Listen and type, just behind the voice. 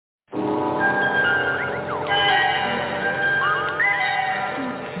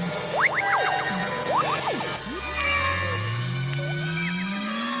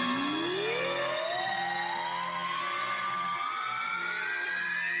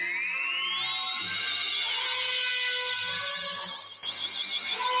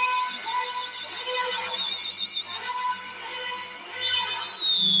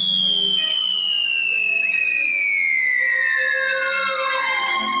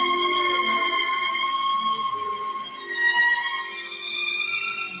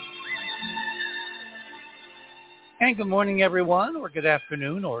And good morning, everyone, or good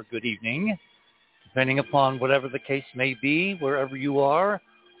afternoon, or good evening, depending upon whatever the case may be, wherever you are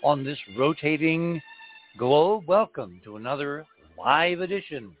on this rotating globe. Welcome to another live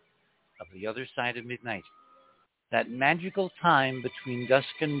edition of The Other Side of Midnight, that magical time between dusk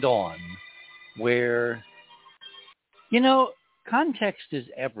and dawn where, context is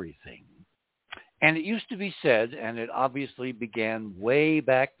everything. And it used to be said, and it obviously began way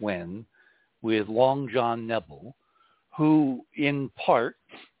back when with Long John Nebel, who, in part,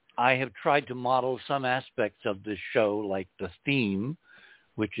 I have tried to model some aspects of this show, like the theme,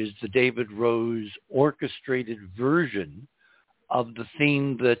 which is the David Rose orchestrated version of the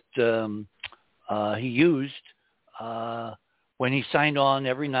theme that he used when he signed on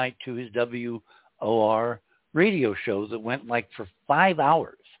every night to his WOR radio show that went for 5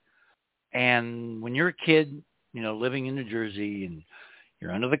 hours. And when you're a kid, living in New Jersey, and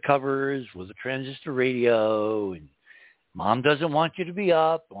you're under the covers with a transistor radio, and Mom doesn't want you to be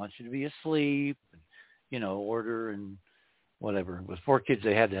up, wants you to be asleep, order and whatever. With 4 kids,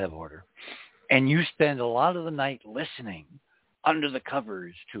 they had to have order. And you spend a lot of the night listening under the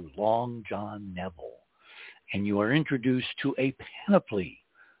covers to Long John Nebel. And you are introduced to a panoply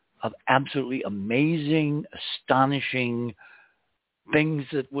of absolutely amazing, astonishing things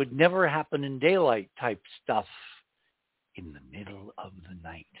that would never happen in daylight type stuff in the middle of the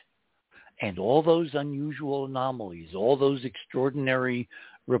night. And all those unusual anomalies, all those extraordinary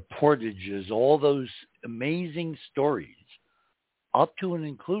reportages, all those amazing stories, up to and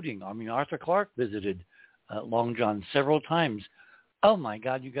including, Arthur Clarke visited Long John several times. Oh my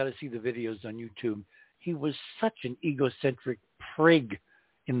God, you got to see the videos on YouTube. He was such an egocentric prig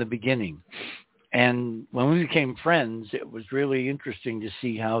in the beginning. And when we became friends, it was really interesting to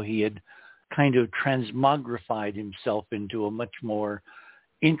see how he had kind of transmogrified himself into a much more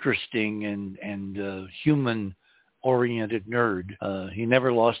interesting and human-oriented nerd. He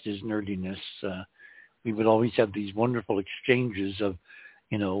never lost his nerdiness. We would always have these wonderful exchanges of,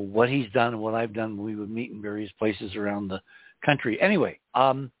 what he's done and what I've done when we would meet in various places around the country. Anyway,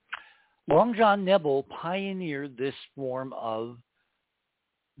 Long John Nebel pioneered this form of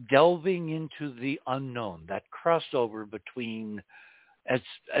delving into the unknown, that crossover between, as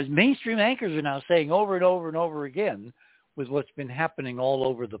mainstream anchors are now saying over and over and over again, with what's been happening all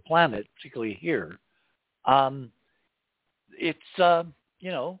over the planet, particularly here. It's,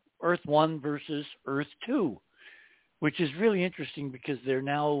 Earth 1 versus Earth 2, which is really interesting because they're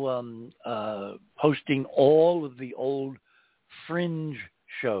now posting all of the old fringe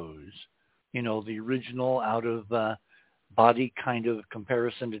shows, the original out of body kind of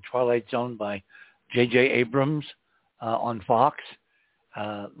comparison to Twilight Zone by J.J. Abrams on Fox.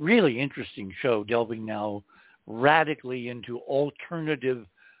 Really interesting show, delving now radically into alternative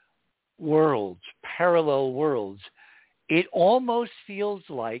worlds, parallel worlds. It almost feels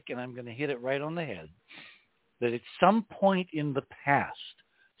like, and I'm going to hit it right on the head, that at some point in the past,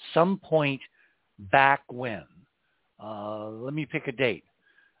 some point back when, let me pick a date,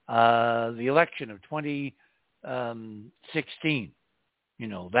 the election of 2016,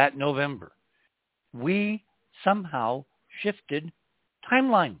 that November, we somehow shifted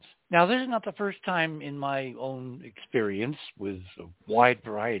timelines. Now, this is not the first time in my own experience with a wide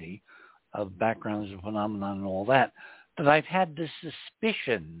variety of backgrounds and phenomena and all that I've had this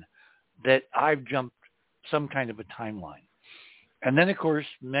suspicion that I've jumped some kind of a timeline. And then, of course,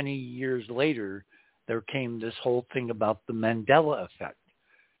 many years later, there came this whole thing about the Mandela effect,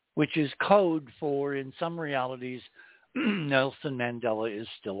 which is code for, in some realities, Nelson Mandela is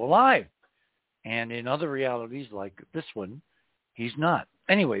still alive. And in other realities, like this one, he's not.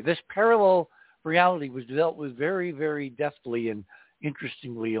 Anyway, this parallel reality was dealt with very, very deftly and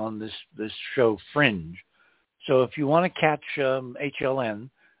interestingly on this show Fringe. So if you want to catch HLN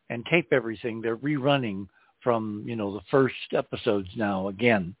and tape everything, they're rerunning from, the first episodes now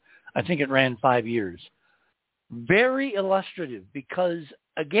again. I think it ran 5 years. Very illustrative because,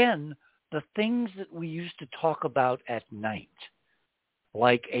 again, the things that we used to talk about at night,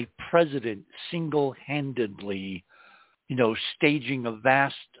 like a president single-handedly staging a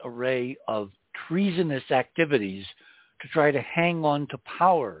vast array of treasonous activities to try to hang on to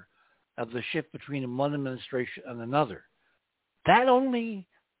power of the shift between one administration and another. That only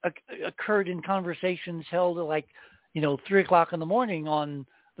occurred in conversations held at 3 o'clock in the morning on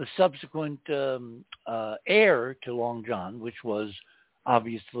the subsequent heir to Long John, which was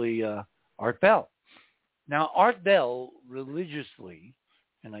obviously Art Bell. Now, Art Bell religiously,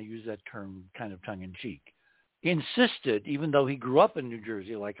 and I use that term kind of tongue-in-cheek, insisted, even though he grew up in New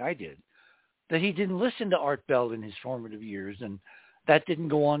Jersey like I did, that he didn't listen to Art Bell in his formative years, and that didn't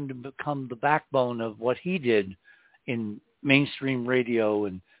go on to become the backbone of what he did in mainstream radio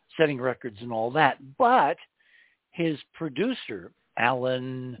and setting records and all that. But his producer,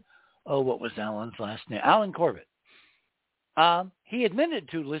 Alan, what was Alan's last name? Alan Corbett. He admitted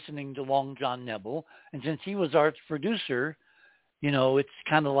to listening to Long John Nebel, and since he was Art's producer, it's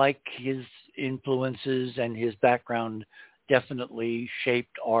kind of like his influences and his background definitely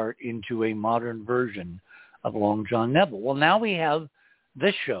shaped Art into a modern version of Long John Nebel. Well, now we have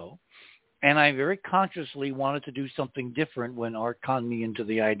this show, and I very consciously wanted to do something different when Art conned me into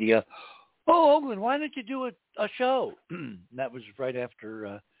the idea, Oakland, why don't you do a show? That was right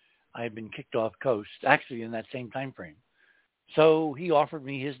after I had been kicked off Coast, actually in that same time frame. So he offered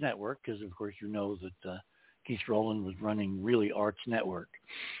me his network because, of course, that Keith Rowland was running really Art's network.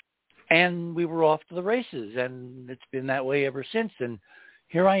 And we were off to the races, and it's been that way ever since. And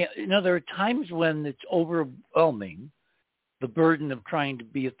here I am. There are times when it's overwhelming, the burden of trying to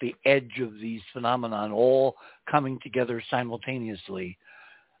be at the edge of these phenomenon all coming together simultaneously.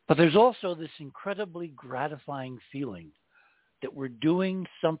 But there's also this incredibly gratifying feeling that we're doing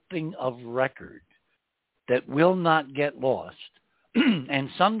something of record that will not get lost. And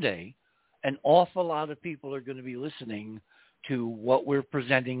someday, an awful lot of people are going to be listening to what we're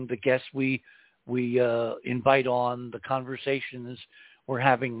presenting, the guests we invite on, the conversations we're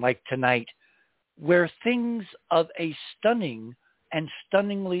having like tonight, where things of a stunning and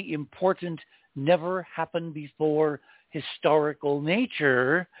stunningly important, never happened before historical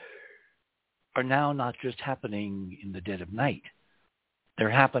nature are now not just happening in the dead of night. They're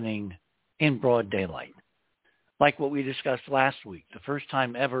happening in broad daylight. Like what we discussed last week, the first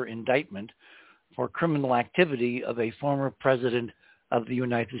time ever indictment for criminal activity of a former president of the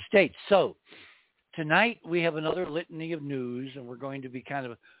United States. So tonight we have another litany of news, and we're going to be kind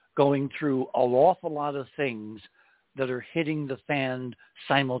of going through an awful lot of things that are hitting the fan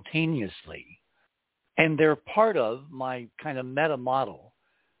simultaneously. And they're part of my kind of meta model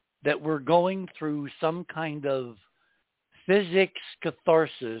that we're going through some kind of physics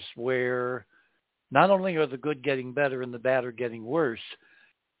catharsis where not only are the good getting better and the bad are getting worse,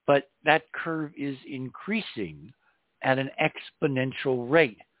 but that curve is increasing at an exponential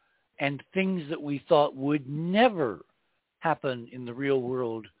rate. And things that we thought would never happen in the real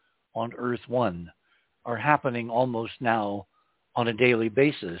world on Earth 1 are happening almost now on a daily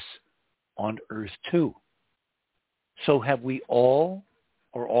basis on Earth 2. So have we all,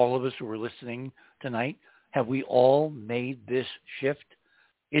 or all of us who are listening tonight, have we all made this shift?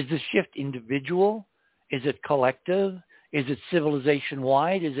 Is the shift individual? Is it collective? Is it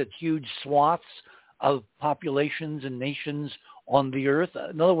civilization-wide? Is it huge swaths of populations and nations on the earth?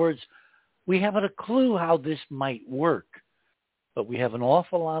 In other words, we haven't a clue how this might work, but we have an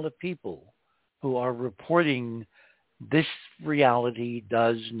awful lot of people who are reporting this reality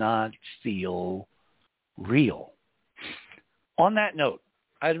does not feel real. On that note,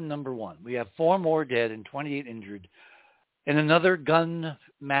 item number 1, we have 4 more dead and 28 injured in another gun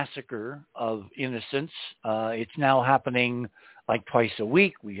massacre of innocents. It's now happening like twice a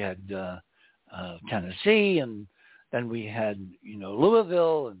week. We had Tennessee, and then we had,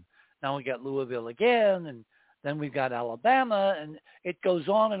 Louisville, and now we got Louisville again, and then we've got Alabama, and it goes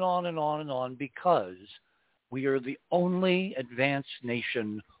on and on and on and on because we are the only advanced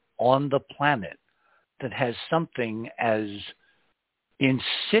nation on the planet that has something as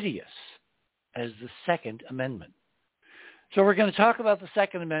insidious as the Second Amendment. So we're going to talk about the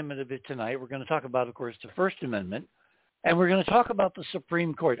Second Amendment a bit tonight. We're going to talk about, of course, the First Amendment, and we're going to talk about the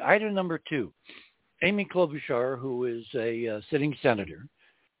Supreme Court. Item number 2, Amy Klobuchar, who is a sitting senator.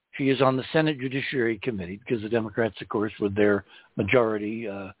 She is on the Senate Judiciary Committee because the Democrats, of course, with their majority,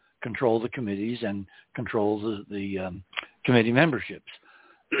 control the committees and control the committee memberships.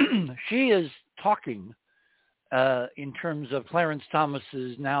 She is talking in terms of Clarence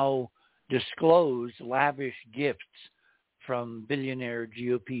Thomas's now disclosed lavish gifts from billionaire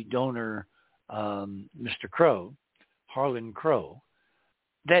GOP donor Mr. Crow, Harlan Crow,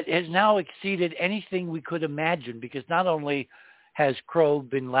 that has now exceeded anything we could imagine, because not only has Crow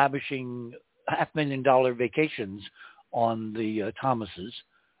been lavishing $500,000 vacations on the Thomases,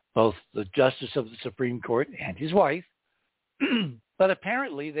 both the Justice of the Supreme Court and his wife, but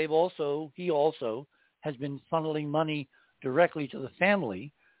apparently he also has been funneling money directly to the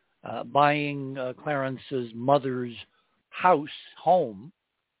family, buying Clarence's mother's home,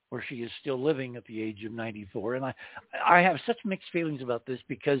 where she is still living at the age of 94. And I have such mixed feelings about this,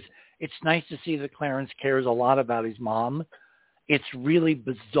 because it's nice to see that Clarence cares a lot about his mom. It's really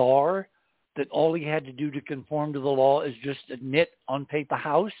bizarre that all he had to do to conform to the law is just admit on paper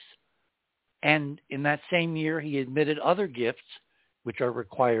house. And in that same year, he admitted other gifts, which are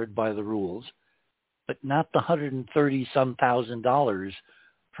required by the rules. but not the $130-some thousand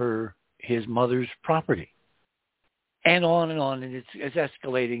for his mother's property. And on, and it's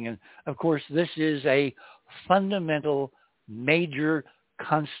escalating. And, of course, this is a fundamental, major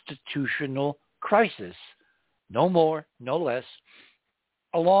constitutional crisis, no more, no less,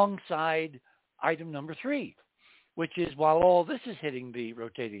 alongside item number 3, which is, while all this is hitting the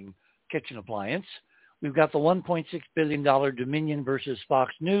rotating kitchen appliance, we've got the $1.6 billion Dominion versus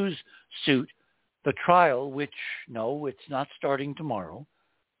Fox News suit, the trial, which, no, it's not starting tomorrow.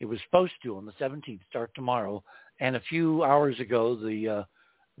 It was supposed to, on the 17th, start tomorrow. And a few hours ago,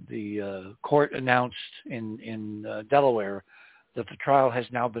 the court announced in Delaware that the trial has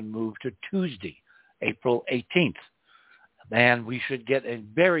now been moved to Tuesday, April 18th. And we should get a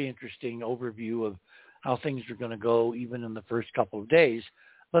very interesting overview of how things are going to go even in the first couple of days.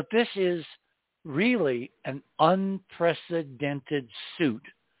 But this is really an unprecedented suit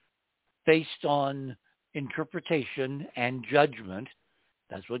based on interpretation and judgment.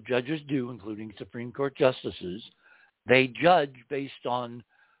 That's what judges do, including Supreme Court justices. They judge based on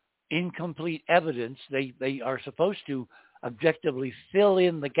incomplete evidence. They are supposed to objectively fill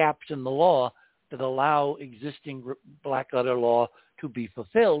in the gaps in the law that allow existing black letter law to be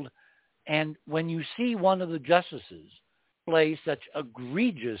fulfilled. And when you see one of the justices play such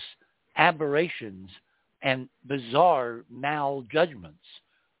egregious aberrations and bizarre maljudgments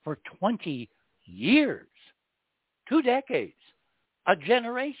for 20 years, 2 decades, a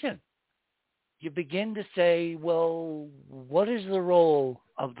generation, you begin to say, well, what is the role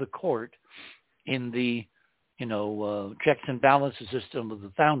of the court in the, checks and balances system of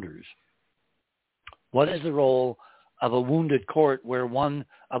the founders? What is the role of a wounded court where one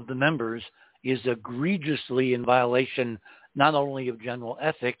of the members is egregiously in violation not only of general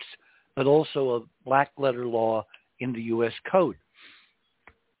ethics, but also of black letter law in the U.S. Code?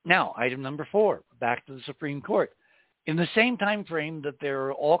 Now, item number 4, back to the Supreme Court. In the same time frame that there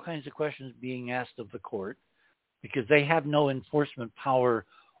are all kinds of questions being asked of the court, because they have no enforcement power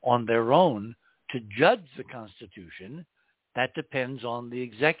on their own to judge the Constitution, that depends on the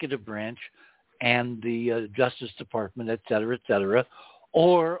executive branch and the Justice Department, et cetera,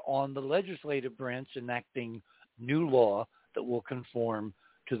 or on the legislative branch enacting new law that will conform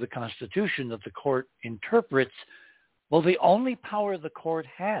to the Constitution that the court interprets. Well, the only power the court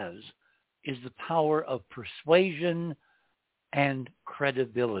has is the power of persuasion and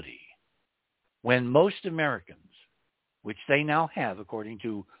credibility. When most Americans, which they now have according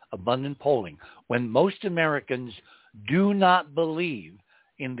to abundant polling, when most Americans do not believe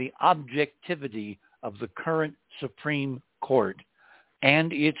in the objectivity of the current Supreme Court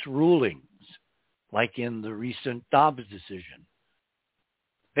and its rulings, like in the recent Dobbs decision,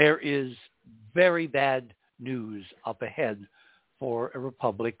 there is very bad news up ahead for a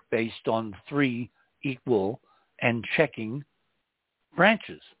republic based on 3 equal and checking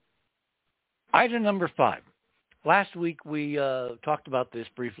branches. Item number 5. Last week we talked about this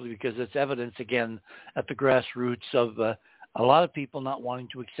briefly because it's evidence again at the grassroots of a lot of people not wanting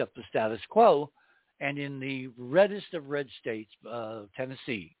to accept the status quo. And in the reddest of red states,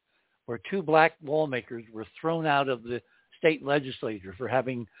 Tennessee, where 2 black lawmakers were thrown out of the state legislature for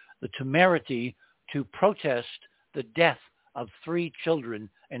having the temerity to protest the death of 3 children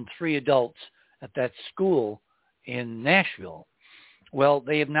and 3 adults at that school in Nashville. Well,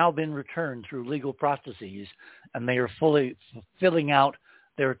 they have now been returned through legal processes, and they are fully filling out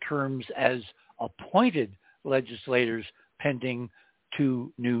their terms as appointed legislators pending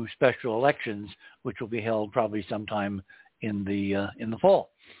 2 new special elections, which will be held probably sometime in the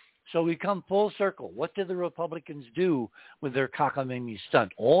fall. So we come full circle. What did the Republicans do with their cockamamie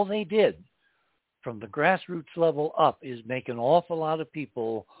stunt? All they did from the grassroots level up is make an awful lot of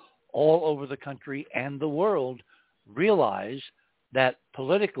people all over the country and the world realize that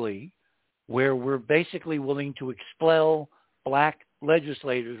politically, where we're basically willing to expel black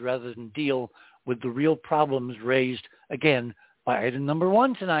legislators rather than deal with the real problems raised, again, by item number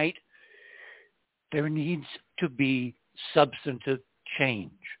 1 tonight, there needs to be substantive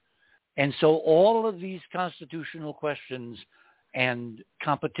change. And so all of these constitutional questions and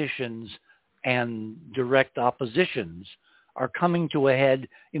competitions and direct oppositions are coming to a head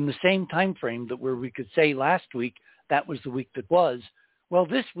in the same time frame that where we could say last week that was the week that was. Well,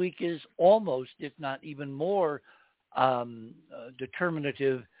 this week is almost, if not even more,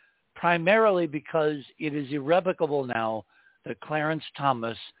 determinative, primarily because it is irrevocable now that Clarence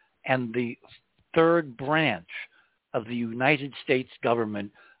Thomas and the 3rd branch of the United States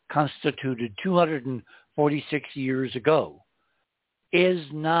government, constituted 246 years ago, is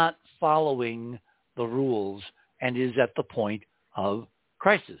not following the rules and is at the point of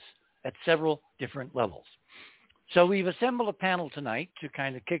crisis. at several different levels. So we've assembled a panel tonight to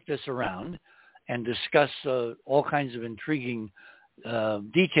kind of kick this around and discuss all kinds of intriguing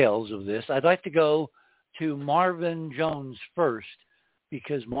details of this. I'd like to go to Marvin Jones first,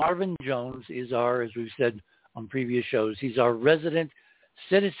 because Marvin Jones is our, as we've said on previous shows, he's our resident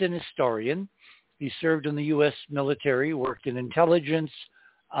citizen historian. He served in the U.S. military, worked in intelligence,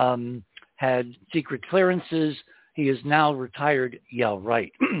 had secret clearances. He is now retired, yeah,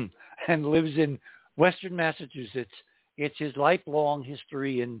 right, and lives in Western Massachusetts. It's his lifelong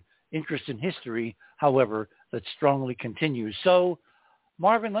history and interest in history, however, that strongly continues. So,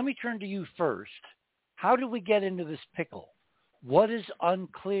 Marvin, let me turn to you first. How do we get into this pickle? What is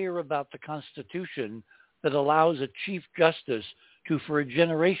unclear about the Constitution that allows a Chief Justice to, for a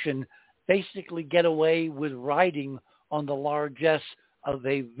generation, basically get away with riding on the largesse of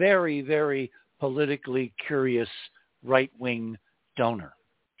a very, very politically curious right-wing donor?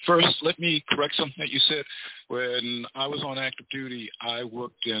 First, let me correct something that you said. When I was on active duty, I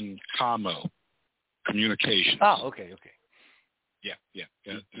worked in commo, communications. Oh, okay. Yeah.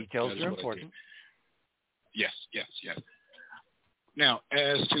 Details are important. Yes. Now,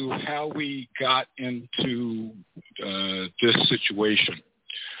 as to how we got into this situation,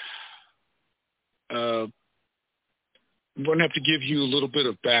 I'm going to have to give you a little bit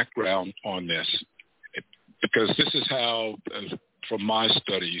of background on this, because this is how, from my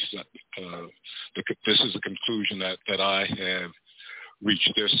studies, this is a conclusion that I have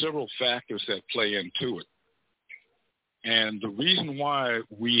reached. There are several factors that play into it. And the reason why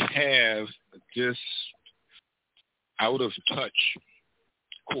we have this out-of-touch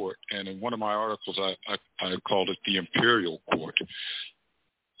court, and in one of my articles I called it the imperial court.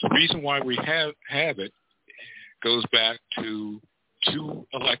 The reason why we have it goes back to two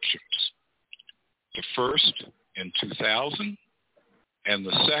elections. The first in 2000 and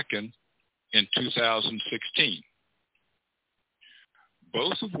the second in 2016,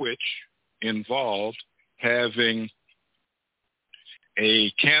 both of which involved having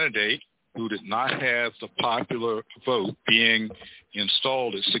a candidate who did not have the popular vote being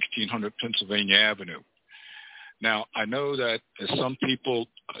installed at 1600 Pennsylvania Avenue. Now, I know that some people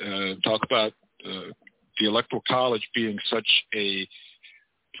talk about the Electoral College being such a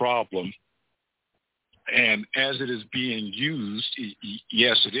problem, and as it is being used,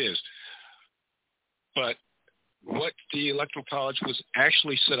 yes, it is. But what the Electoral College was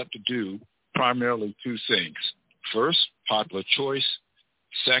actually set up to do, primarily two things. First, popular choice.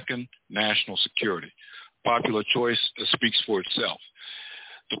 Second, national security. Popular choice speaks for itself.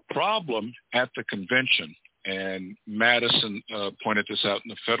 The problem at the convention, and Madison pointed this out in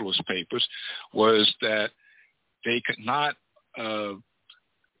the Federalist Papers, was that they could not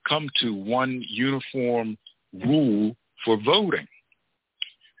come to one uniform rule for voting.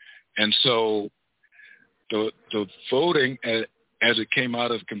 And so the voting as it came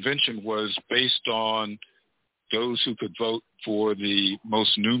out of convention was based on those who could vote for the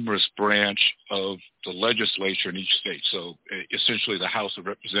most numerous branch of the legislature in each state. So essentially the House of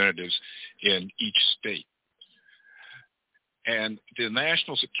Representatives in each state. And the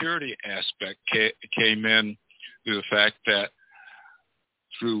national security aspect came in through the fact that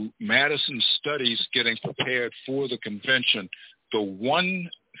through Madison's studies getting prepared for the convention, the one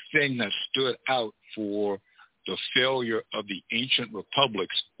thing that stood out for the failure of the ancient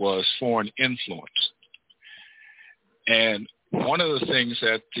republics was foreign influence. And one of the things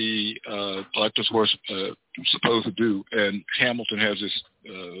that the electors were supposed to do, and Hamilton has this,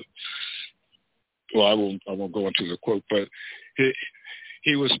 I won't go into the quote, but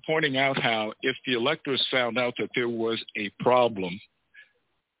he was pointing out how if the electors found out that there was a problem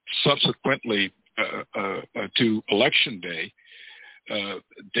subsequently to Election Day,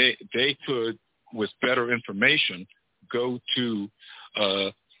 they could, with better information, go to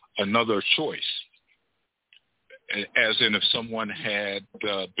another choice. As in if someone had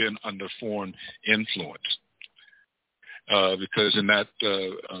been under foreign influence. Because in that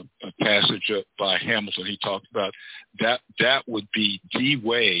passage by Hamilton, he talked about that would be the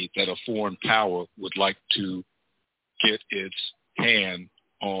way that a foreign power would like to get its hand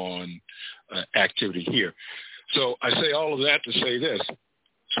on activity here. So I say all of that to say this.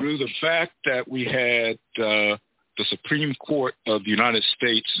 Through the fact that we had the Supreme Court of the United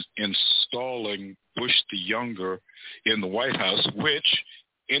States installing Bush the Younger in the White House, which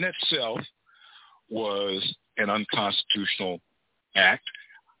in itself was an unconstitutional act.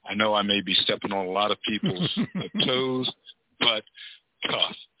 I know I may be stepping on a lot of people's toes, but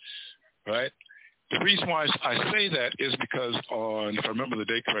tough, right? the reason why I say that is because on, if I remember the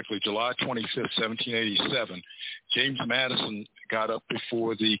date correctly, July 25th, 1787, James Madison got up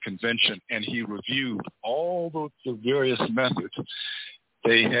before the convention and he reviewed all the various methods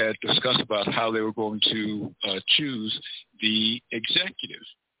they had discussed about how they were going to choose the executive.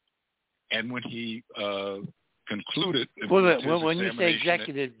 And when he concluded... Well, when you say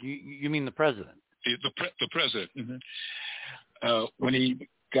executive, you mean the president? The president. Mm-hmm. When he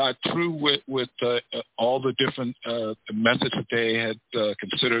got through with all the different methods that they had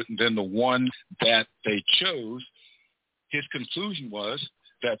considered, and then the one that they chose, his conclusion was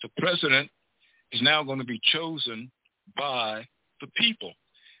that the president is now going to be chosen by the people.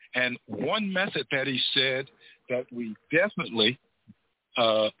 And one method that he said that we definitely,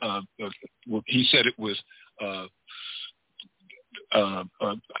 he said it was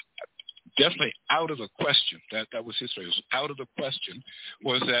definitely out of the question, that was his phrase, out of the question,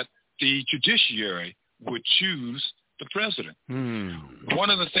 was that the judiciary would choose the president. One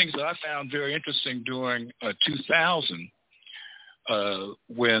of the things that I found very interesting during 2000,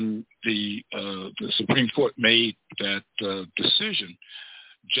 when the Supreme Court made that decision,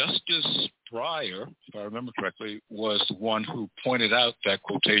 Justice Breyer, if I remember correctly, was the one who pointed out that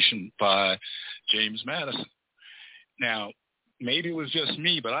quotation by James Madison. Now, maybe it was just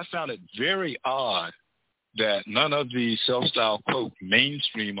me, but I found it very odd that none of the self-styled, quote,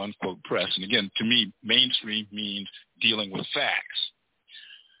 mainstream, unquote, press, and again, to me, mainstream means dealing with facts.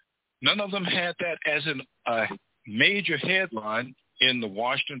 None of them had that as a major headline in the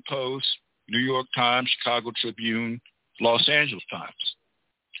Washington Post, New York Times, Chicago Tribune, Los Angeles Times.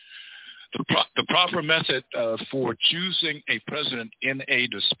 The proper method for choosing a president in a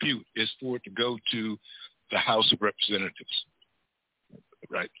dispute is for it to go to the House of Representatives.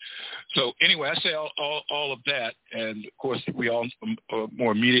 Right. So anyway, I say all of that, and of course we all are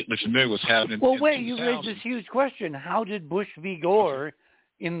more immediately familiar with happening. Well, wait, you raised this huge question: how did Bush v. Gore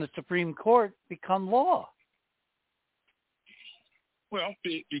in the Supreme Court become law? Well,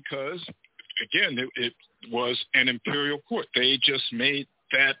 because again, it was an imperial court. They just made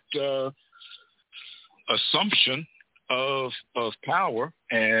that assumption of power,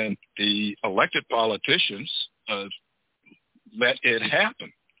 and the elected politicians let it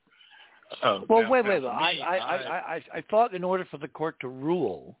happen. Well, wait. I thought in order for the court to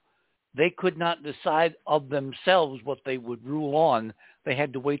rule, they could not decide of themselves what they would rule on. They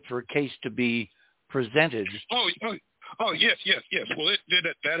had to wait for a case to be presented. Oh, yes. Well,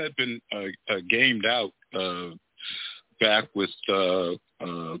 that had been gamed out back with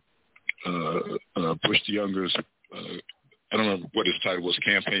Bush the Younger's. I don't remember what his title was,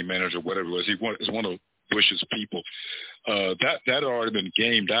 campaign manager, whatever it was. He was one of Bush's people. That had already been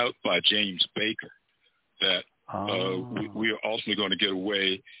gamed out by James Baker, that we are ultimately going to get a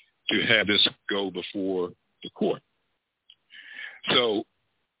way to have this go before the court. So,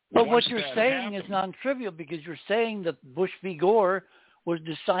 but what you're saying is non-trivial, because you're saying that Bush v. Gore was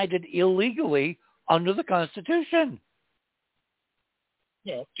decided illegally under the Constitution.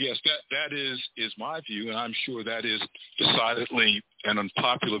 Well, yes, that is my view, and I'm sure that is decidedly an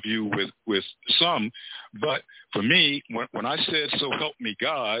unpopular view with some. But for me, when I said "so help me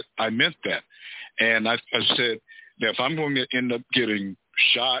God," I meant that. And I said that if I'm going to end up getting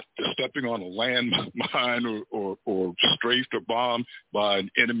shot, stepping on a landmine or strafed or bombed by an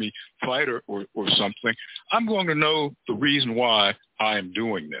enemy fighter or something, I'm going to know the reason why I am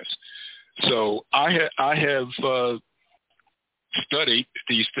doing this. So I have studied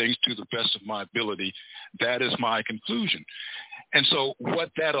these things to the best of my ability. That is my conclusion. And so what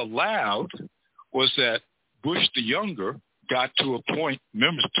that allowed was that Bush the Younger got to appoint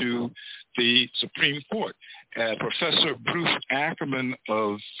members to the Supreme Court. Professor Bruce Ackerman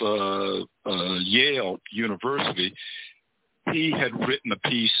of Yale University, he had written a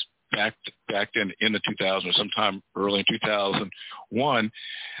piece back in the 2000s, or sometime early in 2001.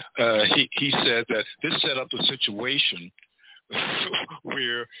 He said that this set up a situation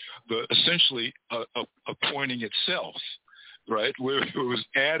where essentially appointing itself, right, where it was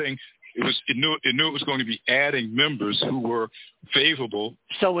adding, it knew it was going to be adding members who were favorable.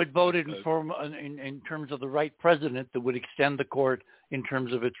 So it voted in terms of the right president that would extend the court in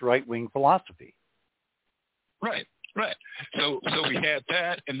terms of its right-wing philosophy. Right. So we had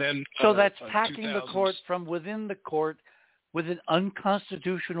that, and then so that's packing the court from within the court with an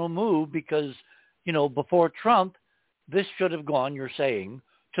unconstitutional move, because before Trump, this should have gone, you're saying,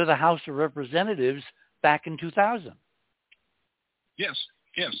 to the House of Representatives back in 2000. Yes.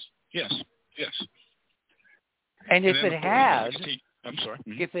 And if it had, I'm sorry.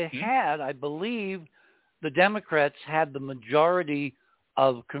 If it had, I believe the Democrats had the majority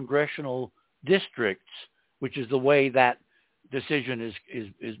of congressional districts, which is the way that decision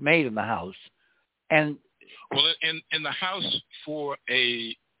is made in the House. And well, in the House for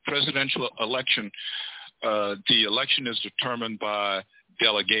a presidential election, the election is determined by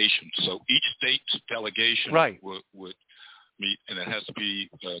delegation. So each state's delegation would meet, and it has to be,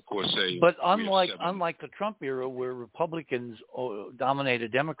 of course, a. But unlike the Trump era, where Republicans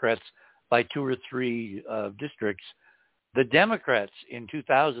dominated Democrats by 2 or 3 districts, the Democrats in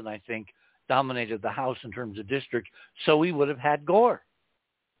 2000, I think, dominated the House in terms of districts. So we would have had Gore.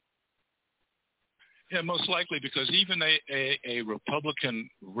 Yeah, most likely, because even a Republican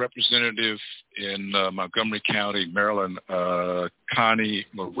representative in Montgomery County, Maryland, Connie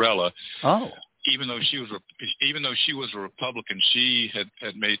Morella, even though she was a Republican, she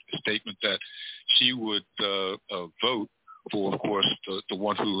had made a statement that she would vote for, of course, the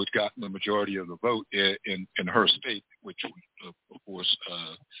one who had gotten the majority of the vote in her state, which, of course,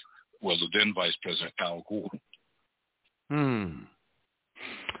 was the then Vice President Al Gore.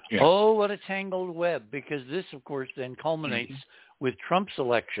 Yeah. Oh, what a tangled web, because this, of course, then culminates with Trump's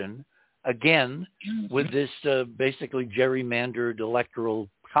election, again, with this basically gerrymandered electoral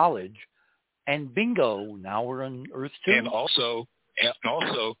college, and bingo, now we're on Earth 2. And also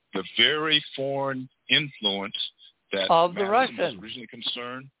the very foreign influence that of the Madison Russians was originally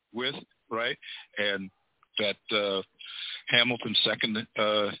concerned with, right? And that Hamilton seconded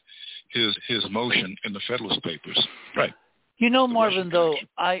his motion in the Federalist Papers, right? You know, Marvin, though,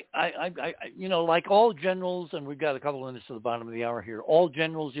 I like all generals, and we've got a couple of minutes to the bottom of the hour here. All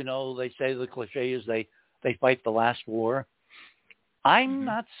generals, they say the cliche is they fight the last war. I'm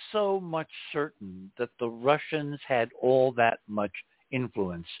not so much certain that the Russians had all that much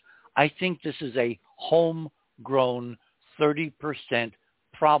influence. I think this is a homegrown 30%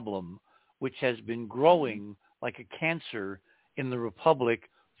 problem, which has been growing like a cancer in the Republic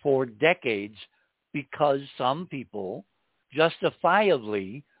for decades, because some people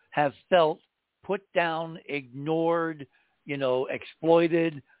justifiably have felt put down, ignored,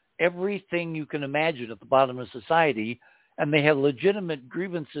 exploited, everything you can imagine at the bottom of society, and they have legitimate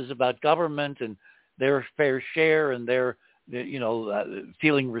grievances about government and their fair share and their,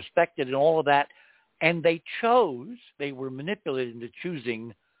 feeling respected and all of that. And they were manipulated into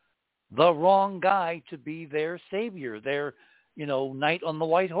choosing the wrong guy to be their savior, their, knight on the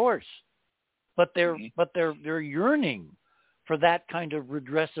white horse. But their yearning for that kind of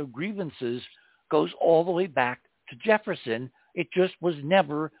redress of grievances goes all the way back to Jefferson. It just was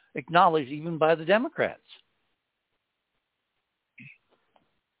never acknowledged, even by the Democrats.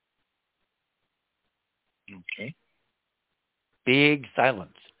 Okay. Big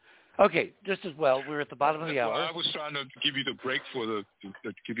silence. Okay, just as well, we're at the bottom of the hour. Well, I was trying to give you the break to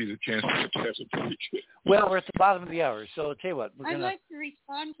give you the chance to have a break. Well, we're at the bottom of the hour, so I'll tell you what. I'd like to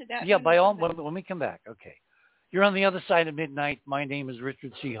respond to that. Yeah, by all, when we come back. Okay. You're on the other side of midnight. My name is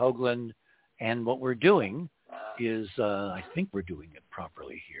Richard C. Hoagland, and what we're doing is, I think we're doing it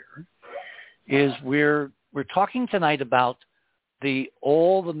properly here, is we're talking tonight about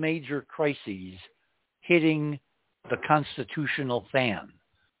all the major crises hitting the constitutional fan,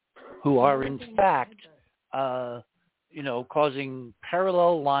 who are in fact, causing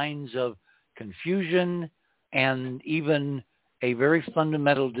parallel lines of confusion and even a very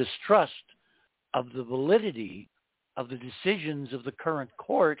fundamental distrust of the validity of the decisions of the current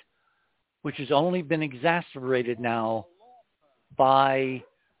court, which has only been exacerbated now by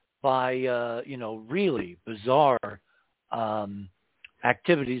really bizarre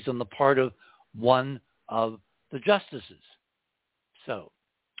activities on the part of one of the justices. So,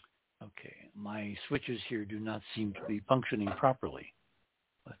 okay, my switches here do not seem to be functioning properly.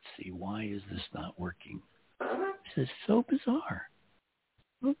 Let's see, why is this not working? This is so bizarre.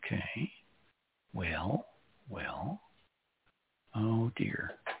 Okay. Well. Oh,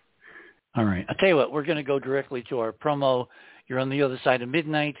 dear. All right. I'll tell you what, we're going to go directly to our promo. You're on the other side of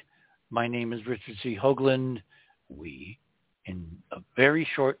midnight. My name is Richard C. Hoagland. We, in a very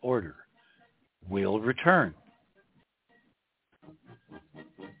short order, will return.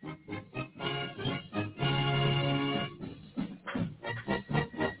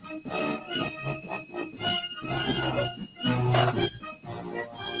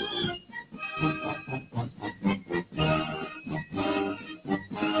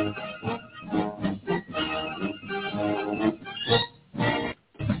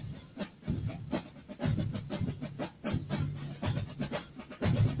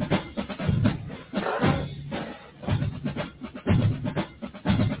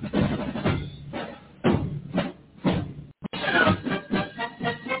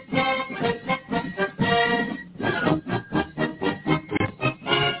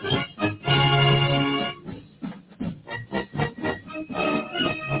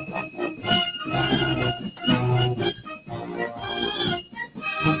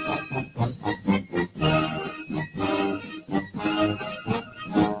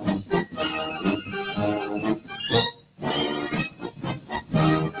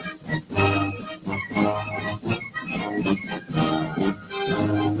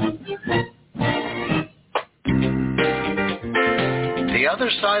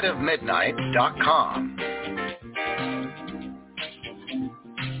 theothersideofmidnight.com.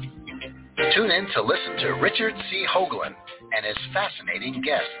 Tune in to listen to Richard C. Hoagland and his fascinating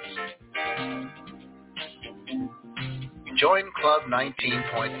guests. Join Club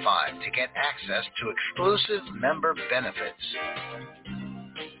 19.5 to get access to exclusive member benefits.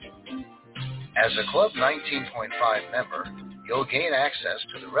 As a Club 19.5 member, you'll gain access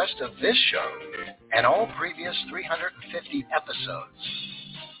to the rest of this show and all previous 350 episodes.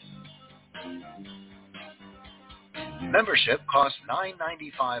 Membership costs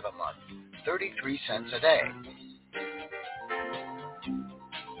 $9.95 a month, 33 cents a day.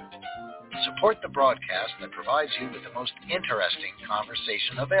 Support the broadcast that provides you with the most interesting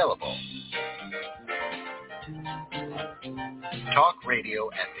conversation available. Talk radio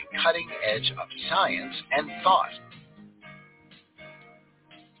at the cutting edge of science and thought.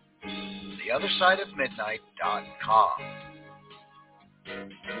 theothersideofmidnight.com.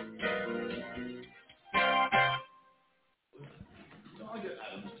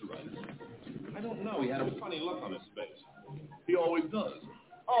 I don't know. He had a funny look on his face. He always does.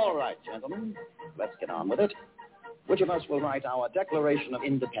 All right, gentlemen, let's get on with it. Which of us will write our Declaration of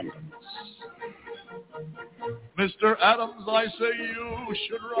Independence? Mr. Adams, I say you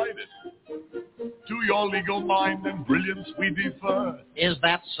should write it. To your legal mind and brilliance we defer. Is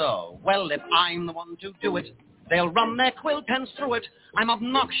that so? Well, if I'm the one to do it, they'll run their quill pens through it. I'm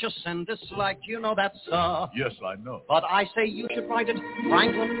obnoxious and disliked, you know that, sir. Yes, I know. But I say you should write it.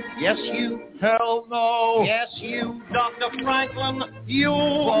 Franklin, yes, you. Hell no. Yes, you. Dr. Franklin, you.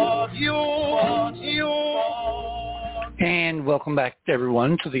 And welcome back,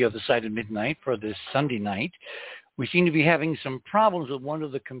 everyone, to The Other Side of Midnight for this Sunday night. We seem to be having some problems with one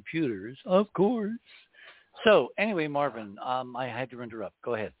of the computers, of course. So, anyway, Marvin, I had to interrupt.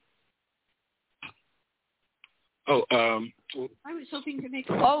 Go ahead. I was hoping to make.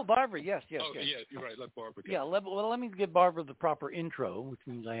 Oh, Barbara, yes. Yeah, you're right. Let Barbara go. Yeah, let me give Barbara the proper intro, which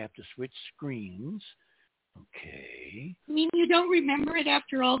means I have to switch screens. Okay. I mean, you don't remember it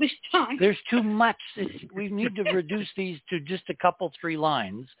after all this time. There's too much. We need to reduce these to just a couple, 3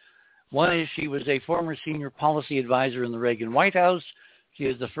 lines. One is she was a former senior policy advisor in the Reagan White House. She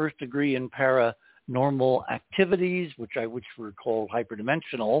has the first degree in paranormal activities, which were called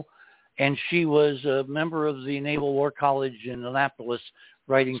hyperdimensional. And she was a member of the Naval War College in Annapolis,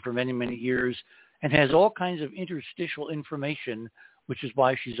 writing for many, many years, and has all kinds of interstitial information, which is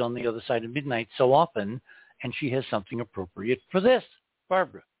why she's on The Other Side of Midnight so often, and she has something appropriate for this.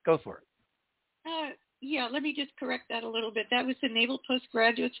 Barbara, go for it. Yeah, let me just correct that a little bit. That was the Naval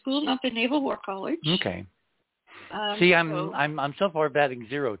Postgraduate School, not the Naval War College. Okay. See, I'm so far batting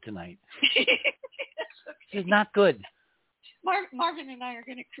 0 tonight. Okay. This is not good. Marvin and I are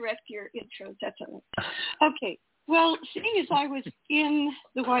going to correct your intros. That's all right. Okay. Well, seeing as I was in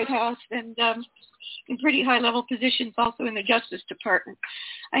the White House and in pretty high-level positions also in the Justice Department,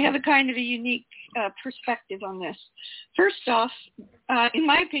 I have a kind of a unique perspective on this. First off, in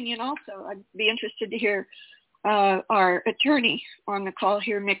my opinion also, I'd be interested to hear our attorney on the call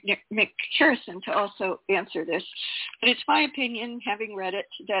here, Mick Harrison, to also answer this. But it's my opinion, having read it,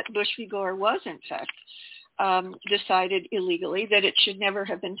 that Bush v. Gore was, in fact, decided illegally, that it should never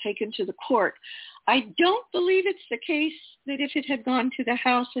have been taken to the court. I don't believe it's the case that if it had gone to the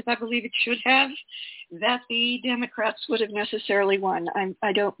House, as I believe it should have, that the Democrats would have necessarily won.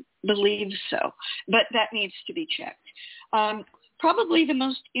 I don't believe so, but that needs to be checked. Probably the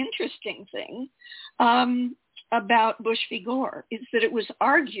most interesting thing about Bush v. Gore is that it was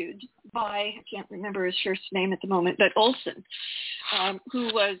argued by, I can't remember his first name at the moment, but Olson,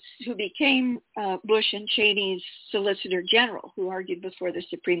 who became Bush and Cheney's Solicitor General, who argued before the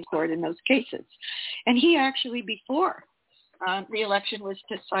Supreme Court in those cases. And he actually, before re-election was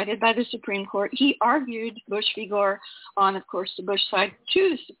decided by the Supreme Court, he argued Bush v. Gore on, of course, the Bush side to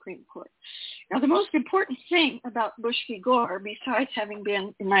the Supreme Court. Now, the most important thing about Bush v. Gore, besides having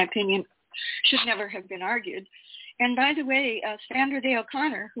been, in my opinion, should never have been argued. And by the way, Sandra Day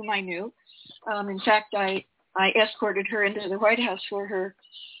O'Connor, whom I knew, in fact, I escorted her into the White House for her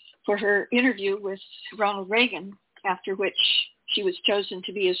interview with Ronald Reagan, after which she was chosen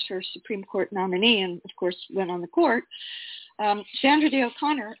to be his first Supreme Court nominee and, of course, went on the court. Sandra Day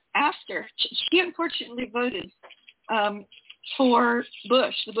O'Connor, after, she unfortunately voted for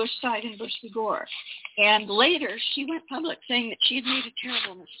Bush, the Bush side in Bush v. Gore. And later, she went public saying that she had made a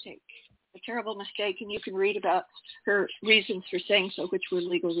terrible mistake, and you can read about her reasons for saying so, which were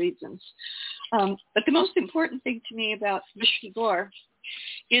legal reasons. But the most important thing to me about Bush v. Gore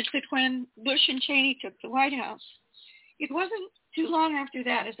is that when Bush and Cheney took the White House, it wasn't too long after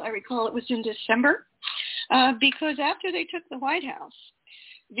that, as I recall, it was in December, because after they took the White House,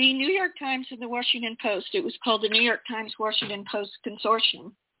 the New York Times and the Washington Post, it was called the New York Times Washington Post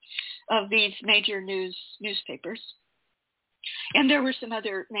Consortium of these major newspapers. And there were some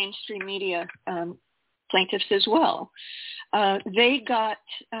other mainstream media plaintiffs as well. They got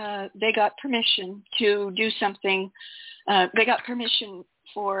permission to do something. They got permission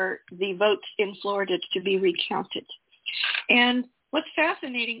for the votes in Florida to be recounted. And what's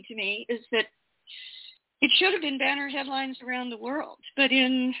fascinating to me is that it should have been banner headlines around the world, but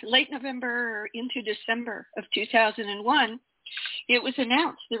in late November or into December of 2001, it was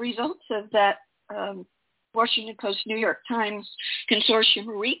announced the results of that Washington Post, New York Times consortium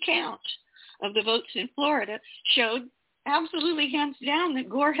recount of the votes in Florida showed absolutely hands down that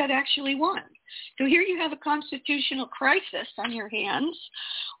Gore had actually won. So here you have a constitutional crisis on your hands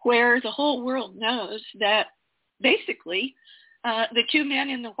where the whole world knows that basically the two men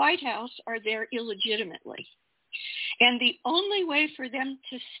in the White House are there illegitimately. And the only way for them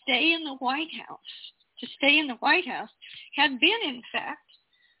to stay in the White House, had been, in fact,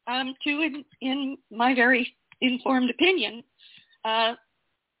 in my very informed opinion,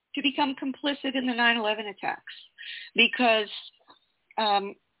 to become complicit in the 9/11 attacks, because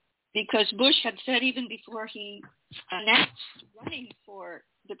Bush had said even before he announced running for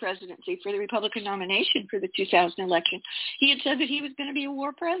the presidency, for the Republican nomination for the 2000 election, he had said that he was going to be a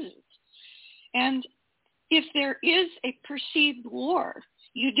war president. And if there is a perceived war,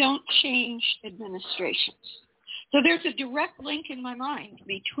 you don't change administrations. So there's a direct link in my mind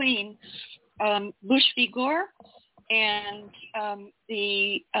between Bush v. Gore and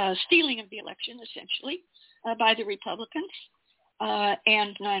the stealing of the election, essentially, by the Republicans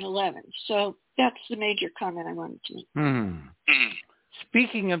and 9/11. So that's the major comment I wanted to make.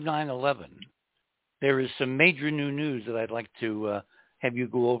 Speaking of 9/11, there is some major new news that I'd like to have you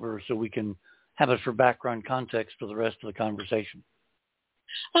go over so we can have it for background context for the rest of the conversation.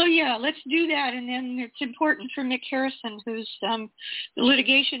 Oh, yeah, let's do that. And then it's important for Mick Harrison, who's the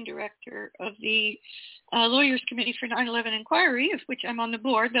litigation director of the Lawyers Committee for 9/11 Inquiry, of which I'm on the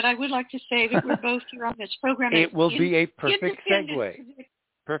board, that I would like to say that we're both here on this program. It will be a perfect segue.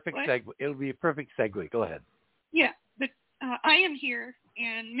 Segue. It'll be a perfect segue. Go ahead. Yeah, but I am here,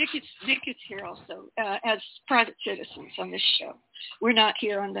 and Mick is here also as private citizens on this show. We're not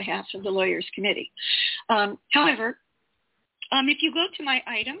here on behalf of the Lawyers Committee. However, if you go to my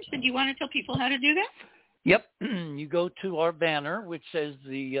items, and do you want to tell people how to do that? Yep. You go to our banner, which says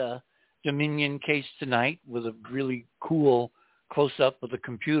the Dominion case tonight, with a really cool close-up of the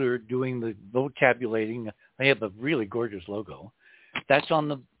computer doing the vote tabulating. They have a really gorgeous logo. That's on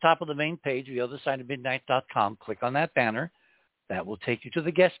the top of the main page, the other side of midnight.com. Click on that banner. That will take you to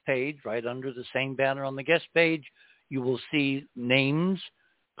the guest page. Right under the same banner on the guest page, you will see names.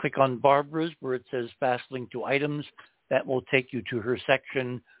 Click on Barbara's where it says fast link to items. That will take you to her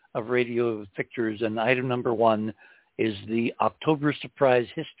section of radio pictures. And item number 1 is the October Surprise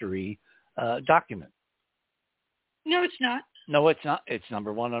History document. No, it's not. No, it's not. It's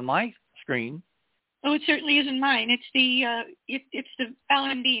number 1 on my screen. Oh, it certainly isn't mine. It's the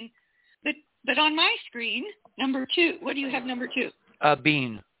Alan Bean. But on my screen, number 2. What do you have number 2?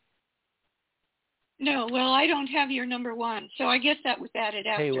 Bean. No, well, I don't have your number 1, so I guess that was added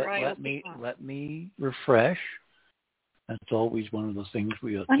after let me refresh. That's always one of those things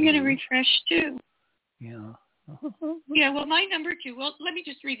we have to I'm going to refresh too. Yeah. Yeah, well, my number 2, well, let me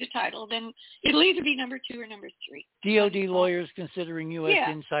just read the title. Then it'll either be number 2 or number 3. DOD lawyers considering U.S.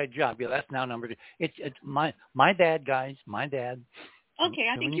 inside job. Yeah, that's now number 2. It's my dad, guys. My dad. Okay,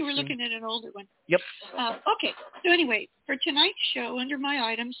 I think you were looking at an older one. Yep. Okay, so anyway, for tonight's show, under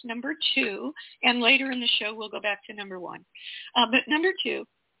my items, number 2, and later in the show, we'll go back to number 1. But number 2,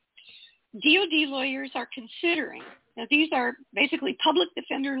 DOD lawyers are considering, now these are basically public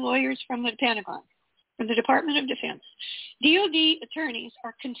defender lawyers from the Pentagon, from the Department of Defense. DOD attorneys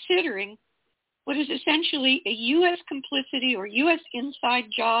are considering what is essentially a U.S. complicity or U.S. inside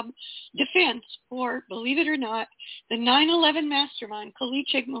job defense for, believe it or not, the 9/11 mastermind, Khalid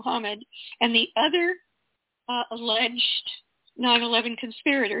Sheikh Mohammed, and the other alleged 9/11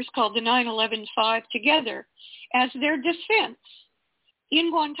 conspirators called the 9/11 Five together as their defense in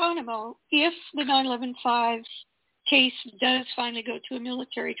Guantanamo if the 9/11 Five case does finally go to a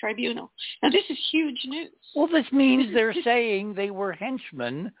military tribunal. Now, this is huge news. Well, this means they're saying they were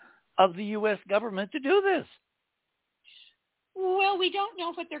henchmen of the U.S. government to do this. Well, we don't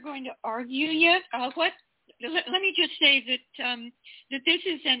know what they're going to argue yet. Let me just say that this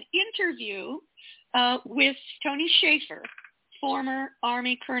is an interview with Tony Shaffer, former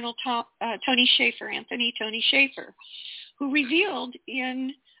Army Colonel Tony Shaffer, Anthony Tony Shaffer, who revealed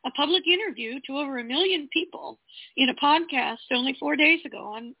in a public interview to over 1 million people in a podcast only 4 days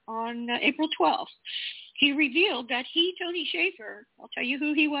ago on April 12th. He revealed that Tony Shaffer, I'll tell you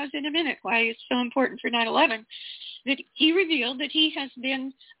who he was in a minute, why it's so important for 9/11, that he revealed that he has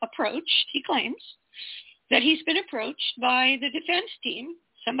been approached, he claims, that he's been approached by the defense team,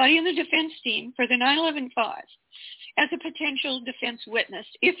 somebody in the defense team for the 9/11 files, as a potential defense witness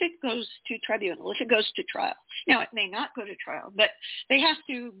if it goes to tribunal, if it goes to trial. Now, it may not go to trial, but they have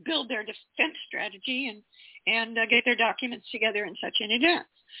to build their defense strategy and get their documents together in such an advance.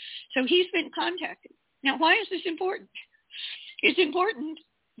 So he's been contacted. Now, why is this important? It's important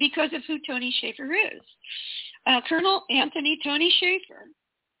because of who Tony Shaffer is. Colonel Anthony Tony Shaffer,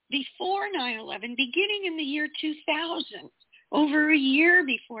 before 9/11, beginning in the year 2000, over a year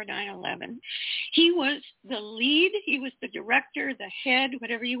before 9/11, he was the lead, he was the director, the head,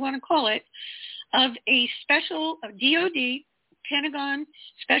 whatever you want to call it, of a DOD, Pentagon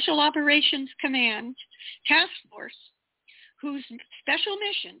Special Operations Command task force, whose special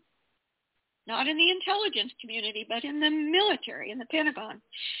mission, not in the intelligence community, but in the military, in the Pentagon,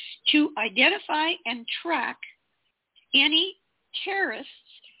 to identify and track any terrorists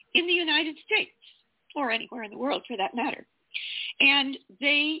in the United States, or anywhere in the world for that matter. And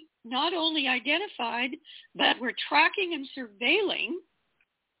they not only identified, but were tracking and surveilling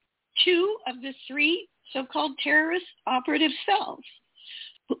 2 of the 3 so-called terrorist operative cells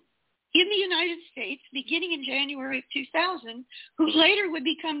in the United States, beginning in January of 2000, who later would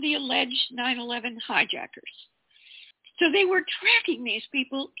become the alleged 9/11 hijackers. So they were tracking these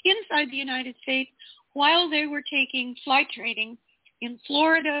people inside the United States while they were taking flight training in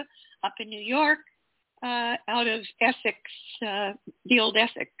Florida, up in New York, out of Essex, the old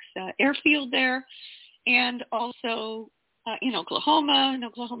Essex airfield there, and also in Oklahoma, in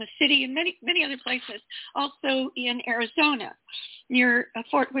Oklahoma City, and many other places, also in Arizona, near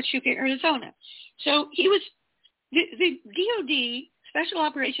Fort Huachuca, Arizona. So he was, the DOD Special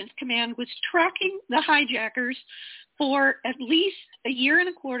Operations Command was tracking the hijackers for at least a year and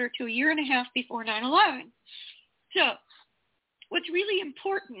a quarter to a year and a half before 9/11. So what's really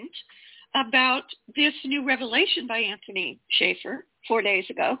important about this new revelation by Anthony Shaffer 4 days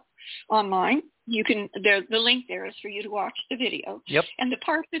ago online, the link there is for you to watch the video. Yep. And the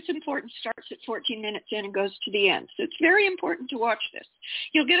part that's important starts at 14 minutes in and goes to the end. So it's very important to watch this.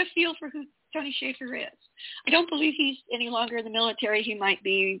 You'll get a feel for who Tony Shaffer is. I don't believe he's any longer in the military. He might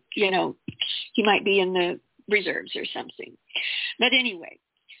be, he might be in the reserves or something. But anyway,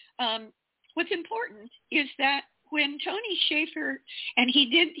 what's important is that when Tony Shaffer, and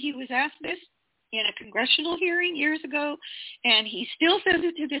he was asked this in a congressional hearing years ago, and he still says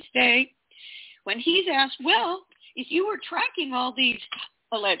it to this day, when he's asked, well, if you were tracking all these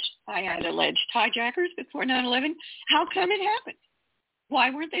alleged hijackers before 9/11, how come it happened? Why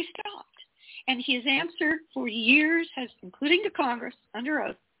weren't they stopped? And his answer for years including to Congress under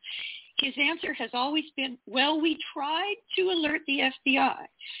oath, his answer has always been, well, we tried to alert the FBI,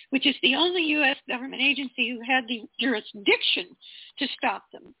 which is the only U.S. government agency who had the jurisdiction to stop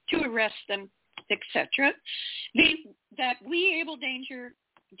them, to arrest them, etc. That we, Able Danger,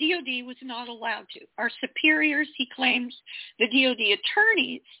 DOD was not allowed to. Our superiors, he claims, the DOD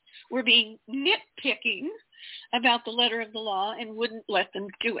attorneys were being nitpicking about the letter of the law and wouldn't let them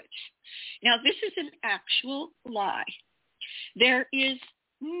do it. Now, this is an actual lie. There is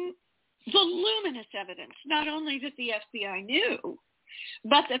voluminous evidence, not only that the FBI knew,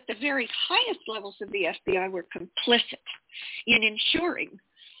 but that the very highest levels of the FBI were complicit in ensuring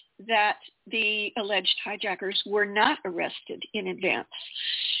that the alleged hijackers were not arrested in advance.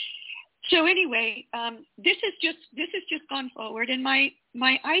 So anyway, this has just gone forward, and my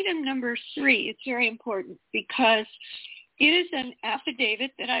item number 3 is very important because it is an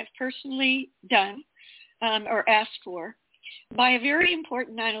affidavit that I've personally done or asked for by a very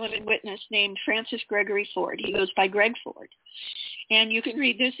important 9/11 witness named Francis Gregory Ford. He goes by Greg Ford. And you can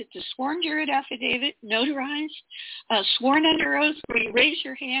read this. It's a sworn jurat affidavit, notarized, sworn under oath, where you raise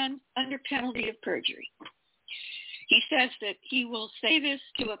your hand under penalty of perjury. He says that he will say this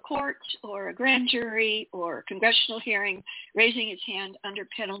to a court or a grand jury or a congressional hearing, raising his hand under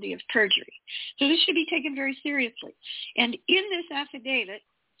penalty of perjury. So this should be taken very seriously. And in this affidavit,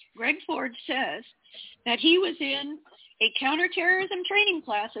 Greg Ford says that he was in a counterterrorism training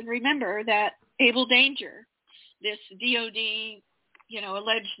class, and remember that Able Danger, this DOD,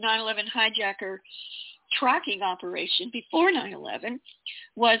 alleged 9/11 hijacker tracking operation before 9/11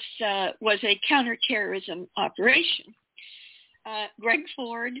 was a counterterrorism operation. Greg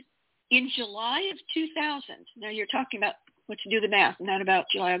Ford, in July of 2000, now you're talking about, let's do the math, not about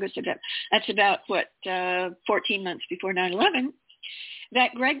July, August, that's about, 14 months before 9/11.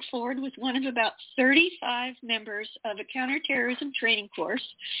 that Greg Ford was one of about 35 members of a counterterrorism training course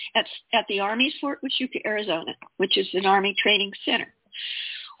at the Army's Fort Huachuca, Arizona, which is an Army training center.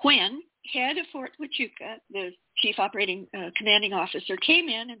 When head of Fort Huachuca, the chief operating commanding officer, came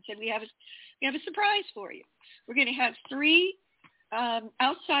in and said, we have a surprise for you. We're going to have 3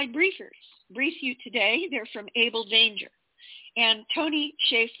 outside briefers brief you today. They're from Able Danger. And Tony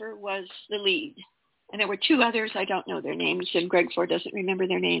Schaefer was the lead. And there were 2 others. I don't know their names, and Greg Ford doesn't remember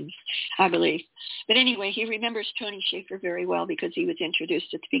their names, I believe. But anyway, he remembers Tony Schaefer very well because he was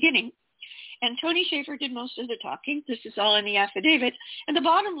introduced at the beginning. And Tony Schaefer did most of the talking. This is all in the affidavit. And the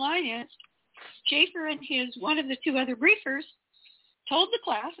bottom line is Schaefer and one of the 2 other briefers told the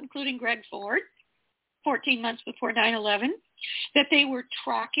class, including Greg Ford, 14 months before 9/11, that they were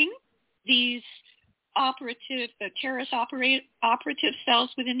tracking these terrorist operative cells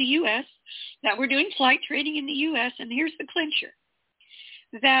within the U.S. that were doing flight training in the U.S. And here's the clincher,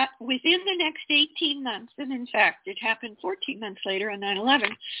 that within the next 18 months, and in fact it happened 14 months later on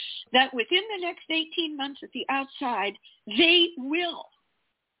 9/11, that within the next 18 months at the outside, they will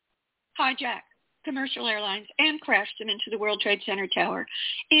hijack commercial airlines and crash them into the World Trade Center tower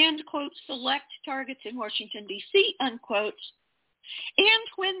and, quote, select targets in Washington, D.C., unquote. And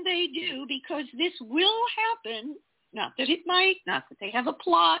when they do, because this will happen, not that it might, not that they have a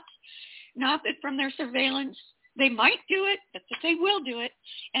plot, not that from their surveillance they might do it, but that they will do it.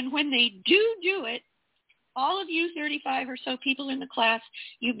 And when they do it, all of you 35 or so people in the class,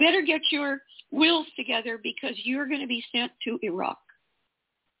 you better get your wills together because you're going to be sent to Iraq.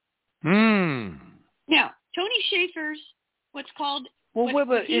 Now, Tony Schaefer's what's called...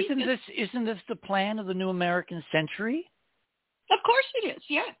 But isn't this the plan of the New American Century? Of course it is,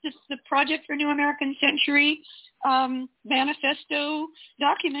 yeah. This is the Project for New American Century manifesto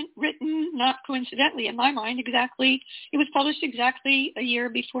document written, not coincidentally in my mind, it was published exactly a year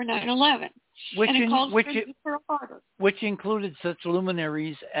before 9/11. And it called for Pearl Harbor. Which included such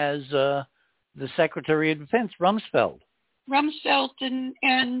luminaries as the Secretary of Defense, Rumsfeld.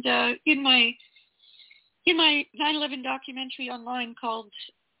 And in my 9/11 documentary online called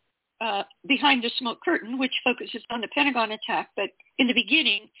Behind the Smoke Curtain, which focuses on the Pentagon attack, but in the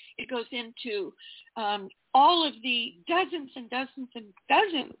beginning it goes into all of the dozens and dozens and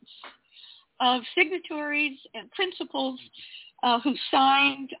dozens of signatories and principals who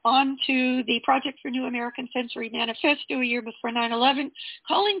signed onto the Project for New American Century manifesto a year before 9/11,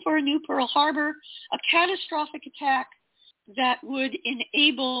 calling for a new Pearl Harbor, a catastrophic attack that would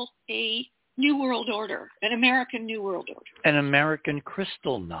enable a New World Order, an American New World Order. An American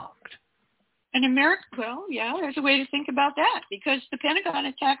Kristallnacht. Well, yeah, there's a way to think about that, because the Pentagon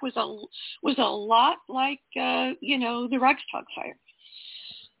attack was a lot like, the Reichstag fire.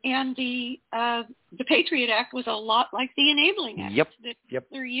 And the Patriot Act was a lot like the Enabling Act that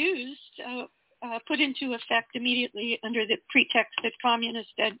were used, put into effect immediately under the pretext that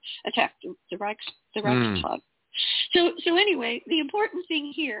communists had attacked the Reichstag. So anyway, the important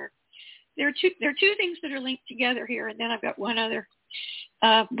thing here, there are two things that are linked together here, and then I've got one other,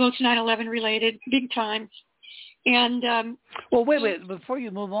 both 9/11 related, big time. And wait, before you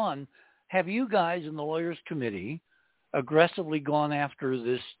move on, have you guys in the Lawyers Committee aggressively gone after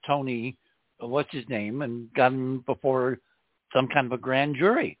this Tony, what's his name, and got him before some kind of a grand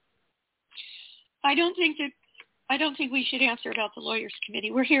jury? I don't think we should answer about the Lawyers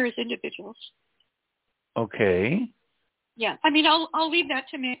Committee. We're here as individuals. Okay. Yeah, I mean, I'll leave that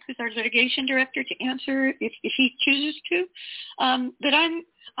to Mick, who's our litigation director, to answer if he chooses to. But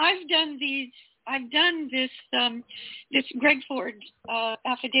I've done this Greg Ford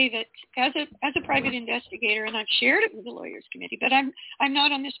affidavit as a private investigator, and I've shared it with the Lawyers Committee. But I'm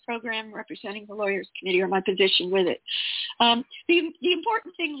not on this program representing the Lawyers Committee or my position with it. The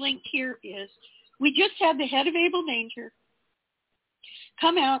important thing linked here is we just had the head of Able Danger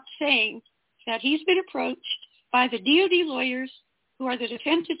come out saying that he's been approached by the DOD lawyers who are the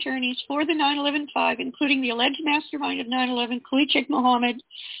defense attorneys for the 9/11-5, including the alleged mastermind of 9/11, Khalid Mohammed.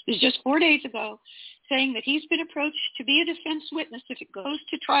 This is just 4 days ago, saying that he's been approached to be a defense witness if it goes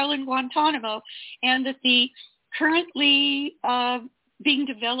to trial in Guantanamo, and that the currently being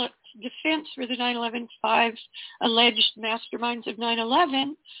developed defense for the 9/11-5 alleged masterminds of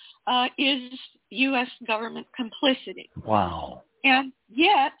 9/11 is U.S. government complicity. Wow. And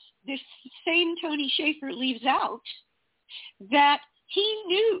yet, this same Tony Schaefer leaves out that he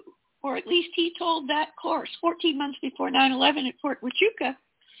knew, or at least he told that course 14 months before 9/11 at Fort Huachuca,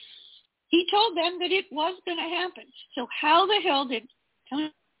 he told them that it was going to happen. So how the hell did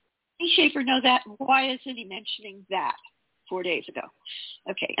Tony Schaefer know that? Why isn't he mentioning that 4 days ago?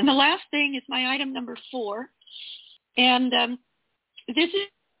 Okay, and the last thing is my item number 4. And this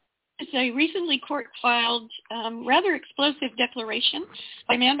is a recently court-filed, rather explosive declaration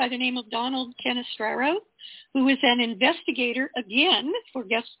by a man by the name of Donald Canestraro, who is an investigator, again, for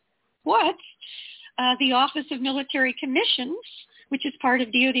guess what? The Office of Military Commissions, which is part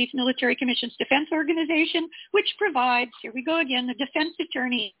of DOD's Military Commissions Defense Organization, which provides, here we go again, the defense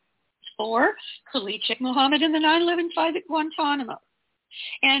attorney for Khalid Sheikh Mohammed and the 9/11 5 at Guantanamo.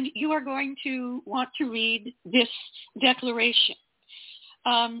 And you are going to want to read this declaration.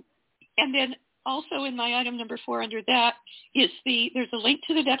 And then also in my item number 4 under that is there's a link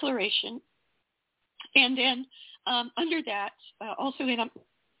to the declaration. And then under that, also in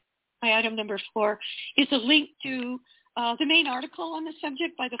my item number 4, is a link to the main article on the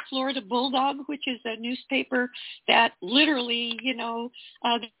subject by the Florida Bulldog, which is a newspaper that literally,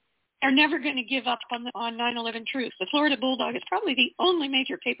 are never going to give up on 9/11 truth. The Florida Bulldog is probably the only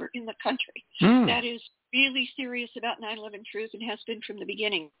major paper in the country that is really serious about 9/11 truth and has been from the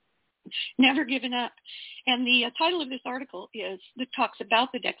beginning. Never given up. And the title of this article that talks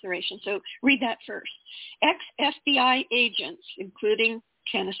about the declaration. So read that first. Ex-FBI agents, including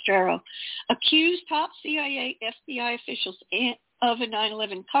Canestraro, accused top CIA, FBI officials of a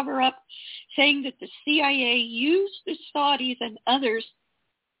 9/11 cover-up, saying that the CIA used the Saudis and others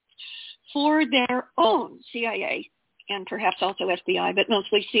for their own CIA and perhaps also FBI, but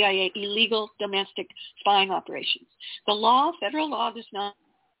mostly CIA illegal domestic spying operations. The federal law does not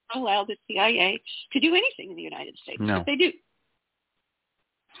allow the CIA to do anything in the United States, but they do.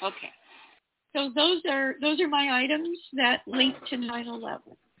 Okay. So those are my items that link to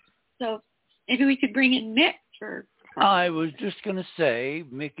 9/11. So maybe we could bring in Mick for... I was just going to say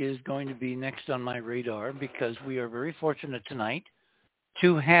Mick is going to be next on my radar because we are very fortunate tonight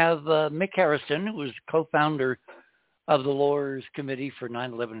to have Mick Harrison, who is co-founder of the Lawyers Committee for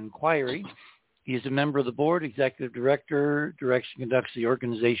 9/11 Inquiry. He is a member of the board, executive director, directs and conducts the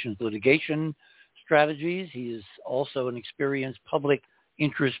organization's litigation strategies. He is also an experienced public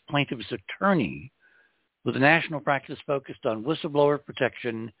interest plaintiff's attorney with a national practice focused on whistleblower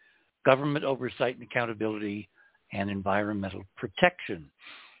protection, government oversight and accountability, and environmental protection.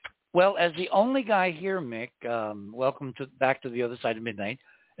 Well, as the only guy here, Mick, welcome back to the other side of midnight,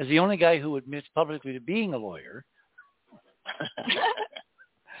 as the only guy who admits publicly to being a lawyer,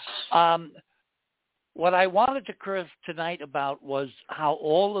 what I wanted to curse tonight about was how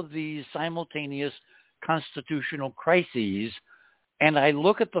all of these simultaneous constitutional crises, and I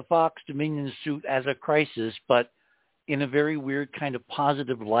look at the Fox Dominion suit as a crisis, but in a very weird kind of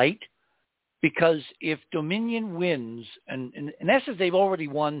positive light, because if Dominion wins, and in essence they've already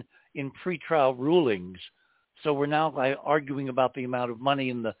won in pretrial rulings, so we're now arguing about the amount of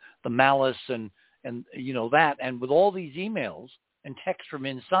money and the malice and that, and with all these emails and texts from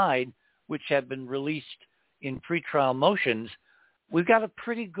inside, which have been released in pretrial motions, we've got a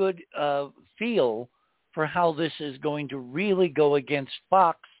pretty good feel for how this is going to really go against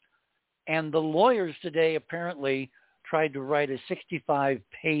Fox. And the lawyers today apparently tried to write a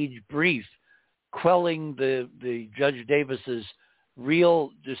 65-page brief quelling the Judge Davis's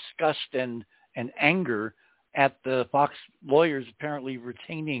real disgust and anger at the Fox lawyers apparently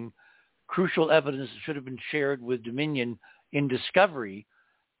retaining crucial evidence that should have been shared with Dominion in discovery.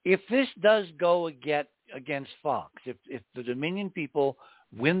 If this does go against Fox, if the Dominion people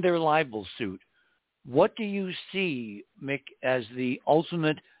win their libel suit, what do you see, Mick, as the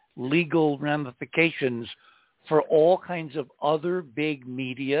ultimate legal ramifications for all kinds of other big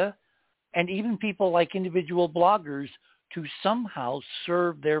media and even people like individual bloggers to somehow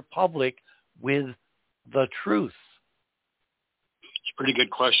serve their public with the truth? It's a pretty good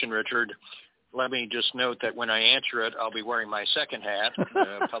question, Richard. Let me just note that when I answer it, I'll be wearing my second hat,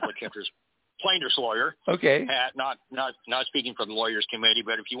 public interest plaintiff's lawyer hat, not speaking for the Lawyers Committee.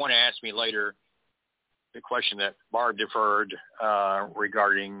 But if you want to ask me later the question that Barb deferred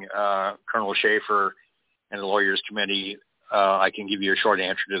regarding Colonel Schaefer and the Lawyers Committee, I can give you a short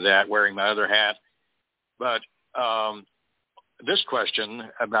answer to that wearing my other hat. But this question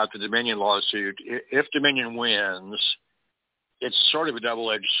about the Dominion lawsuit, if Dominion wins, it's sort of a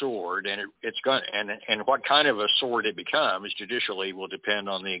double-edged sword, and it's going and what kind of a sword it becomes judicially will depend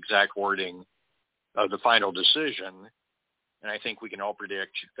on the exact wording of the final decision. And I think we can all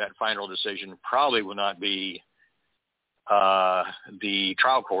predict that final decision probably will not be the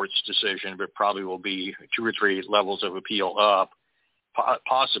trial court's decision, but probably will be 2 or 3 levels of appeal up,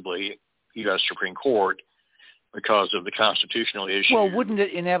 possibly U.S. Supreme Court, because of the constitutional issue. Well, wouldn't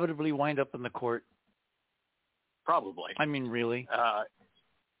it inevitably wind up in the court? Probably. I mean, really?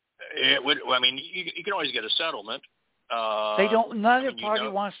 It would. I mean, you can always get a settlement. They don't. Neither party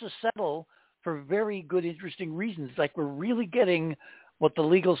wants to settle for very good, interesting reasons. Like we're really getting what the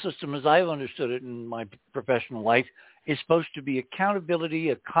legal system, as I've understood it in my professional life, is supposed to be accountability,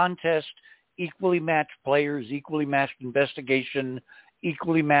 a contest, equally matched players, equally matched investigation,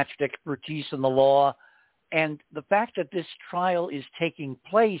 equally matched expertise in the law. And the fact that this trial is taking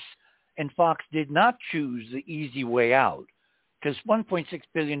place and Fox did not choose the easy way out, because $1.6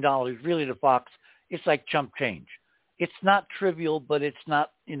 billion really to Fox, it's like chump change. It's not trivial, but it's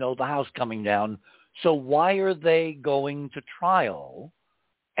not, the house coming down. So why are they going to trial,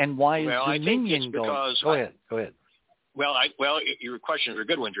 and why is Dominion going? Go ahead. Well, your questions are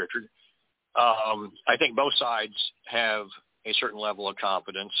good ones, Richard. I think both sides have a certain level of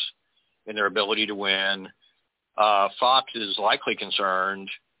confidence in their ability to win. Fox is likely concerned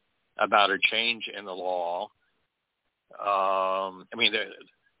about a change in the law.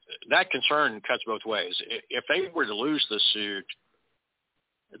 That concern cuts both ways. If they were to lose the suit,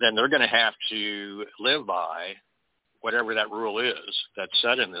 then they're going to have to live by whatever that rule is that's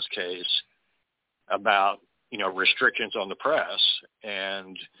set in this case about, restrictions on the press.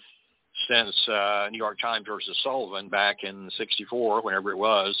 And since New York Times versus Sullivan back in 1964, whenever it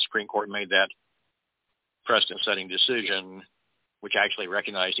was, Supreme Court made that precedent-setting decision, which actually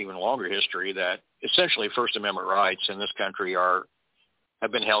recognized even longer history that essentially First Amendment rights in this country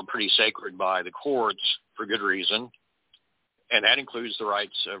have been held pretty sacred by the courts for good reason, and that includes the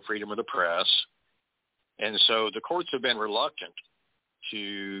rights of freedom of the press. And so the courts have been reluctant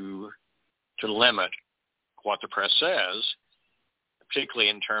to limit what the press says, particularly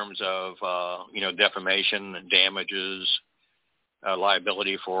in terms of defamation, damages,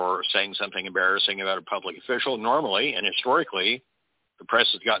 liability for saying something embarrassing about a public official. Normally and historically, the press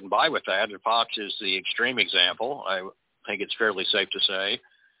has gotten by with that, and Fox is the extreme example. I think it's fairly safe to say.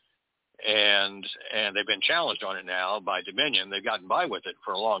 And they've been challenged on it now by Dominion. They've gotten by with it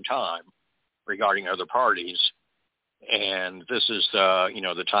for a long time regarding other parties. And this is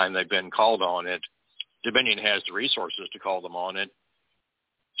the time they've been called on it. Dominion has the resources to call them on it.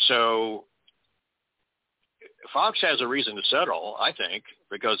 So Fox has a reason to settle, I think,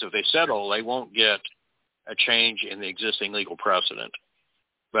 because if they settle, they won't get a change in the existing legal precedent.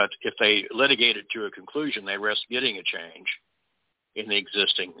 But if they litigate it to a conclusion, they risk getting a change in the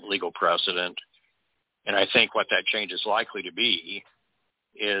existing legal precedent. And I think what that change is likely to be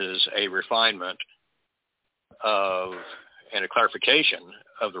is a refinement and a clarification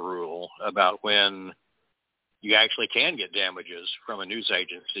of the rule about when you actually can get damages from a news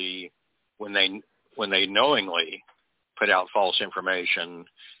agency when they knowingly put out false information,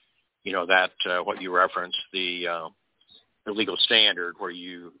 that what you referenced, the legal standard where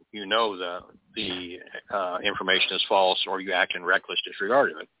the information is false or you act in reckless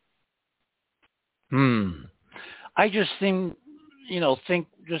disregard of it. I just think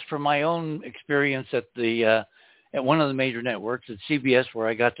just from my own experience at one of the major networks at CBS, where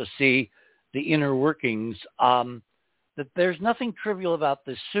I got to see the inner workings, that there's nothing trivial about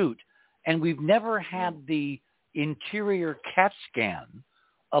this suit. And we've never had the interior CAT scan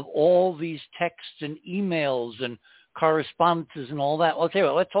of all these texts and emails and correspondences and all that. Well, I'll tell you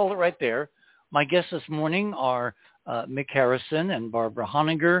what, let's hold it right there. My guests this morning are Mick Harrison and Barbara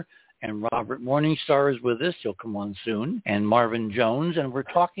Honegger, and Robert Morningstar is with us. He'll come on soon. And Marvin Jones. And we're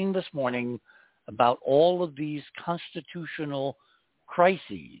talking this morning about all of these constitutional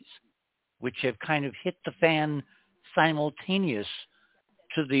crises which have kind of hit the fan simultaneous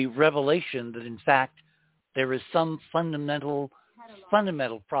to the revelation that, in fact, there is some fundamental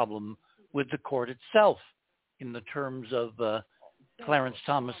problem with the court itself in the terms of Clarence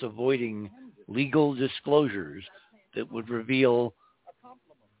Thomas avoiding legal disclosures that would reveal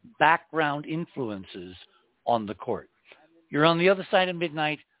background influences on the court. You're on the other side of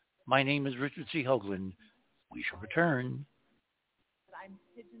midnight. My name is Richard C. Hoagland. We shall return.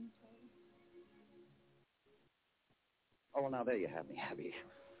 Oh, well, now there you have me, Abby.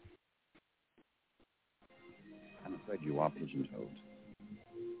 I'm afraid you are pigeon-toed.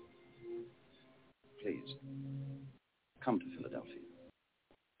 Please, come to Philadelphia.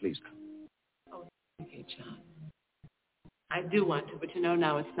 Please come. Oh, okay, John. I do want to, but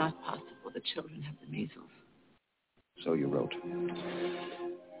now it's not possible. The children have the measles. So you wrote.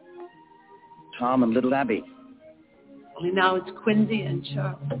 Tom and little Abby. Only now it's Quincy and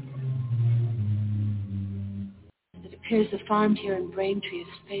Charles. It appears the farm here in Braintree is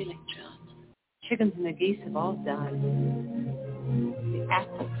failing, John. Chickens and the geese have all died. The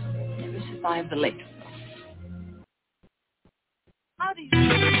apples never survived the lake. How do you...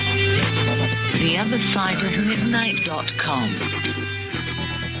 TheOtherSideOfMidnight.com.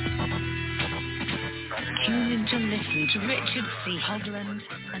 Tune in going to listen to Richard C. Hoagland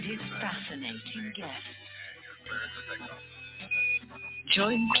and his fascinating guests.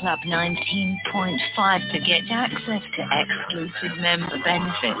 Join Club 19.5 to get access to exclusive member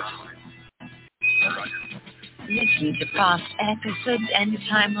benefits. Listen to past episodes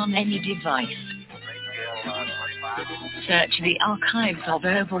anytime on any device. Search the archives of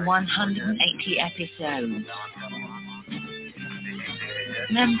over 180 episodes.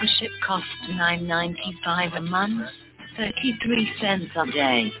 Membership costs $9.95 a month, 33 cents a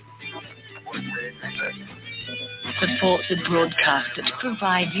day. Support the broadcast that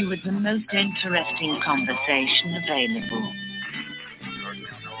provides you with the most interesting conversation available.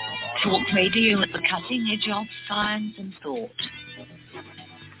 Talk radio at the cutting edge of science and thought.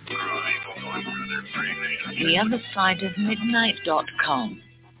 The other side of midnight.com.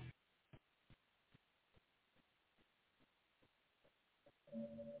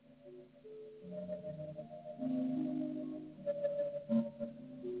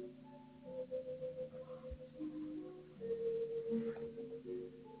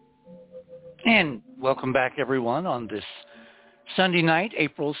 And welcome back, everyone, on this Sunday night,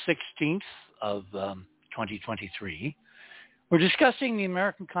 April 16th of 2023. We're discussing the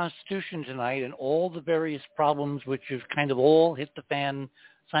American Constitution tonight and all the various problems which have kind of all hit the fan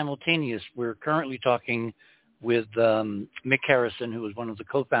simultaneous. We're currently talking with Mick Harrison, who is one of the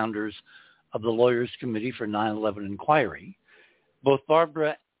co-founders of the Lawyers Committee for 9/11 Inquiry. Both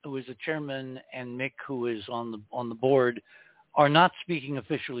Barbara, who is the chairman, and Mick, who is on the board, are not speaking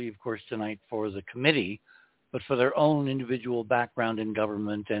officially, of course, tonight for the committee, but for their own individual background in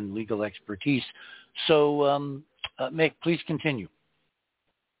government and legal expertise. So, Mick, please continue.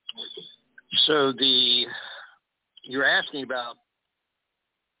 So you're asking about,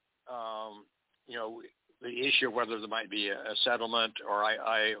 the issue of whether there might be a settlement, or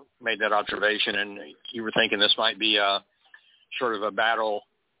I made that observation, and you were thinking this might be a sort of a battle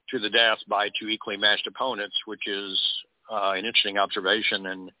to the death by two equally matched opponents, which is an interesting observation,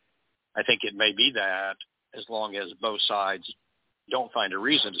 and I think it may be that as long as both sides don't find a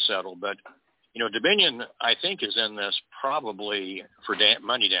reason to settle. But, Dominion, I think, is in this probably for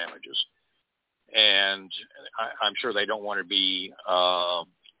money damages, and I'm sure they don't want to be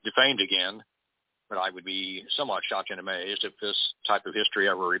defamed again, but I would be somewhat shocked and amazed if this type of history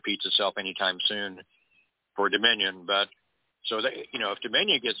ever repeats itself anytime soon for Dominion. But so if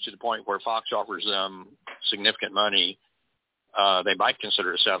Dominion gets to the point where Fox offers them significant money, they might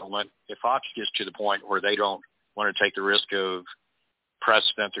consider a settlement. If Fox gets to the point where they don't want to take the risk of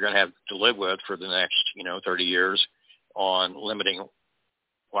precedent they're going to have to live with for the next, 30 years on limiting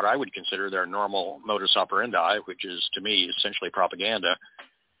what I would consider their normal modus operandi, which is, to me, essentially propaganda,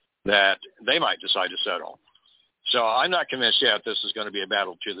 that they might decide to settle. So I'm not convinced yet this is going to be a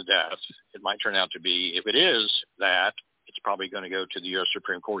battle to the death. It might turn out to be, if it is that, it's probably going to go to the U.S.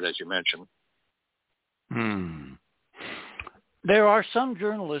 Supreme Court, as you mentioned. There are some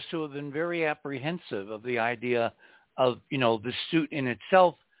journalists who have been very apprehensive of the idea of, the suit in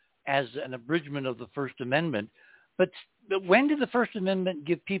itself as an abridgment of the First Amendment. But when did the First Amendment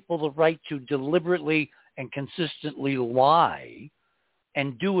give people the right to deliberately and consistently lie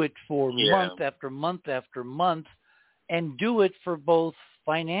and do it for month after month after month, and do it for both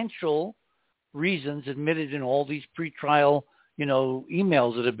financial reasons admitted in all these pretrial,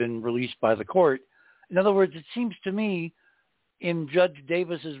 emails that have been released by the court? In other words, it seems to me in Judge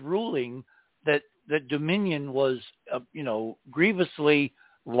Davis's ruling that Dominion was, grievously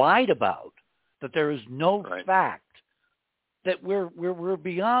lied about, that there is no fact, that we're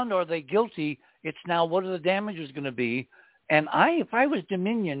beyond, are they guilty? It's now, what are the damages going to be? And if I was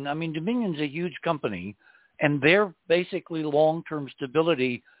Dominion, Dominion's a huge company, and their basically long-term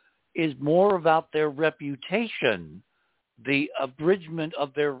stability is more about their reputation, the abridgment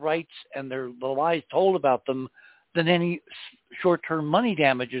of their rights and the lies told about them, than any short-term money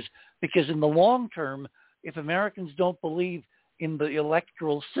damages. Because in the long term, if Americans don't believe in the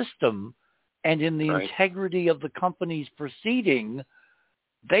electoral system and in the integrity of the company's proceeding,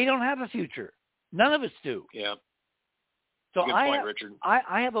 they don't have a future. None of us do. Yeah. So good point, Richard.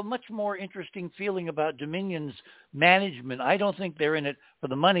 I have a much more interesting feeling about Dominion's management. I don't think they're in it for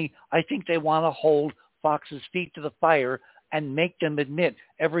the money. I think they want to hold Fox's feet to the fire and make them admit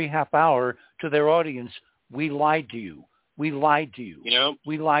every half hour to their audience, we lied to you. We lied to you.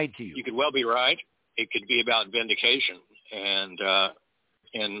 We lied to you. You could well be right. It could be about vindication, and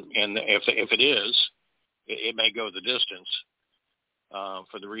if it is, it may go the distance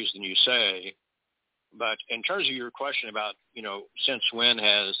for the reason you say. But in terms of your question about, since when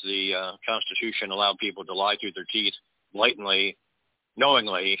has the Constitution allowed people to lie through their teeth blatantly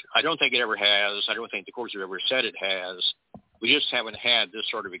knowingly. I don't think it ever has. I don't think the courts have ever said it has. We just haven't had this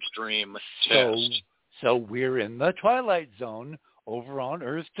sort of extreme test. So we're in the twilight zone over on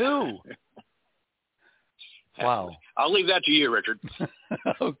Earth too. Wow. I'll leave that to you, Richard.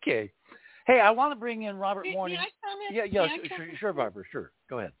 Okay. Hey, I want to bring in Robert Morning. May I comment? Yeah, sure, Barbara, sure.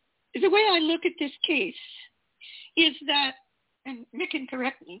 Go ahead. The way I look at this case is that, and Mick can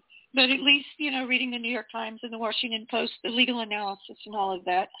correct me, but at least, reading the New York Times and the Washington Post, the legal analysis and all of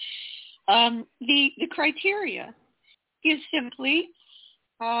that, the criteria is simply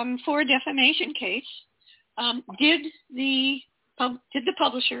for a defamation case, did the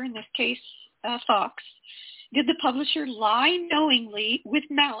publisher, in this case Fox, did the publisher lie knowingly with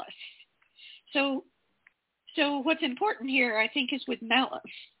malice? So what's important here, I think, is with malice.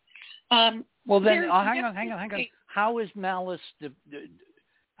 Well, then, hang on. How is malice?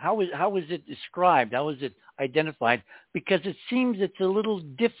 How is it described? How is it identified? Because it seems it's a little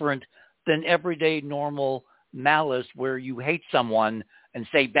different than everyday normal malice, where you hate someone and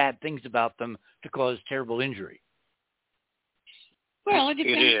say bad things about them to cause terrible injury. Well, it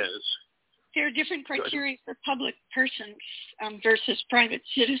depends. It is. There are different criteria for public persons versus private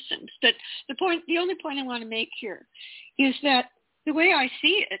citizens. But the only point I want to make here is that the way I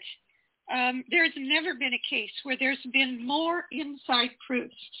see it, there's never been a case where there's been more inside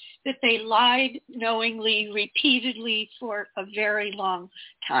proof that they lied knowingly, repeatedly for a very long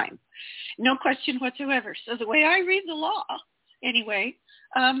time. No question whatsoever. So the way I read the law, anyway,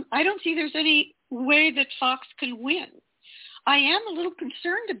 I don't see there's any way that Fox can win. I am a little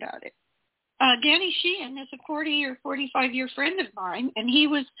concerned about it. Danny Sheehan is a 40 or 45-year friend of mine, and he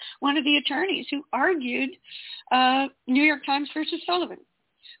was one of the attorneys who argued New York Times versus Sullivan,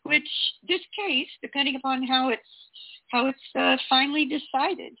 which this case, depending upon how it's finally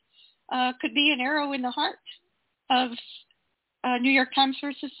decided, could be an arrow in the heart of New York Times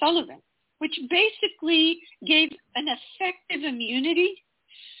versus Sullivan, which basically gave an effective immunity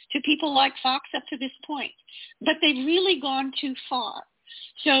to people like Fox up to this point. But they've really gone too far.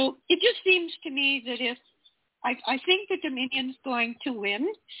 So it just seems to me that if I think that Dominion's going to win,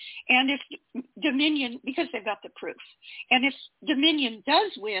 and if Dominion, because they've got the proof, and if Dominion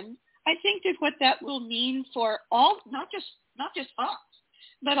does win, I think that what that will mean for all, not just Fox,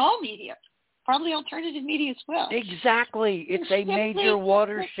 but all media, probably alternative media as well. Exactly. It's a major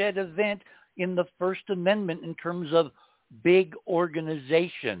watershed event in the First Amendment in terms of big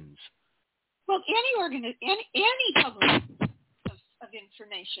organizations. Well, any public of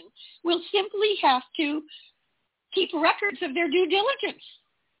information will simply have to keep records of their due diligence.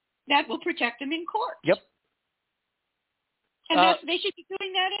 That will protect them in court. Yep. And they should be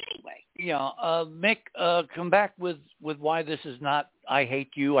doing that anyway. Yeah. Mick, come back with why this is not, I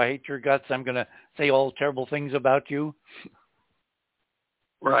hate you, I hate your guts, I'm going to say all terrible things about you.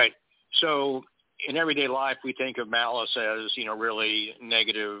 Right. So in everyday life, we think of malice as, really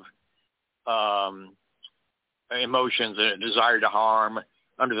negative emotions, a desire to harm.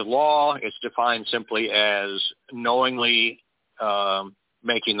 Under the law, it's defined simply as knowingly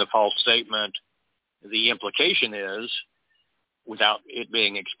making the false statement. The implication is, without it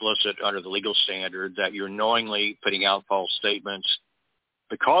being explicit under the legal standard, that you're knowingly putting out false statements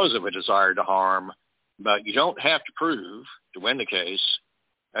because of a desire to harm, but you don't have to prove, to win the case,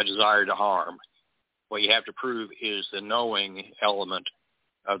 a desire to harm. What you have to prove is the knowing element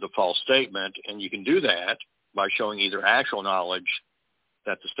of the false statement, and you can do that by showing either actual knowledge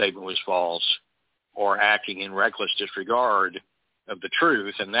that the statement was false or acting in reckless disregard of the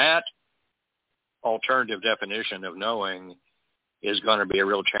truth. And that alternative definition of knowing is going to be a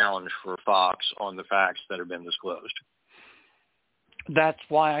real challenge for Fox on the facts that have been disclosed. That's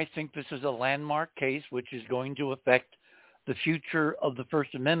why I think this is a landmark case which is going to affect the future of the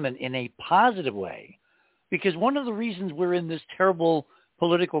First Amendment in a positive way. Because one of the reasons we're in this terrible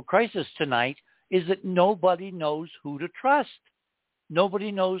political crisis tonight is that nobody knows who to trust.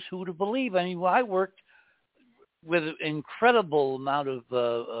 Nobody knows who to believe. I mean, I worked with an incredible amount of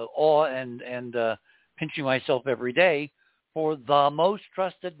awe and pinching myself every day for the most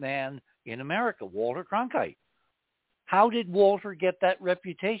trusted man in America, Walter Cronkite. How did Walter get that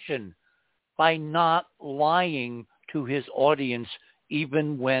reputation? By not lying to his audience,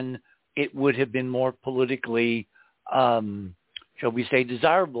 even when it would have been more politically, shall we say,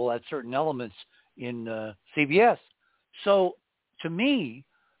 desirable at certain elements in CBS. So to me,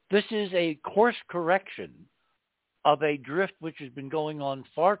 this is a course correction of a drift which has been going on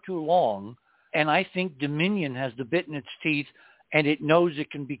far too long. And I think Dominion has the bit in its teeth, and it knows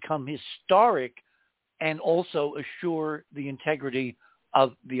it can become historic and also assure the integrity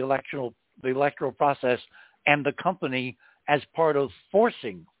of the electoral process and the company as part of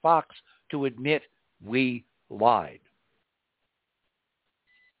forcing Fox to admit we lied.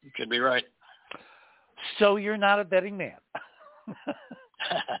 You could be right. So you're not a betting man.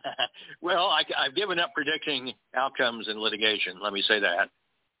 Well, I've given up predicting outcomes in litigation. Let me say that.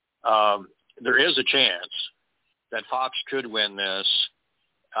 There is a chance that Fox could win this.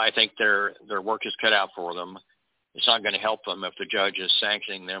 I think their work is cut out for them. It's not going to help them if the judge is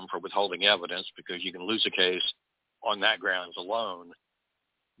sanctioning them for withholding evidence, because you can lose a case on that grounds alone.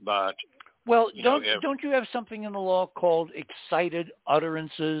 But well, don't you have something in the law called excited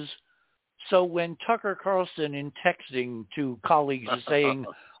utterances? So when Tucker Carlson in texting to colleagues is saying,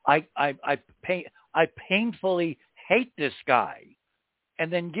 I painfully hate this guy,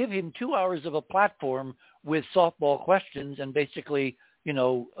 and then give him 2 hours of a platform with softball questions and basically,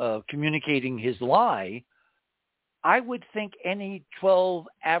 communicating his lie, I would think any 12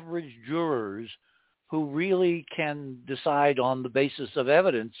 average jurors who really can decide on the basis of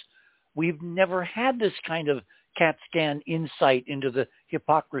evidence, we've never had this kind of CAT scan insight into the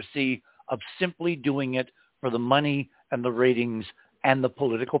hypocrisy of simply doing it for the money and the ratings and the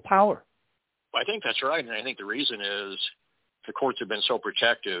political power. I think that's right. And I think the reason is the courts have been so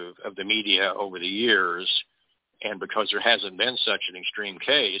protective of the media over the years, and because there hasn't been such an extreme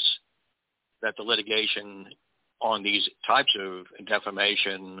case, that the litigation on these types of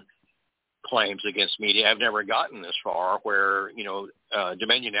defamation claims against media have never gotten this far, where,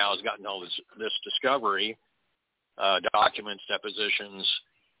 Dominion now has gotten all this discovery, documents, depositions.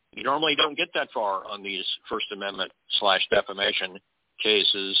 You normally don't get that far on these First Amendment / defamation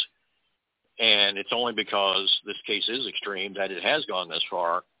cases, and it's only because this case is extreme that it has gone this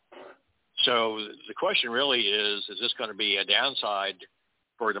far. So the question really is this going to be a downside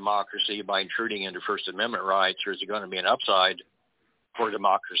for democracy by intruding into First Amendment rights, or is it going to be an upside for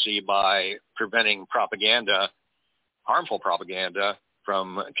democracy by preventing propaganda, harmful propaganda,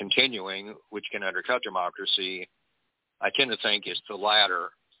 from continuing, which can undercut democracy? I tend to think it's the latter,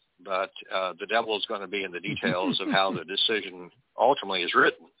 but the devil is going to be in the details of how the decision ultimately is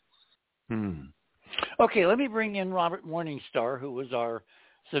written. Okay, let me bring in Robert Morningstar, who was our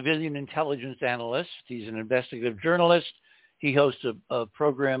civilian intelligence analyst. He's an investigative journalist. He hosts a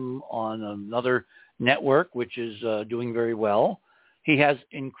program on another network, which is doing very well. He has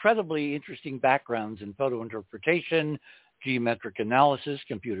incredibly interesting backgrounds in photo interpretation, geometric analysis,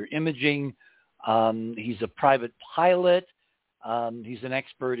 computer imaging. He's a private pilot. He's an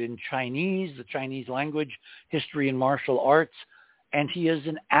expert in Chinese, the Chinese language, history, and martial arts. And he is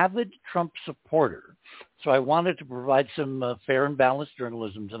an avid Trump supporter. So I wanted to provide some fair and balanced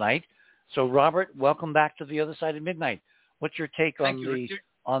journalism tonight. So Robert, welcome back to The Other Side of Midnight. What's your take on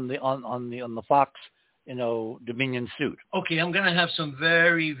the Fox, Dominion suit? Okay, I'm going to have some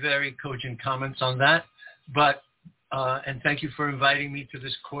very, very cogent comments on that, but and thank you for inviting me to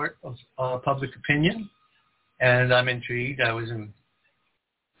this court of public opinion. And I'm intrigued. I was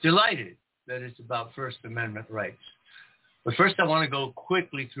delighted that it's about First Amendment rights. But first, I want to go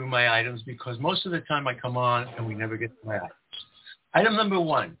quickly through my items, because most of the time I come on and we never get to my items. Item number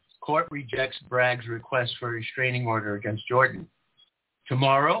 1, court rejects Bragg's request for a restraining order against Jordan.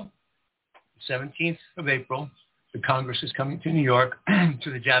 Tomorrow, 17th of April, the Congress is coming to New York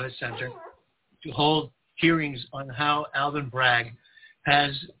to the Javits Center to hold hearings on how Alvin Bragg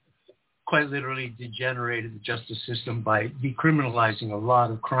has quite literally degenerated the justice system by decriminalizing a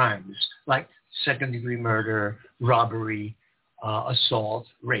lot of crimes like second-degree murder, robbery, assault,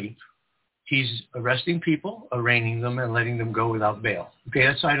 rape. He's arresting people, arraigning them, and letting them go without bail. Okay,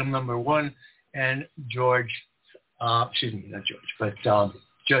 that's item number 1. And Judge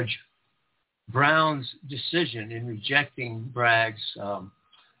Brown's decision in rejecting Bragg's,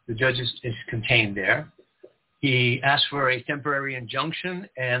 the judge is contained there. He asked for a temporary injunction,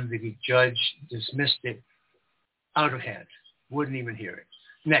 and the judge dismissed it out of hand, wouldn't even hear it.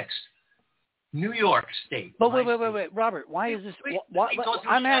 Next, New York State. But wait, Robert, why is this?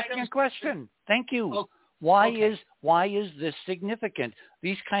 I'm asking a question. Thank you. Why is this significant?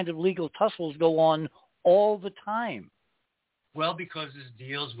 These kind of legal tussles go on all the time. Well, because this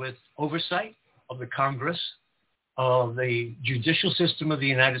deals with oversight of the Congress, of the judicial system of the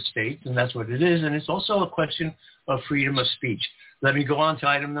United States, and that's what it is. And it's also a question of freedom of speech. Let me go on to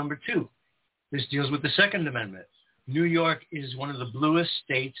item number 2. This deals with the Second Amendment. New York is one of the bluest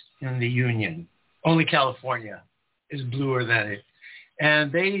states in the Union. Only California is bluer than it.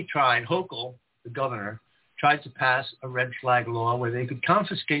 And they tried, Hochul, the governor, tried to pass a red flag law where they could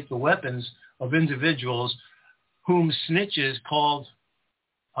confiscate the weapons of individuals whom snitches called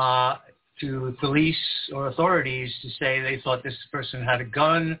to police or authorities to say they thought this person had a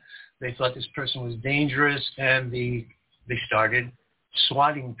gun, they thought this person was dangerous, and the they started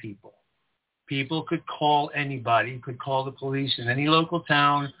swatting people. People could call anybody, could call the police in any local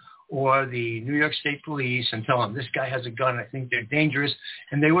town or the New York State Police and tell them, this guy has a gun, I think they're dangerous.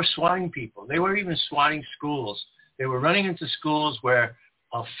 And they were swatting people. They were even swatting schools. They were running into schools where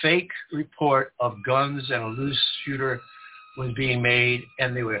a fake report of guns and a loose shooter was being made,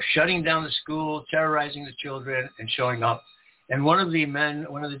 and they were shutting down the school, terrorizing the children, and showing up. And one of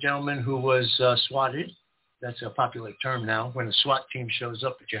the gentlemen who was swatted, that's a popular term now, when a SWAT team shows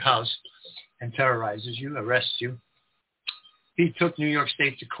up at your house and terrorizes you, arrests you, he took New York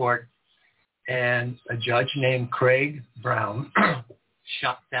State to court, and a judge named Craig Brown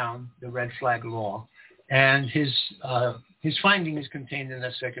shot down the red flag law. And his finding is contained in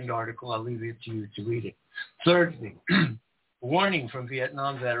that second article. I'll leave it to you to read it. Thirdly, warning from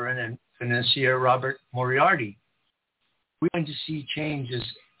Vietnam veteran and financier Robert Moriarty. We're going to see changes,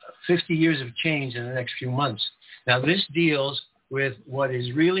 50 years of change in the next few months. Now, this deals with what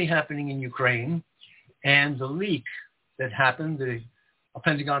is really happening in Ukraine and the leak that happened, the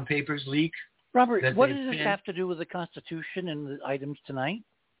Pentagon Papers leak. Robert, what does this have to do with the Constitution and the items tonight?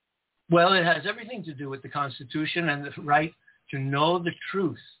 Well, it has everything to do with the Constitution and the right to know the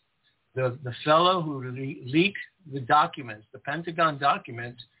truth. The fellow who leaked the documents, the Pentagon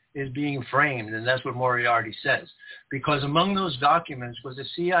documents, is being framed, and that's what Moriarty says. Because among those documents was a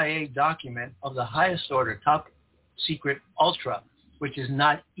CIA document of the highest order, top secret ultra, which is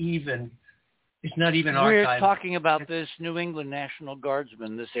not even archived. We're talking about this New England National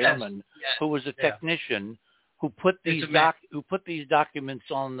Guardsman, this airman, who was a technician, who put these documents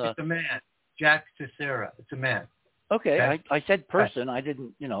on the... It's a man, Jack Teixeira. It's a man. Okay, I said person. I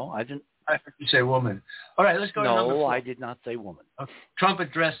didn't. I heard you say woman. All right, let's go to number 4. No, I did not say woman. Okay. Trump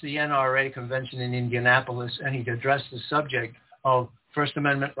addressed the NRA convention in Indianapolis, and he addressed the subject of First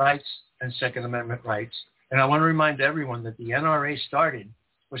Amendment rights and Second Amendment rights. And I want to remind everyone that the NRA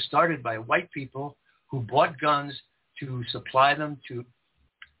was started by white people who bought guns to supply them to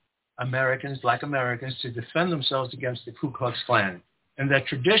Americans, black Americans, to defend themselves against the Ku Klux Klan. And that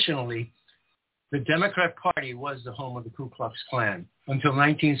traditionally, the Democrat Party was the home of the Ku Klux Klan until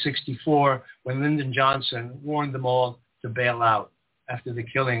 1964, when Lyndon Johnson warned them all to bail out after the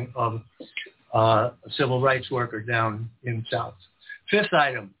killing of a civil rights worker down in the South. 5th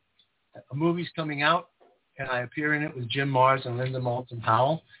item, a movie's coming out, and I appear in it with Jim Mars and Linda Moulton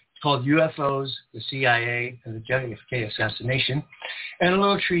Powell. It's called UFOs, the CIA, and the JFK Assassination. And a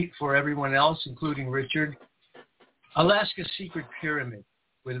little treat for everyone else, including Richard, Alaska's Secret Pyramid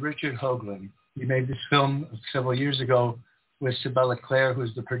with Richard Hoagland. He made this film several years ago with Sabella Clare,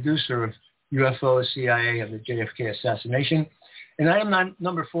 who's the producer of UFO, CIA, and the JFK Assassination. And item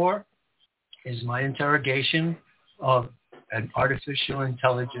number 4 is my interrogation of an artificial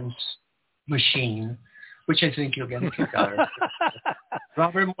intelligence machine, which I think you'll get a kick out of.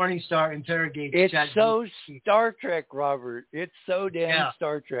 Robert Morningstar interrogates... It's so Star Trek, Robert. It's so damn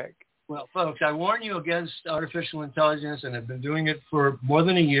Star Trek. Well, folks, I warn you against artificial intelligence, and I've been doing it for more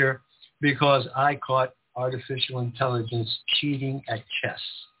than a year because I caught artificial intelligence cheating at chess.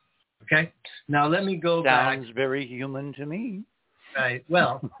 Okay? Now, let me go back. Sounds very human to me. Right.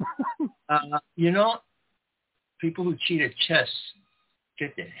 Well, people who cheat at chess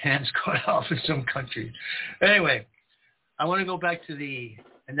get their hands cut off in some countries. Anyway, I want to go back to the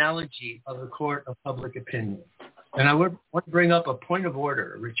analogy of the court of public opinion. And I want to bring up a point of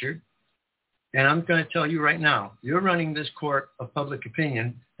order, Richard. And I'm going to tell you right now, you're running this court of public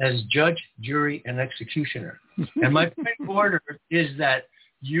opinion as judge, jury, and executioner. And my point of order is that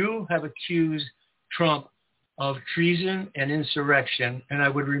you have accused Trump of treason and insurrection. And I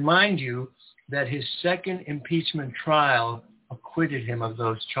would remind you that his second impeachment trial acquitted him of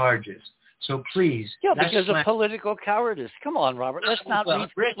those charges. So please. Yeah, because of political cowardice. Come on, Robert. Let's not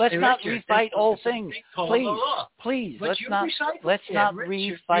refight old things. Please. Let's not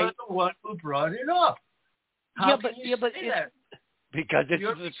refight. You're the one who brought it up. How can you say that? Because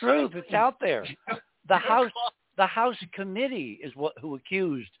it's the truth. It's out there. The House committee is who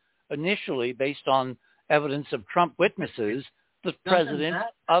accused initially, based on evidence of Trump witnesses, the president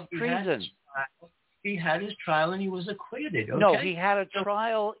of treason. He had his trial and he was acquitted. Okay? No, he had a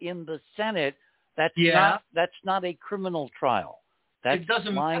trial in the Senate. That's not a criminal trial. That's it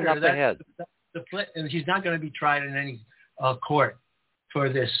doesn't lying matter. up ahead. And he's not going to be tried in any court for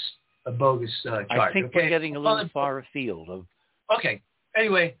this bogus charge. I think we're getting a little far afield. Okay.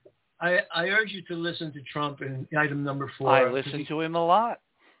 Anyway, I urge you to listen to Trump in item number 4. I listen to him a lot.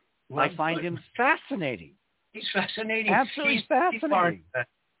 Well, I find him fascinating. He's fascinating. Absolutely fascinating.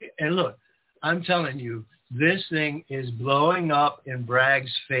 And look, I'm telling you, this thing is blowing up in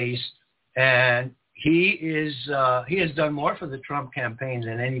Bragg's face, and he has done more for the Trump campaign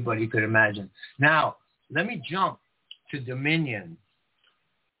than anybody could imagine. Now, let me jump to Dominion.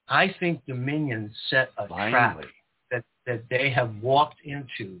 I think Dominion set a trap that they have walked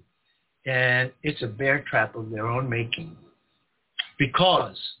into, and it's a bear trap of their own making.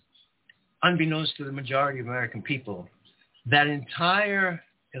 Because, unbeknownst to the majority of American people, that entire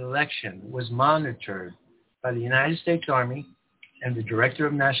election was monitored by the United States Army and the Director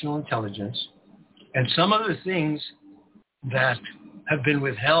of National Intelligence, and some other things that have been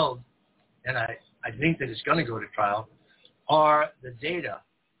withheld, and I think that it's going to go to trial, are the data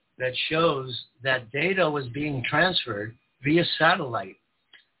that shows that data was being transferred via satellite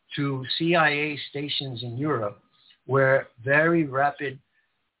to CIA stations in Europe, where very rapid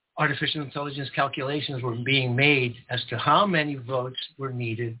artificial intelligence calculations were being made as to how many votes were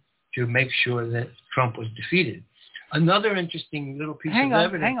needed to make sure that Trump was defeated. Another interesting little piece of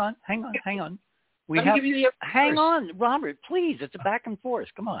evidence. Hang on. Hang on, Robert, please. It's a back and forth.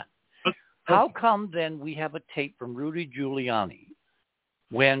 Come on. Okay. How come then we have a tape from Rudy Giuliani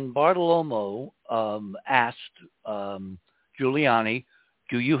when Bartolomeo asked Giuliani,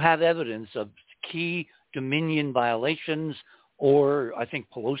 do you have evidence of key Dominion violations, or I think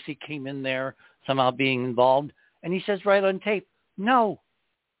Pelosi came in there somehow being involved, and he says right on tape, no,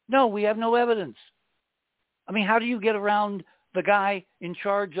 we have no evidence. I mean, how do you get around the guy in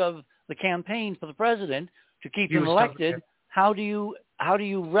charge of the campaign for the president to keep him elected? How do you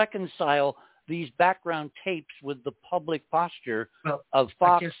reconcile these background tapes with the public posture of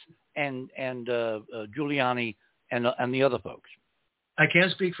Fox and Giuliani and the other folks? I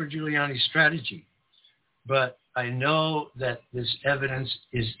can't speak for Giuliani's strategy, but I know that this evidence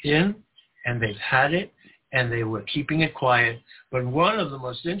is in, and they've had it, and they were keeping it quiet. But one of the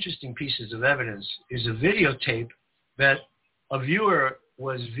most interesting pieces of evidence is a videotape that a viewer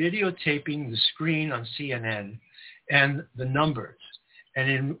was videotaping the screen on CNN and the numbers. And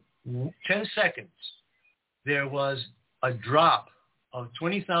in 10 seconds, there was a drop of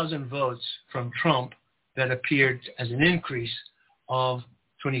 20,000 votes from Trump that appeared as an increase of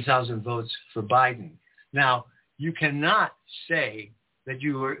 20,000 votes for Biden. Now, you cannot say that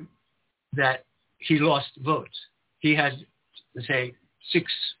he lost votes. He had, let's say,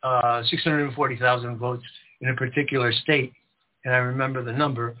 640,000 votes in a particular state, and I remember the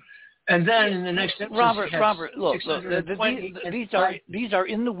number. And then in the next instance, Robert, look, these are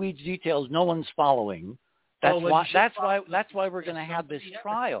in the weeds details no one's following. That's why we're going to have this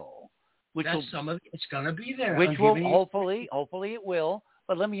trial. It's going to be there. Which will hopefully it will.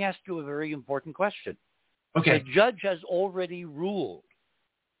 But let me ask you a very important question. Okay. The judge has already ruled.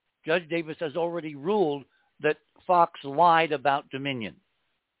 Judge Davis has already ruled that Fox lied about Dominion.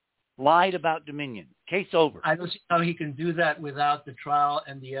 Case over. I don't see how he can do that without the trial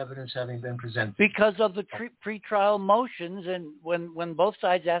and the evidence having been presented. Because of the pretrial motions, and when both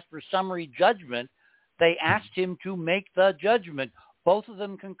sides asked for summary judgment, they asked him to make the judgment. Both of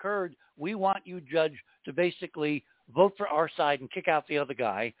them concurred. We want you, Judge, to basically vote for our side and kick out the other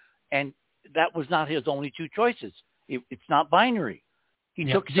guy. And that was not his only two choices. It's not binary. He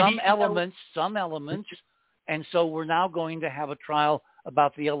took some elements, and so we're now going to have a trial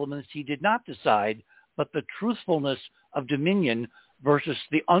about the elements he did not decide, but the truthfulness of Dominion versus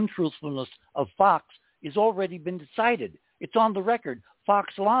the untruthfulness of Fox has already been decided. It's on the record.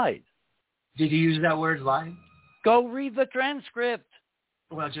 Fox lied. Did he use that word, lie? Go read the transcript.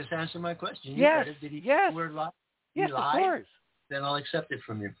 Well, just answer my question. Yes. Did he use the word lie? Yes, of course. Then I'll accept it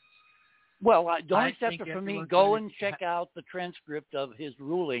from you. Well, don't accept it from me. Go and check out the transcript of his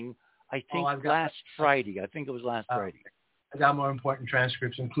ruling, I think last Friday. I think it was last Friday. I got more important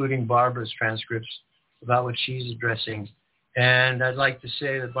transcripts, including Barbara's transcripts about what she's addressing. And I'd like to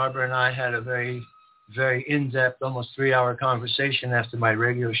say that Barbara and I had a very, very in-depth, almost 3-hour conversation after my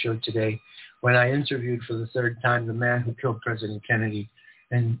radio show today when I interviewed for the third time the man who killed President Kennedy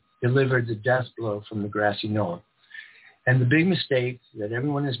and delivered the death blow from the grassy knoll. And the big mistake that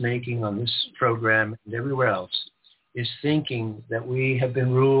everyone is making on this program and everywhere else is thinking that we have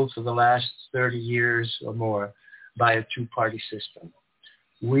been ruled for the last 30 years or more by a two-party system.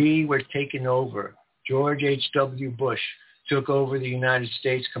 We were taken over. George H.W. Bush took over the United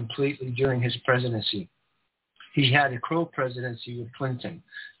States completely during his presidency. He had a co-presidency with Clinton.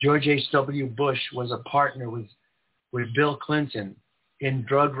 George H.W. Bush was a partner with Bill Clinton in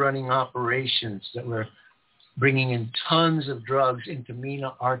drug-running operations that were bringing in tons of drugs into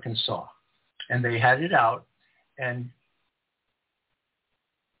Mena, Arkansas. And they had it out. And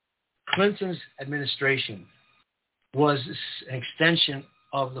Clinton's administration was an extension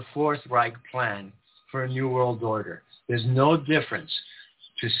of the Fourth Reich plan for a New World Order. There's no difference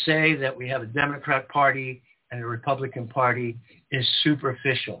to say that we have a Democrat Party and a Republican Party is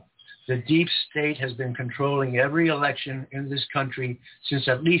superficial. The deep state has been controlling every election in this country since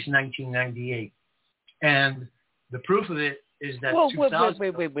at least 1998. And the proof of it is that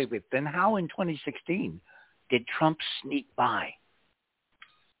wait. Then how in 2016 did Trump sneak by?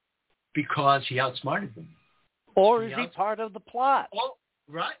 Because he outsmarted them. Or is he part of the plot? Oh,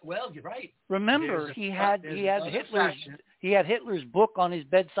 right. Well, you're right. Remember, he had Hitler's book on his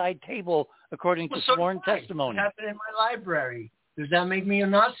bedside table, according to sworn testimony. It happened in my library. Does that make me a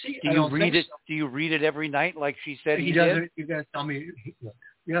Nazi? Do you read it? So. Do you read it every night, like she said he did? You got to tell me. Look,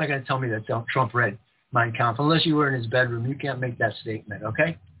 you're not going to tell me that Trump read Mein Kampf unless you were in his bedroom. You can't make that statement,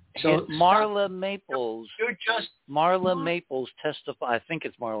 okay? So Marla Maples. Marla Maples testified. I think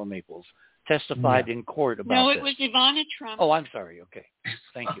it's Marla Maples testified in court about this. No, it was Ivana Trump. Oh, I'm sorry. Okay,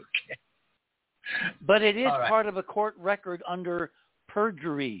 thank you. Okay. But it is part of a court record under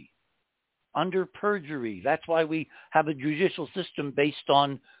perjury. Under perjury. That's why we have a judicial system based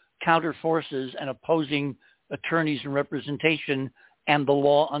on counter forces and opposing attorneys and representation and the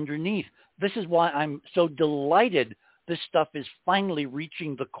law underneath. This is why I'm so delighted this stuff is finally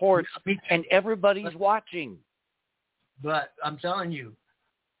reaching the courts and everybody's watching. But I'm telling you,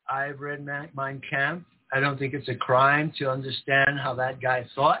 I've read Mein Kampf. I don't think it's a crime to understand how that guy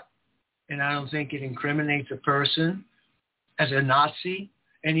thought. And I don't think it incriminates a person as a Nazi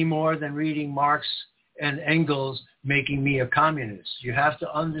any more than reading Marx and Engels making me a communist. You have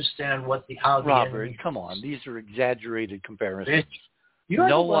to understand how the Robert, come on. These are exaggerated comparisons.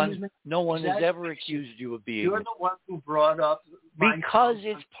 No one has ever accused you of being. You're the one who brought up because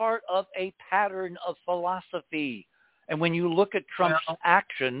it's part of a pattern of philosophy. And when you look at Trump's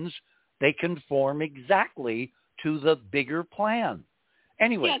actions, they conform exactly to the bigger plan.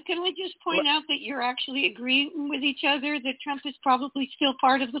 Anyway. Yeah, can we just point out that you're actually agreeing with each other that Trump is probably still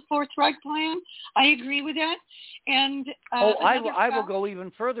part of the Fourth Reich plan? I agree with that. And I will go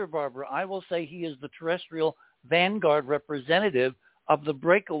even further, Barbara. I will say he is the terrestrial vanguard representative of the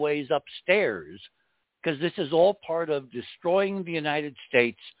breakaways upstairs, because this is all part of destroying the United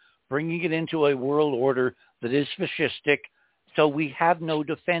States, bringing it into a world order that is fascistic, so we have no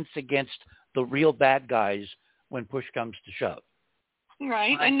defense against the real bad guys when push comes to shove.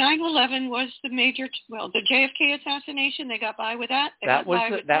 Right, and 9/11 was the major, the JFK assassination, they got by with that. That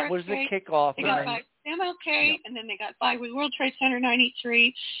was the kickoff. They got by with MLK, and then they got by with World Trade Center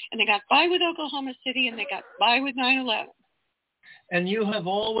 93, and they got by with Oklahoma City, and they got by with 9/11. And you have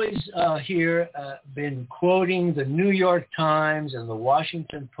always here been quoting the New York Times and the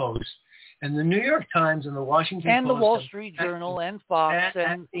Washington Post. And the New York Times and the Washington Post. And the Wall Street Journal and Fox.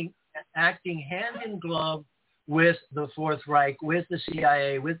 Acting hand in glove with the Fourth Reich, with the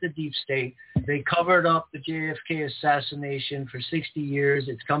CIA, with the deep state. They covered up the JFK assassination for 60 years.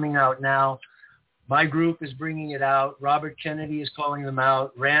 It's coming out now. My group is bringing it out. Robert Kennedy is calling them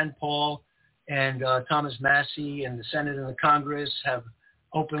out. Rand Paul and Thomas Massie and the Senate and the Congress have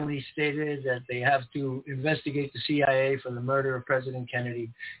openly stated that they have to investigate the CIA for the murder of President Kennedy.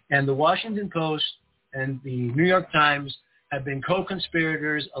 And the Washington Post and the New York Times have been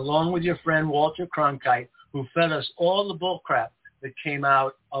co-conspirators, along with your friend Walter Cronkite, who fed us all the bullcrap that came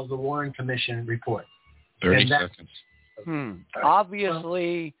out of the Warren Commission report. 30 seconds.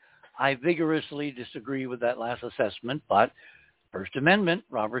 Obviously, I vigorously disagree with that last assessment, but First Amendment,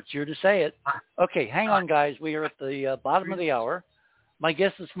 Robert's here to say it. Okay, hang on, guys. We are at the bottom of the hour. My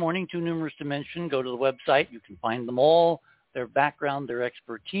guests this morning, too numerous to mention. Go to the website. You can find them all, their background, their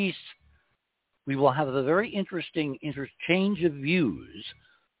expertise. We will have a very interesting interchange of views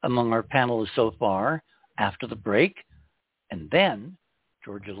among our panelists so far after the break. And then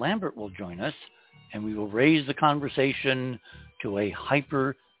Georgia Lambert will join us, and we will raise the conversation to a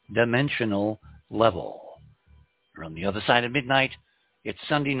hyper-dimensional level. We're on the other side of midnight. It's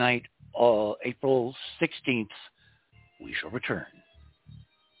Sunday night, April 16th. We shall return.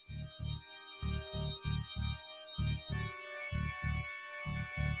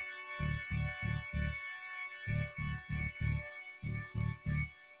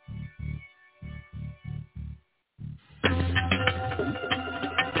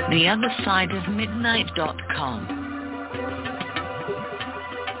 theothersideofmidnight.com.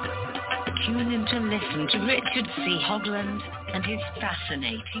 Tune in to listen to Richard C. Hoagland and his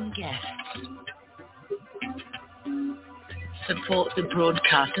fascinating guests. Support the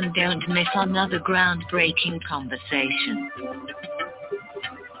broadcast and don't miss another groundbreaking conversation.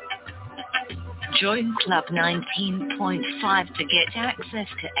 Join Club 19.5 to get access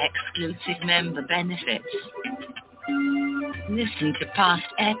to exclusive member benefits. Listen to past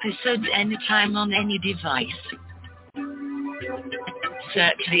episodes anytime on any device.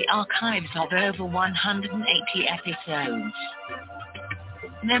 Search the archives of over 180 episodes.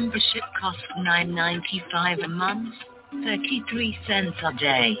 Membership costs $9.95 a month, 33 cents a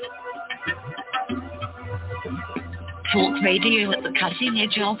day. Talk radio at the cutting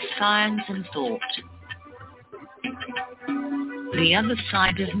edge of science and thought.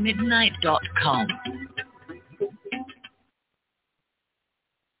 TheOtherSideOfMidnight.com.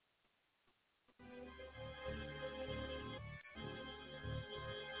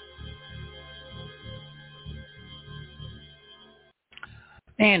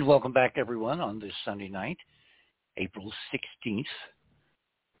 And welcome back, everyone, on this Sunday night, April 16th.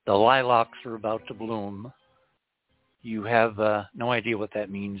 The lilacs are about to bloom. You have no idea what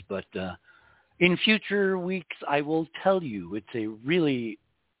that means, but in future weeks, I will tell you. It's a really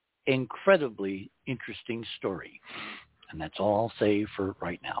incredibly interesting story. And that's all I'll say for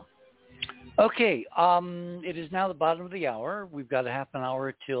right now. Okay, it is now the bottom of the hour. We've got a half an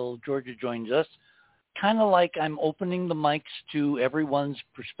hour till Georgia joins us. Kind of like I'm opening the mics to everyone's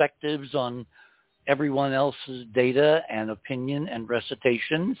perspectives on everyone else's data and opinion and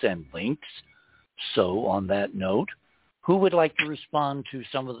recitations and links. So on that note, who would like to respond to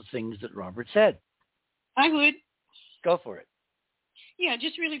some of the things that Robert said? I would. Go for it. Yeah,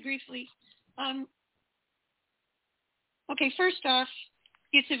 just really briefly. Okay, first off,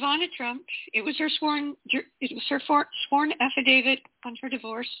 it's Ivana Trump. It was her sworn affidavit on her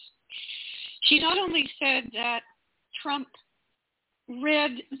divorce. She not only said that Trump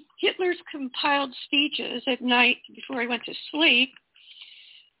read Hitler's compiled speeches at night before he went to sleep,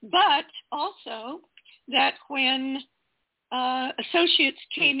 but also that when associates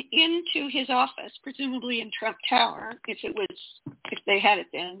came into his office, presumably in Trump Tower, if they had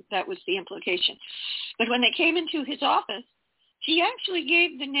it then, that was the implication. But when they came into his office, she actually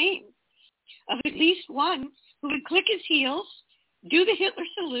gave the name of at least one who would click his heels, do the Hitler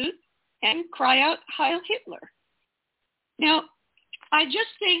salute, and cry out, Heil Hitler. Now, I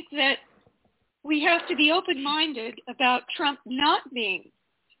just think that we have to be open-minded about Trump not being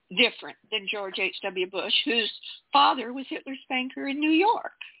different than George H.W. Bush, whose father was Hitler's banker in New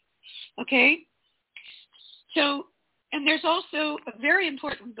York. Okay? So, and there's also a very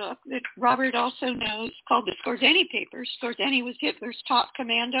important book that Robert also knows called the Skorzeny Papers. Skorzeny was Hitler's top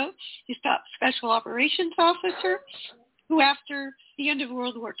commando, his top special operations officer, who after the end of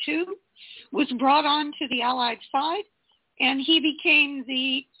World War II was brought on to the Allied side, and he became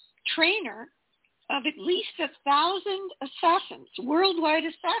the trainer of at least 1,000 assassins, worldwide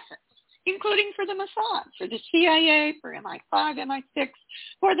assassins, including for the Mossad, for the CIA, for MI5, MI6,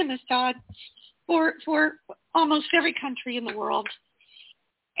 for the Mossad, for almost every country in the world.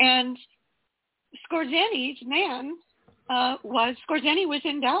 And Skorzeny's man Skorzeny was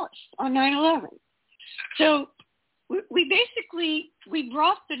in Dallas on 9/11. So we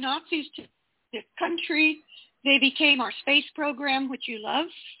brought the Nazis to the country. They became our space program, which you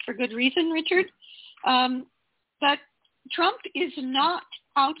love for good reason, Richard. But Trump is not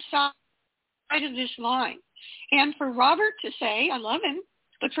outside of this line. And for Robert to say, I love him,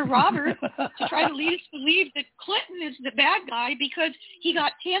 but for Robert to try to lead us to believe that Clinton is the bad guy because he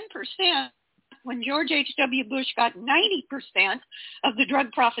got 10% when George H.W. Bush got 90% of the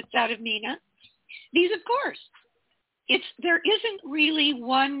drug profits out of MENA, these, of course,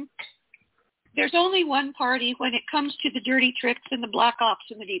 there's only one party when it comes to the dirty tricks and the black ops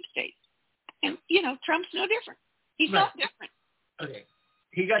and the deep state. And, Trump's no different. He's not different. Okay.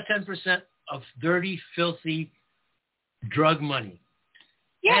 He got 10% of dirty, filthy drug money.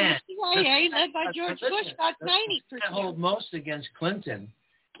 Yeah, and the CIA, led by George Bush, got 90%. What I hold most against Clinton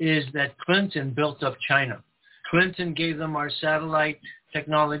is that Clinton built up China. Clinton gave them our satellite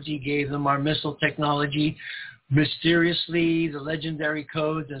technology, gave them our missile technology, mysteriously the legendary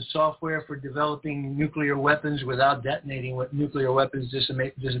codes and software for developing nuclear weapons without detonating what nuclear weapons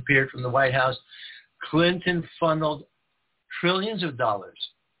disappeared from the White House. Clinton funneled trillions of dollars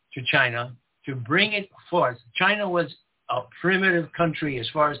to China to bring it forth. China was a primitive country as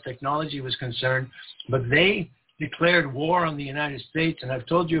far as technology was concerned, but they declared war on the United States, and I've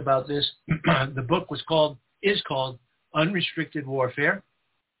told you about this. The book is called Unrestricted Warfare,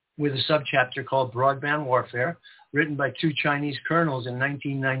 with a subchapter called Broadband Warfare, written by two Chinese colonels in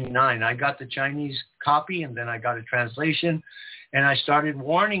 1999. I got the Chinese copy, and then I got a translation, and I started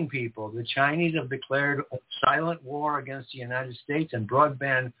warning people. The Chinese have declared a silent war against the United States, and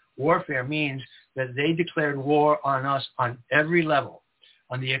broadband warfare means that they declared war on us on every level,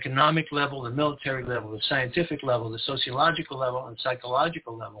 on the economic level, the military level, the scientific level, the sociological level, and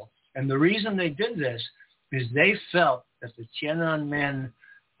psychological level. And the reason they did this is they felt that the Tiananmen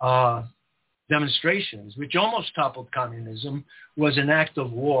demonstrations, which almost toppled communism, was an act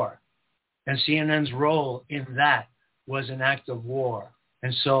of war. And CNN's role in that was an act of war.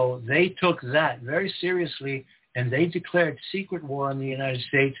 And so they took that very seriously, and they declared secret war on the United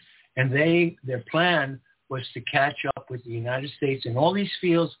States. And their plan was to catch up with the United States in all these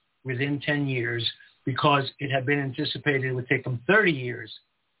fields within 10 years, because it had been anticipated it would take them 30 years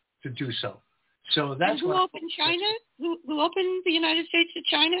to do so. So that's who opened China? Who opened the United States to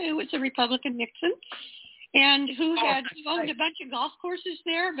China? It was a Republican Nixon, and who owned a bunch of golf courses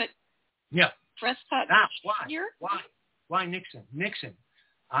there. But Prescott here. Why Nixon? Nixon.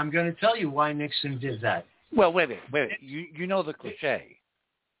 I'm going to tell you why Nixon did that. Well, wait a minute. You know the cliche.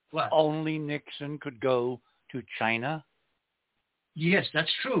 What? Only Nixon could go to China. Yes,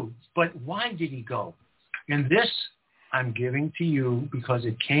 that's true. But why did he go? And this I'm giving to you because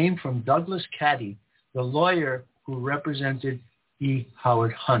it came from Douglas Caddy, the lawyer who represented E.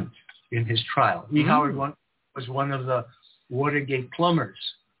 Howard Hunt in his trial. E. Howard Hunt was one of the Watergate plumbers,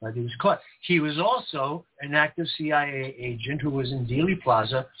 but he was caught. He was also an active CIA agent who was in Dealey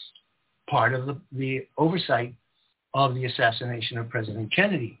Plaza, part of the oversight of the assassination of President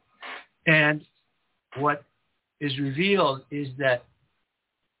Kennedy. And what is revealed is that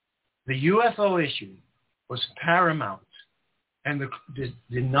the UFO issue was paramount, and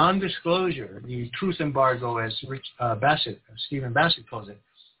the non-disclosure, the truth embargo, as Stephen Bassett calls it,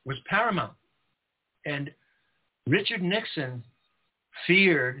 was paramount. And Richard Nixon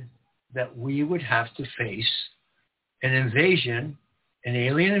feared that we would have to face an invasion, an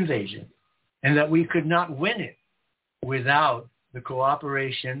alien invasion, and that we could not win it without the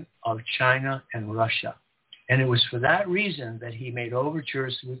cooperation of China and Russia. And it was for that reason that he made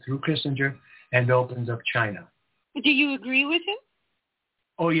overtures through Kissinger and opened up China. Do you agree with him?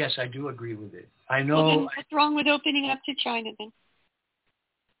 Oh, yes, I do agree with it. I know. Well, then what's wrong with opening up to China then?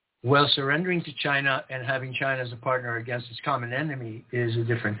 Well, surrendering to China and having China as a partner against its common enemy is a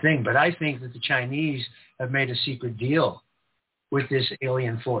different thing. But I think that the Chinese have made a secret deal with this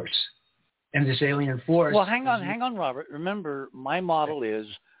alien force. And this alien force... Well, hang on, Robert. Remember, my model is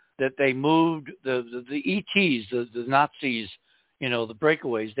that they moved the ETs, the Nazis, the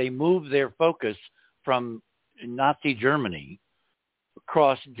breakaways, they moved their focus from Nazi Germany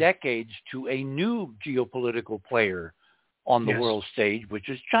across decades to a new geopolitical player on the world stage, which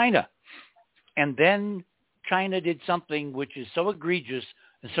is China. And then China did something which is so egregious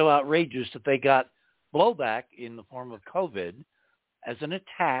and so outrageous that they got blowback in the form of COVID as an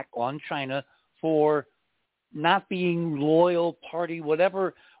attack on China for not being loyal party,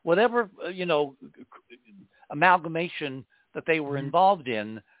 whatever amalgamation that they were involved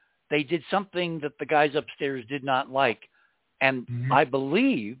in. They did something that the guys upstairs did not like. And I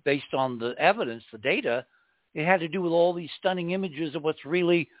believe, based on the evidence, the data, it had to do with all these stunning images of what's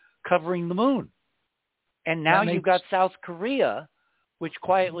really covering the moon. And now you've got South Korea, which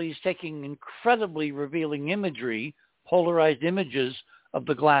quietly is taking incredibly revealing imagery, polarized images of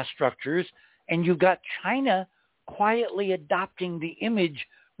the glass structures. And you've got China quietly adopting the image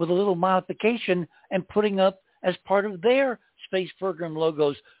with a little modification and putting up as part of their space program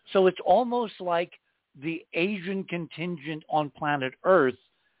logos. So it's almost like the Asian contingent on planet Earth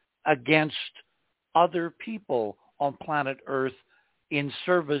against other people on planet Earth in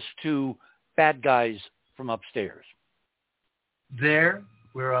service to bad guys from upstairs. There,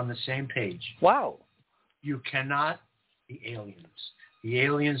 we're on the same page. Wow. You cannot be aliens. The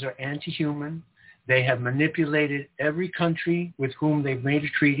aliens are anti-human. They have manipulated every country with whom they've made a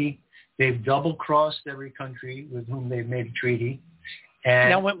treaty. They've double-crossed every country with whom they've made a treaty. And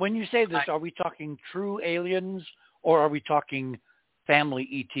now, when you say this, are we talking true aliens or are we talking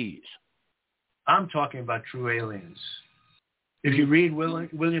family ETs? I'm talking about true aliens. If you read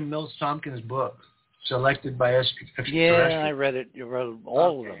William Mills Tompkins' book, Selected by Extraterrestrials. Yeah, I read it. You read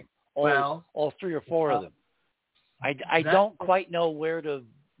all of them. All three or four of them. I don't quite know where to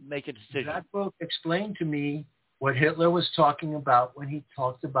make a decision. That book explained to me what Hitler was talking about when he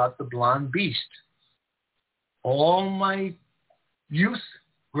talked about the blonde beast. All my youth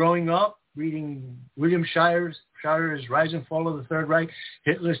growing up, reading William Shire's Rise and Fall of the Third Reich,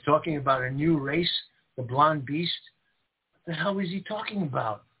 Hitler's talking about a new race, the blonde beast. What the hell was he talking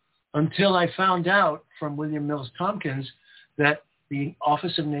about? Until I found out from William Mills Tompkins that the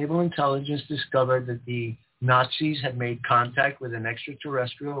Office of Naval Intelligence discovered that the Nazis had made contact with an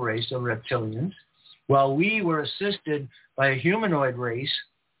extraterrestrial race of reptilians, while we were assisted by a humanoid race,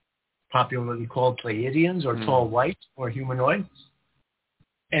 popularly called Pleiadians or tall whites or humanoid,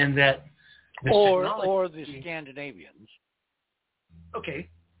 and that or the Scandinavians. Okay,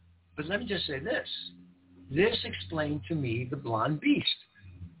 but let me just say this. This explained to me the blonde beast.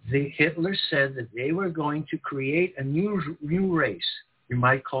 Hitler said that they were going to create a new race. You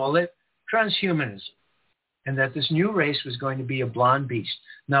might call it transhumanism. And that this new race was going to be a blonde beast.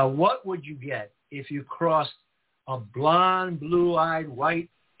 Now, what would you get if you crossed a blonde, blue-eyed, white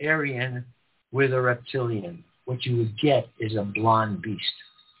Aryan with a reptilian? What you would get is a blonde beast.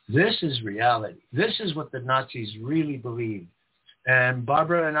 This is reality. This is what the Nazis really believed. And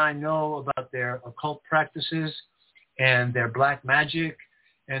Barbara and I know about their occult practices and their black magic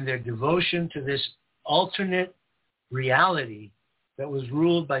and their devotion to this alternate reality that was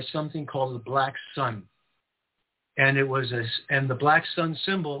ruled by something called the Black Sun. And the Black Sun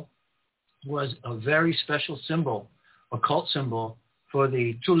symbol was a very special symbol, occult symbol for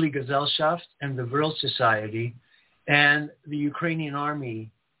the Thule Gesellschaft and the Vril Society, and the Ukrainian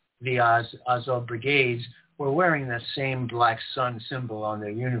army, the Azov brigades, were wearing that same Black Sun symbol on their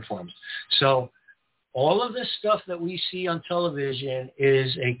uniforms. So all of this stuff that we see on television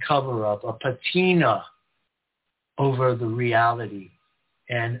is a cover-up, a patina over the reality.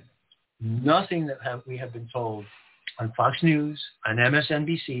 And nothing that we have been told on Fox News, on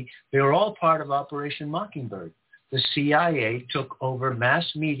MSNBC, they were all part of Operation Mockingbird. The CIA took over mass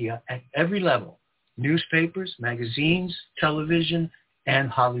media at every level, newspapers, magazines, television, and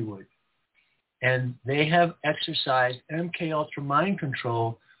Hollywood. And they have exercised MKUltra mind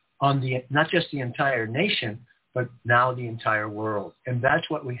control on not just the entire nation, but now the entire world. And that's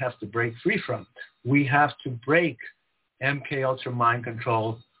what we have to break free from. We have to break MKUltra mind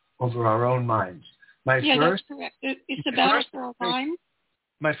control over our own minds. That's correct. It's the battle for our mind.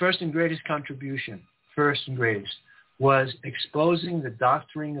 My first and greatest contribution, was exposing the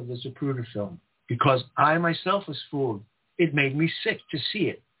doctoring of the Zapruder film, because I myself was fooled. It made me sick to see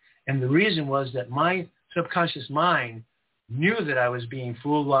it. And the reason was that my subconscious mind knew that I was being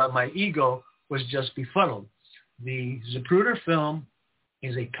fooled while my ego was just befuddled. The Zapruder film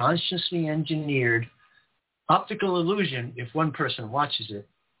is a consciously engineered optical illusion if one person watches it,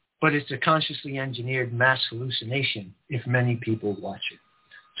 but it's a consciously engineered mass hallucination if many people watch it.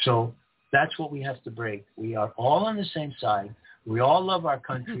 So that's what we have to break. We are all on the same side. We all love our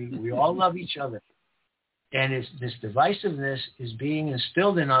country. We all love each other. And this divisiveness is being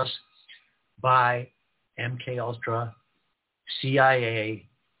instilled in us by MKUltra, CIA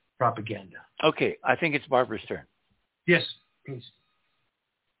propaganda. Okay, I think it's Barbara's turn. Yes, please.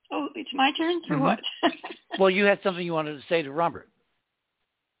 Oh, it's my turn for what? Well, you had something you wanted to say to Robert.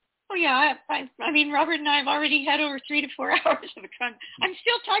 Oh, yeah. I mean, Robert and I have already had over 3 to 4 hours of I'm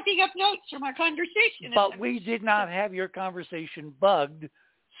still typing up notes from our conversation. But we did not have your conversation bugged.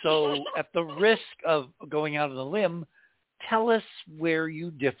 So at the risk of going out on a limb, tell us where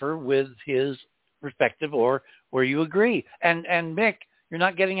you differ with his perspective or where you agree. And Mick, you're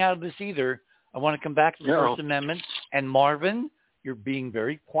not getting out of this either. I want to come back to the First Amendment. And Marvin, you're being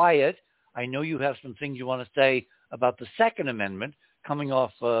very quiet. I know you have some things you want to say about the Second Amendment coming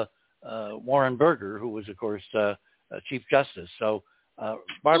off Warren Burger, who was, of course, Chief Justice. So,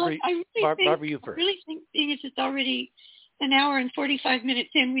 Barbara, Barbara, you first. I really think, being as it's already an hour and 45 minutes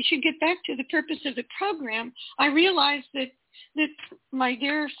in, we should get back to the purpose of the program. I realize that my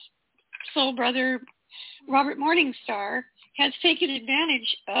dear soul brother, Robert Morningstar, has taken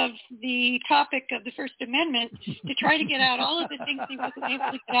advantage of the topic of the First Amendment to try to get out all of the things he wasn't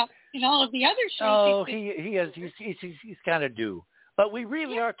able to get out in all of the other shows. Oh, he is. He's kind of due. But we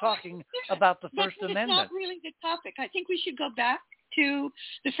really are talking about the First Amendment. It's not really the topic. I think we should go back to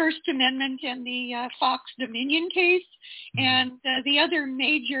the First Amendment and the Fox Dominion case and the other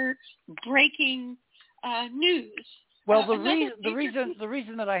major breaking news. Well, the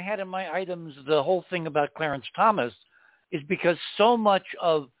reason that I had in my items the whole thing about Clarence Thomas is because so much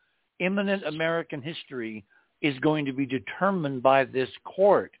of imminent American history is going to be determined by this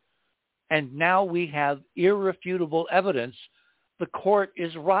court. And now we have irrefutable evidence the court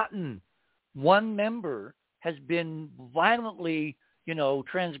is rotten. One member has been violently,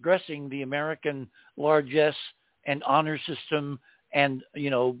 transgressing the American largesse and honor system and,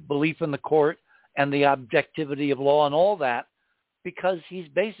 belief in the court and the objectivity of law and all that, because he's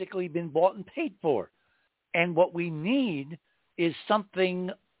basically been bought and paid for. And what we need is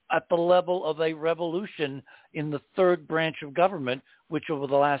something at the level of a revolution in the third branch of government, which over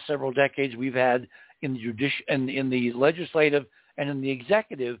the last several decades we've had in the in the legislative and in the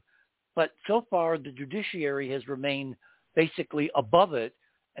executive. But so far, the judiciary has remained basically above it,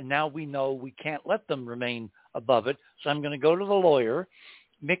 and now we know we can't let them remain above it. So I'm going to go to the lawyer.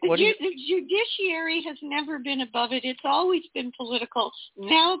 Mick, the judiciary has never been above it. It's always been political.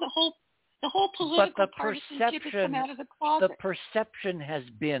 Now the whole political partisanship has come out of the closet. The perception has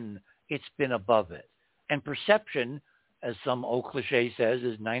been it's been above it. And perception as some old cliche says,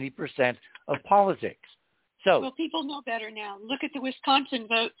 is 90% of politics. So, well, people know better now. Look at the Wisconsin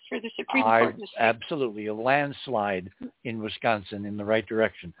vote for the Supreme Court. Absolutely, a landslide in Wisconsin in the right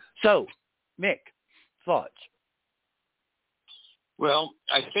direction. So, Mick, thoughts? Well,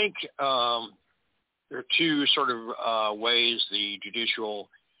 I think there are two sort of ways the judicial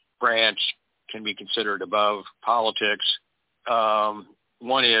branch can be considered above politics.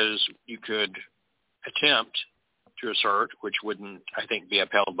 One is you could attempt to assert, which wouldn't, I think, be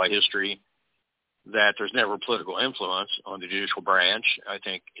upheld by history, that there's never political influence on the judicial branch. I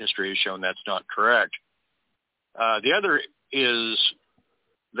think history has shown that's not correct. The other is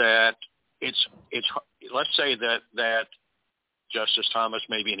that it's let's say that Justice Thomas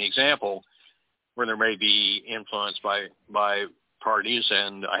may be an example where there may be influence by parties,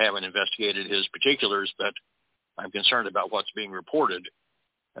 and I haven't investigated his particulars, but I'm concerned about what's being reported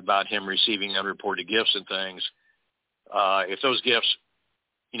about him receiving unreported gifts and things. If those gifts,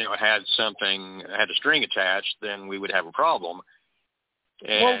 had a string attached, then we would have a problem.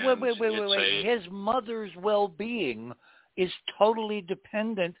 And well, wait. His mother's well-being is totally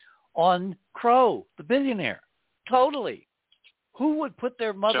dependent on Crow, the billionaire. Totally. Who would put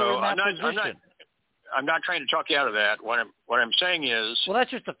their mother in that position? I'm not trying to talk you out of that. What I'm saying is, well,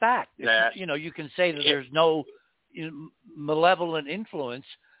 that's just a fact. That you can say that there's no malevolent influence,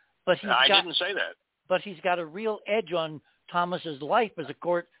 but I didn't say that. But he's got a real edge on Thomas's life as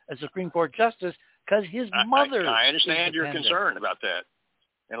a Supreme Court justice because his mother. I understand your concern about that,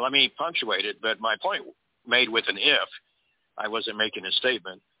 and let me punctuate it. But my point made with an if. I wasn't making a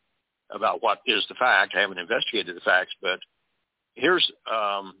statement about what is the fact. I haven't investigated the facts, but here's,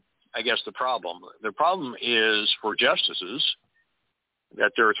 I guess, the problem. The problem is for justices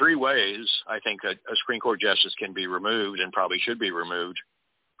that there are three ways I think a Supreme Court justice can be removed and probably should be removed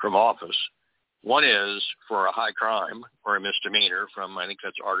from office. One is for a high crime or a misdemeanor from, I think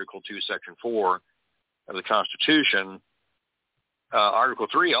that's Article 2, Section 4 of the Constitution. Article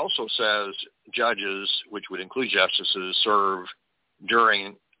 3 also says judges, which would include justices, serve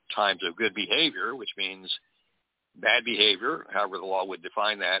during times of good behavior, which means bad behavior, however the law would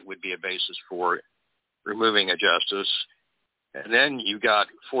define that, would be a basis for removing a justice. And then you got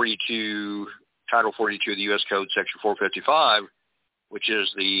Title 42 of the U.S. Code, Section 455, which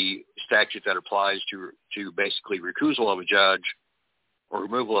is the statute that applies to basically recusal of a judge or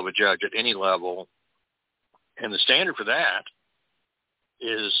removal of a judge at any level. And the standard for that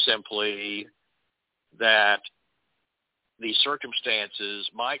is simply that the circumstances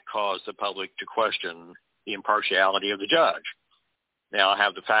might cause the public to question the impartiality of the judge. Now, I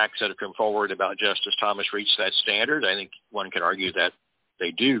have the facts that have come forward about Justice Thomas reached that standard. I think one can argue that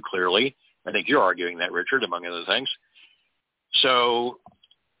they do clearly. I think you're arguing that, Richard, among other things. So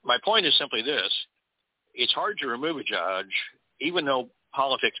my point is simply this. It's hard to remove a judge, even though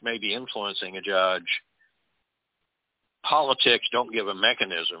politics may be influencing a judge. Politics don't give a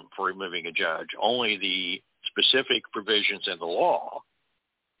mechanism for removing a judge. Only the specific provisions in the law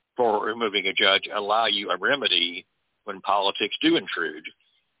for removing a judge allow you a remedy when politics do intrude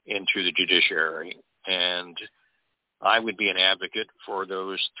into the judiciary. And I would be an advocate for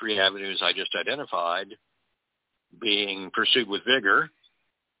those three avenues I just identified being pursued with vigor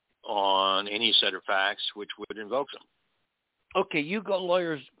on any set of facts which would invoke them. Okay,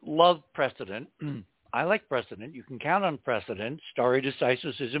 lawyers love precedent. I like precedent. You can count on precedent. Stare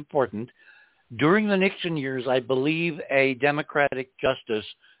decisis is important. During the Nixon years, I believe a Democratic justice,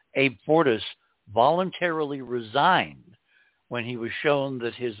 Abe Fortas, voluntarily resigned when he was shown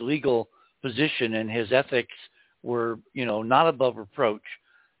that his legal position and his ethics were, not above reproach,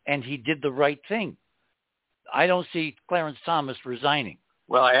 and he did the right thing. I don't see Clarence Thomas resigning.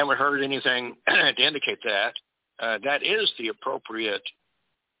 Well, I haven't heard anything to indicate that. That is the appropriate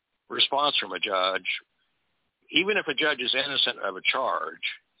response from a judge. Even if a judge is innocent of a charge,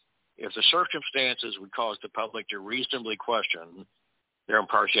 if the circumstances would cause the public to reasonably question their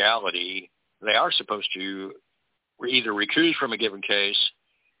impartiality, they are supposed to either recuse from a given case,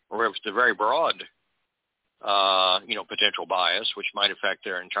 or if it's a very broad, potential bias, which might affect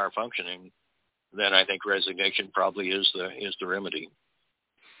their entire functioning, then I think resignation probably is the remedy.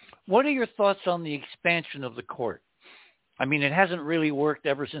 What are your thoughts on the expansion of the court? I mean, it hasn't really worked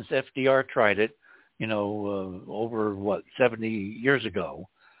ever since FDR tried it, over 70 years ago.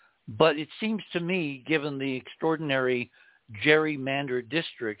 But it seems to me, given the extraordinary gerrymandered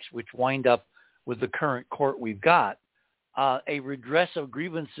districts which wind up with the current court we've got, a redress of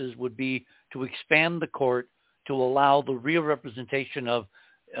grievances would be to expand the court to allow the real representation of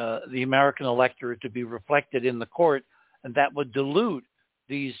the American electorate to be reflected in the court, and that would dilute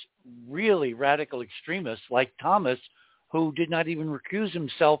these really radical extremists like Thomas, who did not even recuse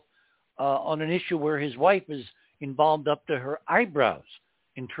himself on an issue where his wife is involved up to her eyebrows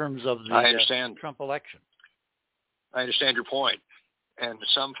in terms of the Trump election. I understand your point. And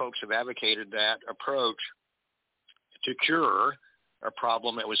some folks have advocated that approach to cure a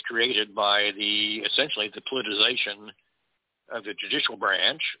problem that was created by essentially the politicization of the judicial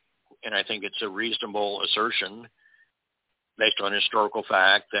branch. And I think it's a reasonable assertion based on historical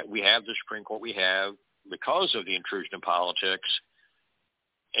fact that we have the Supreme Court we have because of the intrusion of politics.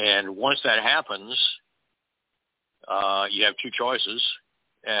 And once that happens, you have two choices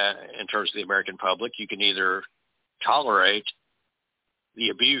in terms of the American public. You can either tolerate the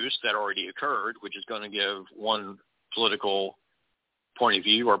abuse that already occurred, which is going to give one political point of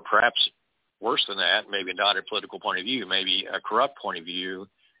view, or perhaps worse than that, maybe not a political point of view, maybe a corrupt point of view,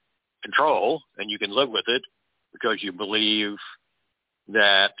 control, and you can live with it because you believe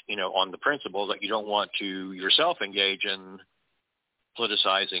that, on the principle that you don't want to yourself engage in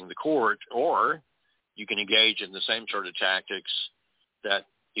politicizing the court, or you can engage in the same sort of tactics that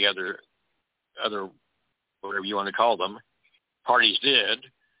the other whatever you want to call them, parties did,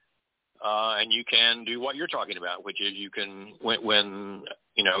 and you can do what you're talking about, which is you can, when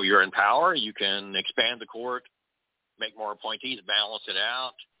you're in power, you can expand the court, make more appointees, balance it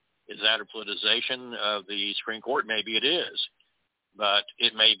out. Is that a politicization of the Supreme Court? Maybe it is, but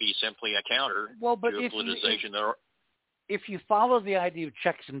it may be simply a counter to a politicization. If you follow the idea of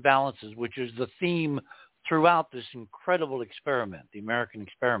checks and balances, which is the theme throughout this incredible experiment, the American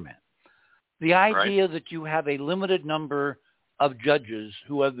experiment, the idea that you have a limited number of judges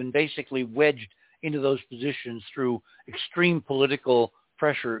who have been basically wedged into those positions through extreme political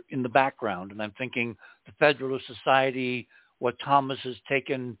pressure in the background. And I'm thinking the Federalist Society, what Thomas has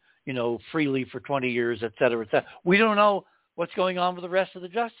taken, freely for 20 years, et cetera, et cetera. We don't know what's going on with the rest of the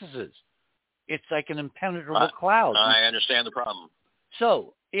justices. It's like an impenetrable cloud. I understand the problem.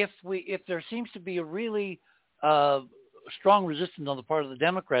 So if there seems to be a really strong resistance on the part of the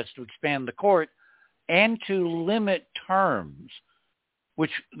Democrats to expand the court and to limit terms,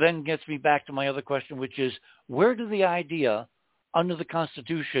 which then gets me back to my other question, which is, where do the idea under the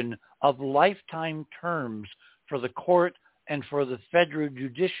Constitution of lifetime terms for the court and for the federal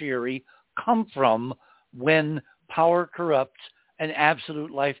judiciary come from when power corrupts and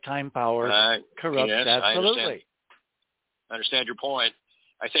absolute lifetime power corrupts? Yes, absolutely. I understand your point.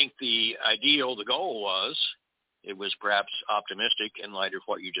 I think the goal was, it was perhaps optimistic in light of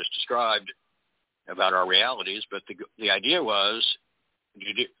what you just described about our realities, but the idea was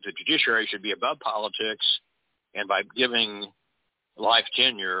the judiciary should be above politics, and by giving life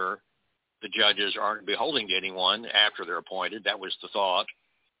tenure, the judges aren't beholden to anyone after they're appointed. That was the thought.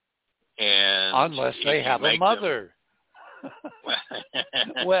 And unless they have a mother.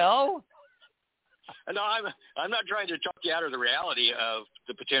 Well, no, I'm not trying to talk you out of the reality of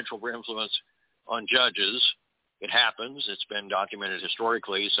the potential for influence on judges. It happens. It's been documented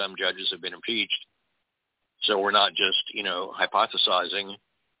historically. Some judges have been impeached. So we're not just, hypothesizing.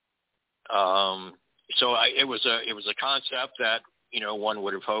 It was a concept that, one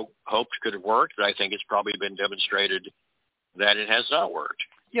would have hoped could have worked, but I think it's probably been demonstrated that it has not worked.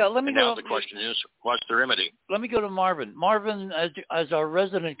 Yeah, let me now the question is, what's the remedy? Let me go to Marvin. Marvin, as our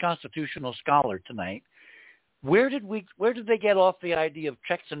resident constitutional scholar tonight, where did they get off the idea of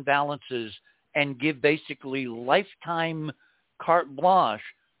checks and balances and give basically lifetime carte blanche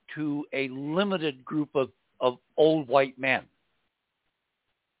to a limited group of old white men?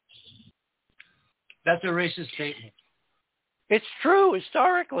 That's a racist statement. It's true,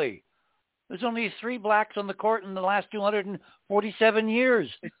 historically. There's only 3 blacks on the court in the last 247 years.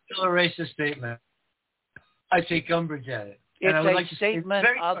 It's still a racist statement. I take umbrage at it. It's a statement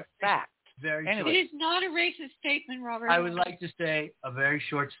of fact. Anyway. It is not a racist statement, Robert. I would like to say a very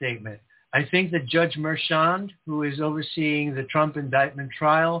short statement. I think that Judge Mershon, who is overseeing the Trump indictment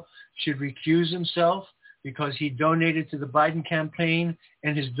trial, should recuse himself because he donated to the Biden campaign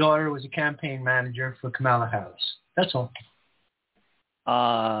and his daughter was a campaign manager for Kamala Harris. That's all.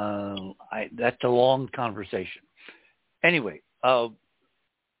 That's a long conversation. Anyway,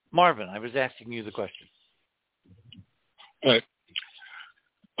 Marvin, I was asking you the question.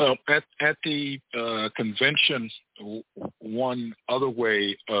 Well, at the convention, one other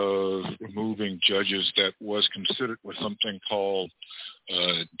way of removing judges that was considered was something called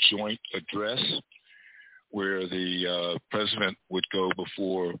joint address, where the president would go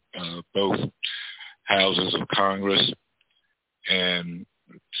before both houses of Congress and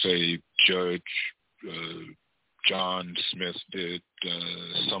say Judge John Smith did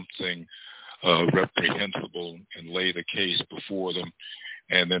something reprehensible and lay the case before them.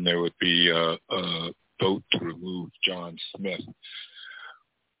 And then there would be a vote to remove John Smith.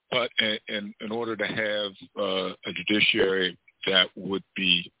 But in order to have a judiciary that would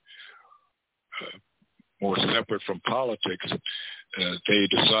be more separate from politics, they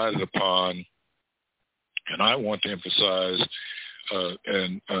decided upon, and I want to emphasize, the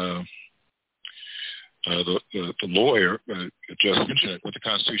lawyer just mentioned it, what the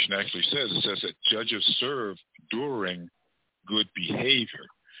Constitution actually says. It says that judges serve during good behavior.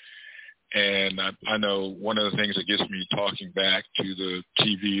 And I know one of the things that gets me talking back to the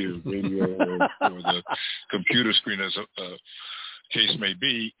TV or radio or the computer screen, as a case may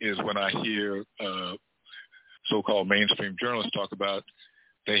be, is when I hear so-called mainstream journalists talk about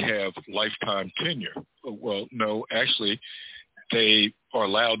they have lifetime tenure. Well, no, actually, they are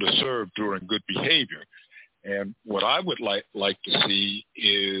allowed to serve during good behavior. And what I would like to see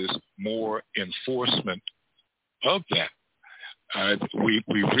is more enforcement of that. We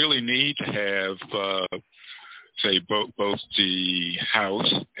really need to have, say, both the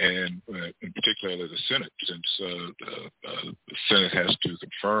House and in particular the Senate, since the Senate has to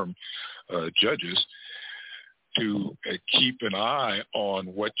confirm judges, to keep an eye on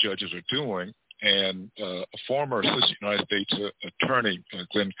what judges are doing. And a former Assistant United States Attorney,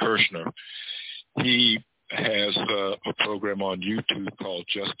 Glenn Kirshner, he has a program on YouTube called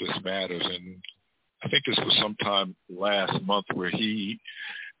Justice Matters, and I think this was sometime last month where he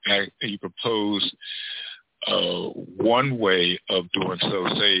proposed one way of doing so,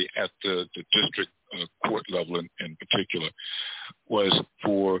 say at the district court level in particular, was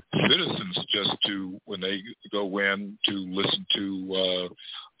for citizens just to, when they go in to listen to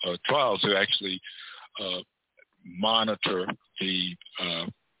trials, to actually monitor the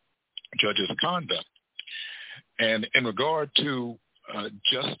judge's conduct. And in regard to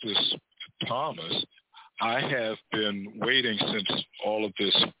Justice Thomas, I have been waiting since all of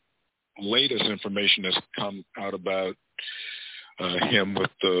this latest information has come out about him with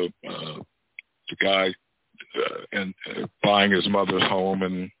the guy and buying his mother's home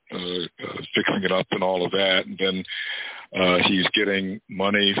and fixing it up and all of that, and then he's getting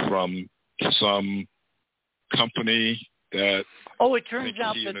money from some company that. Oh, it turns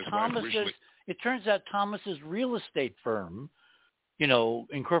out that Thomas's real estate firm,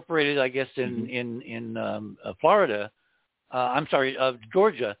 incorporated, I guess, in Florida.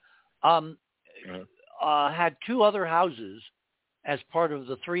 Georgia, had two other houses as part of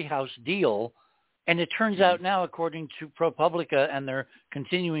the 3-house deal. And it turns out now, according to ProPublica and their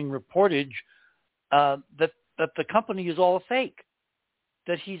continuing reportage, that the company is all a fake,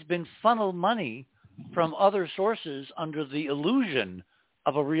 that he's been funneled money from other sources under the illusion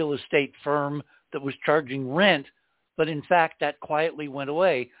of a real estate firm that was charging rent, but in fact that quietly went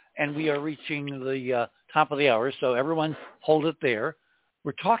away. And we are reaching the top of the hour, so everyone hold it there.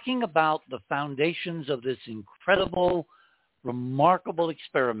 We're talking about the foundations of this incredible, remarkable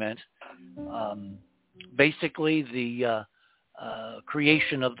experiment, basically the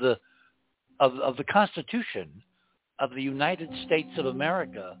creation of the Constitution of the United States of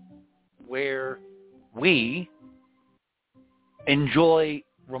America, where we enjoy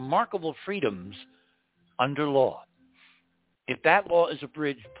remarkable freedoms under law. If that law is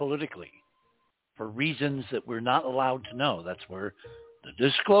abridged politically for reasons that we're not allowed to know, that's where the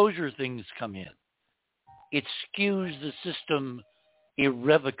disclosure things come in. It skews the system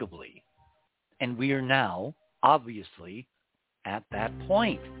irrevocably. And we are now, obviously, at that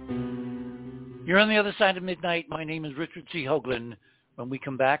point. You're on the other side of midnight. My name is Richard C. Hoagland. When we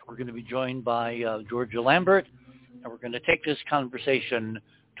come back, we're going to be joined by Georgia Lambert, and we're going to take this conversation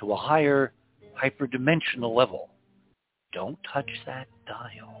to a higher, hyperdimensional level. Don't touch that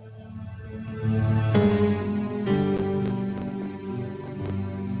dial.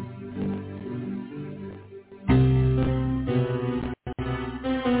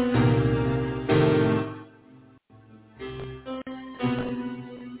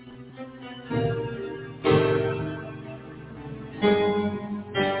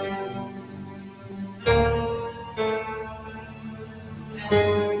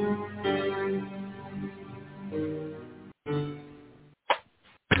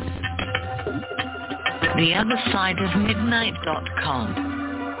 TheOtherSideOfMidnight.com.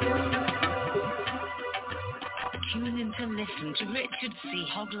 Tune in to listen to Richard C.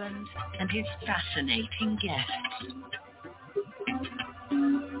 Hoagland and his fascinating guests.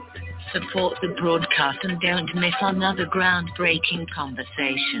 Support the broadcast and don't miss another groundbreaking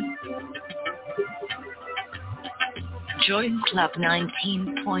conversation. Join Club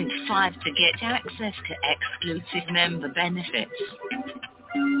 19.5 to get access to exclusive member benefits.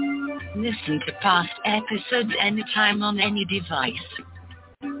 Listen to past episodes anytime on any device.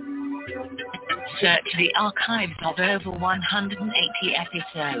 Search the archives of over 180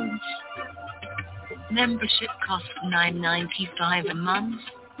 episodes. Membership costs $9.95 a month,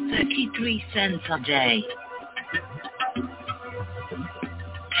 33 cents a day.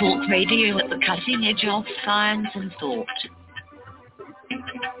 Talk radio at the cutting edge of science and thought.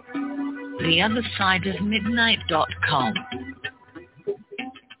 TheOtherSideOfMidnight.com.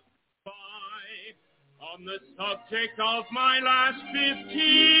 On the subject of my last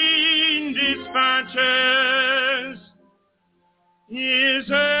 15 dispatches, is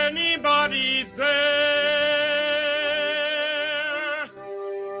anybody there?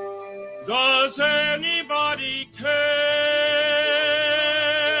 Does anybody care?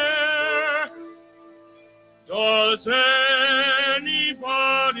 Does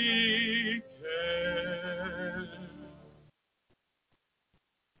anybody care?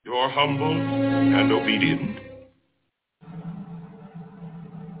 Your humble and obedient.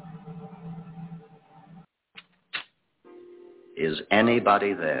 Is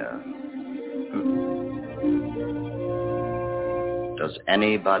anybody there? Does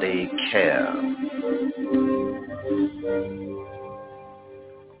anybody care?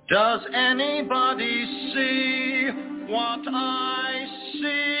 Does anybody see what I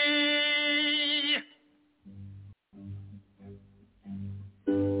see?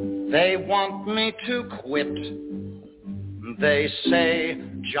 They want me to quit. They say,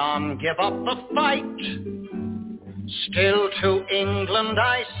 John, give up the fight. Still to England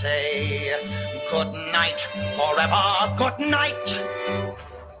I say, good night, forever, good night.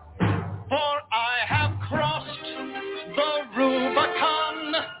 For I have crossed the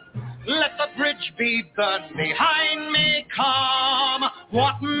Rubicon. Let the bridge be burned behind me. Come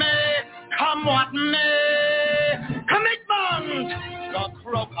what may, come what may. Commitment! The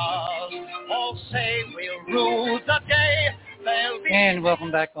Crocus all say we'll rule the day. And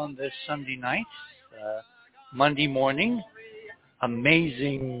welcome back on this Sunday night. Monday morning,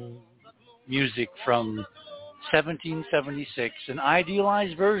 amazing music from 1776, an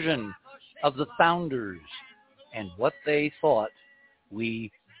idealized version of the founders and what they thought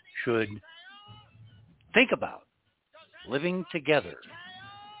we should think about living together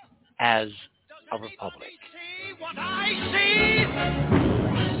as a republic. What I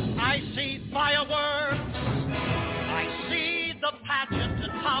see fireworks, I see the pageant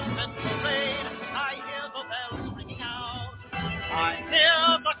and pomp and parade, I hear the bells ringing out, I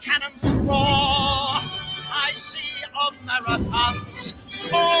hear the cannons roar, I see Americans,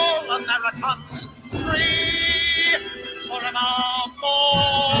 all Americans, free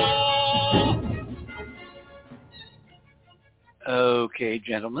forevermore. Okay,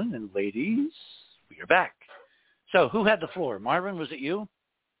 gentlemen and ladies, we are back. So who had the floor? Marvin, was it you?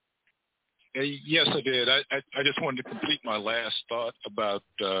 Yes, I did. I just wanted to complete my last thought about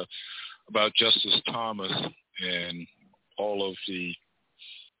Justice Thomas and all of the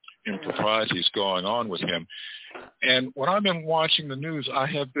improprieties going on with him. And when I've been watching the news, I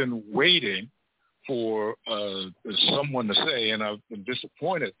have been waiting for someone to say, and I've been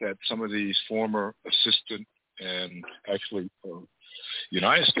disappointed that some of these former assistant and actually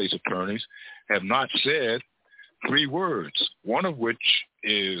United States attorneys have not said 3 words, one of which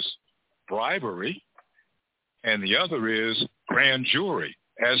is bribery, and the other is grand jury,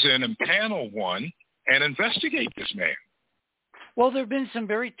 as in impanel one and investigate this man. Well, there have been some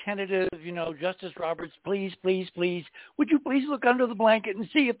very tentative, Justice Roberts, please, would you please look under the blanket and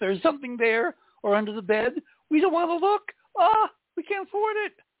see if there's something there or under the bed? We don't want to look. We can't afford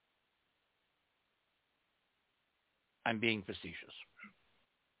it. I'm being facetious.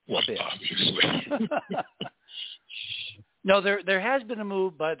 Well, obviously. No, there has been a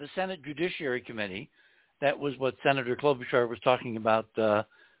move by the Senate Judiciary Committee. That was what Senator Klobuchar was talking about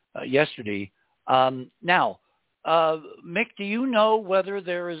yesterday. Now, Mick, do you know whether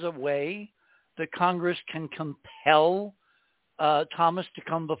there is a way that Congress can compel Thomas to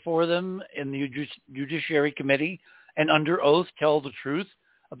come before them in the Judiciary Committee and under oath tell the truth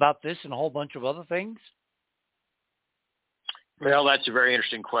about this and a whole bunch of other things? Well, that's a very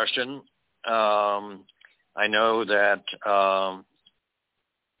interesting question. I know that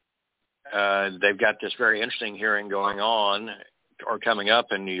they've got this very interesting hearing going on or coming up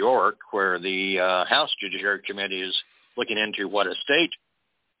in New York where the House Judiciary Committee is looking into what a state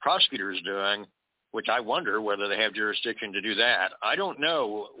prosecutor is doing, which I wonder whether they have jurisdiction to do that. I don't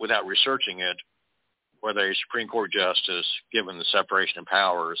know, without researching it, whether a Supreme Court justice, given the separation of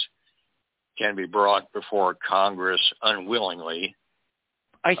powers, can be brought before Congress unwillingly.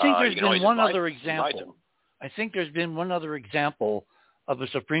 I think there's been one other example. I think there's been one other example of a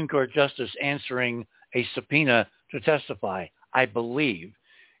Supreme Court justice answering a subpoena to testify, I believe.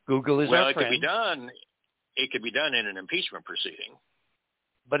 Google is well, our it friend. could be done. It could be done in an impeachment proceeding.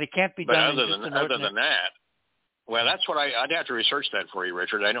 But it can't be done in just an other than that. Well, that's what I'd have to research that for you,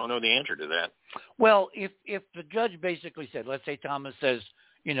 Richard. I don't know the answer to that. Well, if the judge basically said, let's say Thomas says,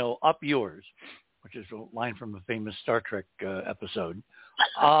 up yours, which is a line from a famous Star Trek episode,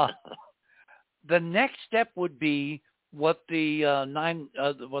 the next step would be what the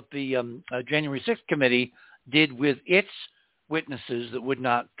January 6th committee did with its witnesses that would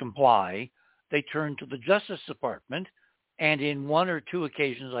not comply. They turned to the Justice Department, and in one or two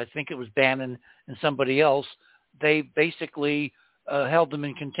occasions, I think it was Bannon and somebody else, they basically held them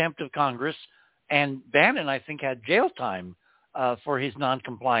in contempt of Congress, and Bannon, I think, had jail time for his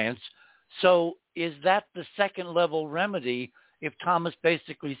noncompliance. So is that the second-level remedy if Thomas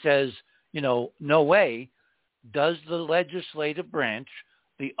basically says, no way? Does the legislative branch,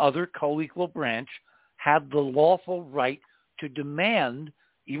 the other co-equal branch, have the lawful right to demand,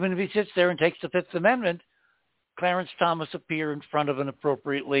 even if he sits there and takes the Fifth Amendment, Clarence Thomas appear in front of an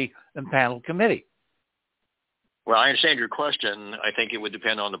appropriately impaneled committee? Well, I understand your question. I think it would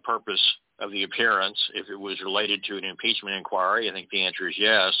depend on the purpose of the appearance. If it was related to an impeachment inquiry, I think the answer is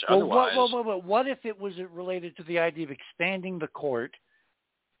yes. Otherwise, what if it was related to the idea of expanding the court,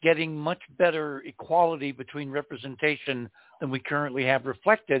 getting much better equality between representation than we currently have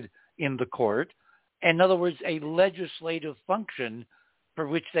reflected in the court? In other words, a legislative function for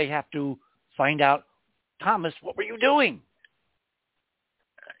which they have to find out, Thomas, what were you doing?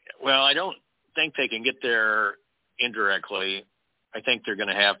 Well, I don't think they can get there indirectly. I think they're going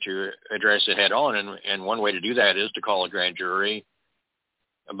to have to address it head on, and one way to do that is to call a grand jury.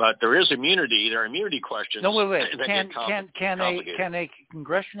 But there is immunity. There are immunity questions. No, wait. That Can a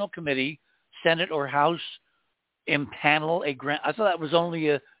congressional committee, Senate or House, impanel a grand? I thought that was only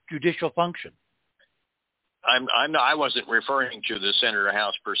a judicial function. I wasn't referring to the Senate or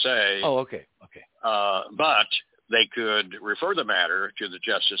House per se. Oh, okay. But they could refer the matter to the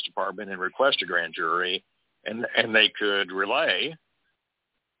Justice Department and request a grand jury, and they could relay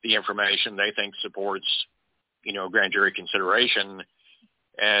the information they think supports, grand jury consideration.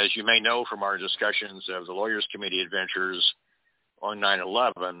 As you may know from our discussions of the Lawyers Committee adventures on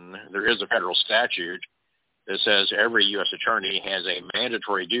 9/11, there is a federal statute that says every U.S. attorney has a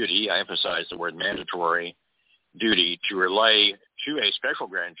mandatory duty, I emphasize the word mandatory, duty to relay to a special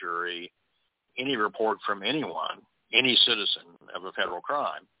grand jury any report from anyone, any citizen of a federal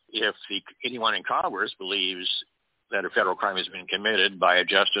crime. If anyone in Congress believes that a federal crime has been committed by a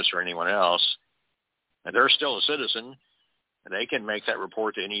justice or anyone else, and they're still a citizen, they can make that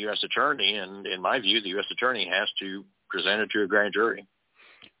report to any U.S. attorney, and in my view, the U.S. attorney has to present it to a grand jury.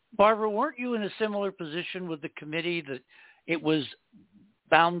 Barbara, weren't you in a similar position with the committee that it was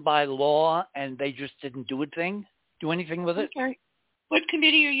bound by law and they just didn't do anything with it? Okay. What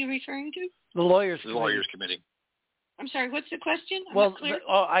committee are you referring to? The Lawyers Committee. I'm sorry, what's the question?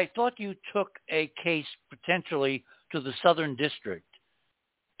 I thought you took a case potentially to the Southern District,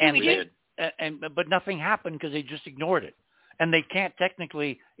 and we did. But nothing happened because they just ignored it, and they can't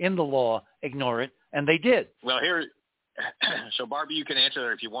technically, in the law, ignore it, and they did. Well, so Barbie, you can answer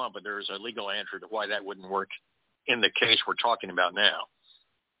that if you want, but there's a legal answer to why that wouldn't work in the case we're talking about now.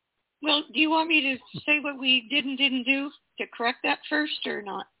 Well, do you want me to say what we didn't do to correct that first or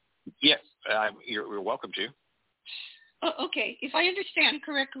not? Yes, you're welcome to. Okay. If I understand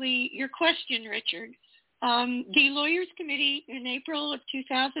correctly your question, Richard, the Lawyers Committee in April of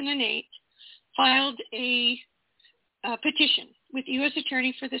 2008 filed a petition with the U.S.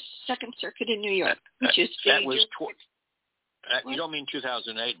 Attorney for the Second Circuit in New York, which is you don't mean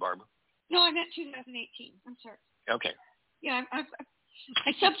 2008, Barbara? No, I meant 2018. I'm sorry. Okay. Yeah,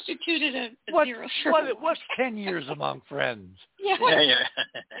 I substituted a zero. What's 10 years among friends? Yeah. 10 years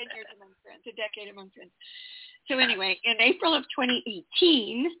among friends, a decade among friends. So anyway, in April of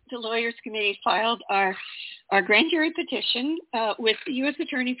 2018, the Lawyers Committee filed our grand jury petition with the U.S.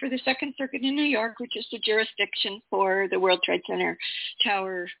 Attorney for the Second Circuit in New York, which is the jurisdiction for the World Trade Center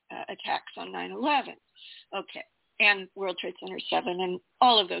tower attacks on 9/11. Okay, and World Trade Center 7 and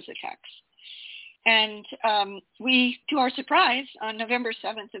all of those attacks. And we, to our surprise, on November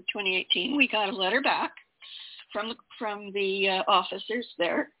 7th of 2018, we got a letter back from the officers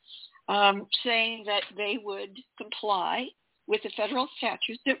there saying that they would comply with the federal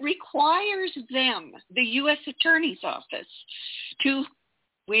statute that requires them, the U.S. Attorney's Office,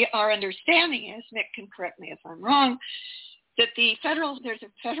 our understanding is, Nick can correct me if I'm wrong, that there's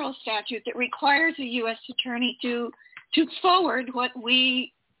a federal statute that requires a U.S. Attorney to forward what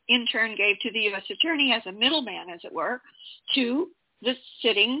we in turn gave to the U.S. Attorney as a middleman, as it were, to the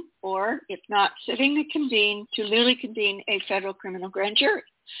sitting, or if not sitting, to newly convene a federal criminal grand jury.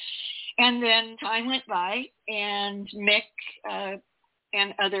 And then time went by, and Mick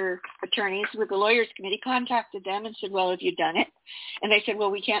and other attorneys with the Lawyers Committee contacted them and said, well, have you done it? And they said,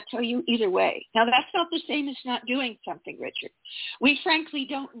 well, we can't tell you either way. Now, that's not the same as not doing something, Richard. We frankly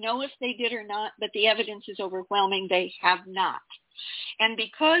don't know if they did or not, but the evidence is overwhelming. They have not. And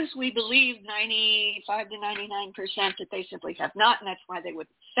because we believe 95 to 99% that they simply have not, and that's why they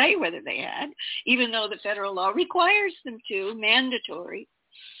wouldn't say whether they had, even though the federal law requires them to, mandatory,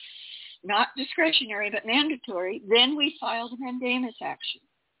 not discretionary, but mandatory, then we filed a mandamus action.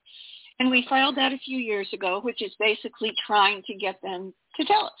 And we filed that a few years ago, which is basically trying to get them to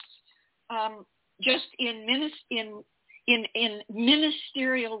tell us. Just in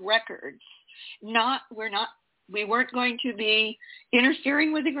ministerial records, we weren't going to be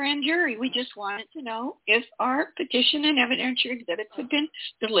interfering with the grand jury. We just wanted to know if our petition and evidentiary exhibits had been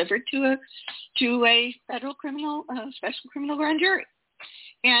delivered to a federal criminal, special criminal grand jury.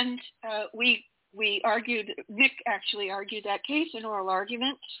 And we argued, Nick actually argued that case in oral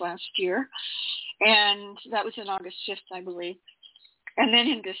arguments last year, and that was in August 5th, I believe. And then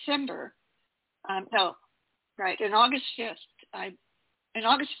in December, in August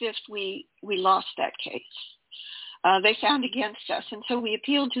 5th, we lost that case. They found against us, and so we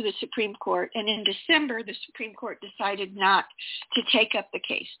appealed to the Supreme Court. And in December, the Supreme Court decided not to take up the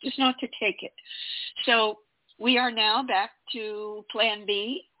case, just not to take it. So we are now back to Plan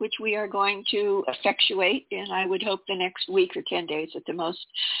B, which we are going to effectuate in, I would hope, the next week or 10 days at the most.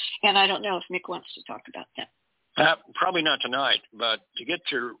 And I don't know if Mick wants to talk about that. Probably not tonight, but to get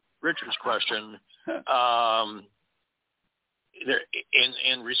to Richard's question,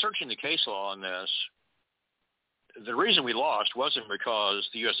 in researching the case law on this, the reason we lost wasn't because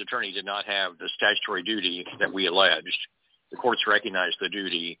the U.S. Attorney did not have the statutory duty that we alleged. The courts recognized the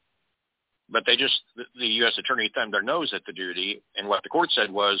duty, but the U.S. Attorney thumbed their nose at the duty, and what the court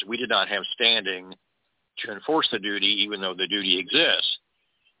said was we did not have standing to enforce the duty, even though the duty exists.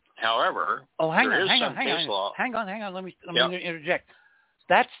 However, hang on. Let me interject.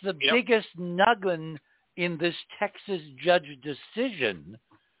 That's the biggest nuggin in this Texas judge decision,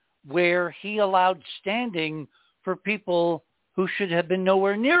 where he allowed standing for people who should have been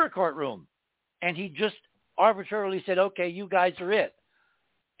nowhere near a courtroom. And he just arbitrarily said, okay, you guys are it.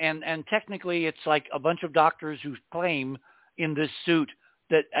 And technically it's like a bunch of doctors who claim in this suit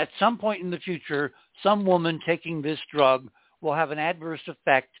that at some point in the future, some woman taking this drug will have an adverse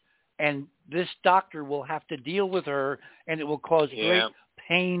effect, and this doctor will have to deal with her, and it will cause great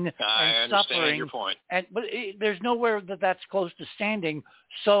pain and suffering. I understand your point. But there's nowhere that's close to standing.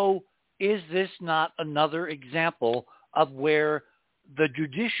 So is this not another example of where the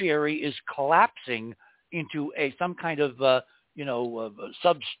judiciary is collapsing into some kind of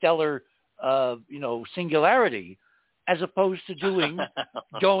substellar singularity, as opposed to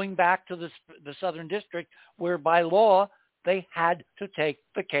going back to the Southern District, where by law they had to take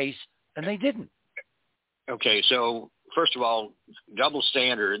the case and they didn't? Okay, so first of all, double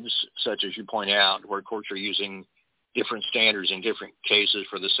standards, such as you point out, where courts are using different standards in different cases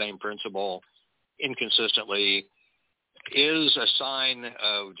for the same principle inconsistently, is a sign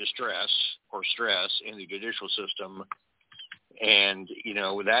of distress or stress in the judicial system, and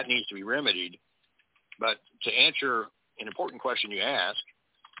that needs to be remedied. But to answer an important question you asked,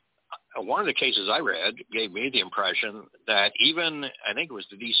 one of the cases I read gave me the impression that even, I think it was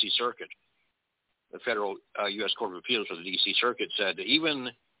the D.C. Circuit, the federal U.S. Court of Appeals for the D.C. Circuit, said that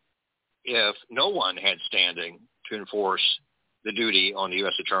even if no one had standing to enforce the duty on the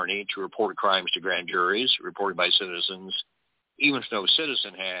U.S. Attorney to report crimes to grand juries reported by citizens, even if no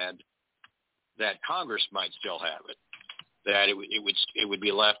citizen had, that Congress might still have it, that it would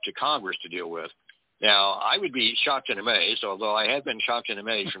be left to Congress to deal with. Now, I would be shocked and amazed, although I have been shocked and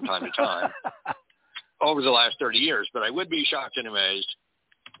amazed from time to time over the last 30 years, but I would be shocked and amazed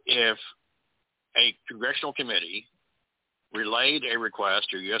if a congressional committee relayed a request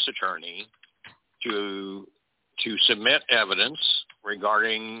to a U.S. Attorney to submit evidence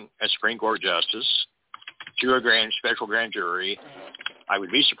regarding a Supreme Court justice to a special grand jury. I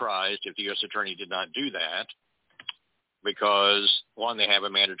would be surprised if the U.S. Attorney did not do that because, one, they have a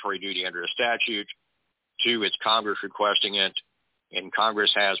mandatory duty under a statute. Two, it's Congress requesting it, and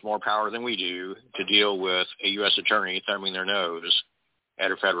Congress has more power than we do to deal with a U.S. Attorney thumbing their nose at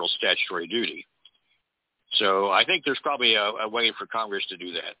a federal statutory duty. So I think there's probably a way for Congress to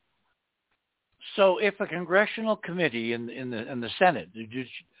do that. So if a congressional committee in the Senate, the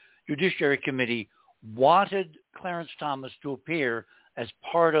Judiciary Committee, wanted Clarence Thomas to appear as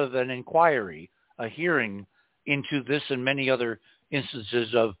part of an inquiry, a hearing into this and many other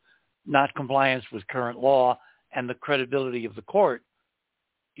instances of not compliance with current law and the credibility of the court,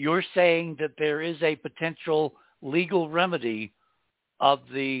 you're saying that there is a potential legal remedy of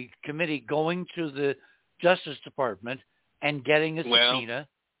the committee going to the Justice Department and getting a subpoena.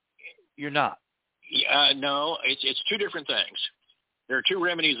 You're not. No, it's two different things. There are two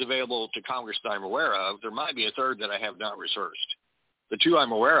remedies available to Congress that I'm aware of. There might be a third that I have not researched. The two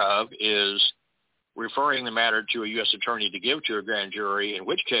I'm aware of is referring the matter to a U.S. attorney to give to a grand jury, in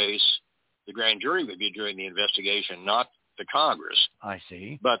which case the grand jury would be doing the investigation, not the Congress. I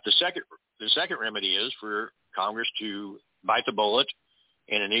see. But the second remedy is for Congress to bite the bullet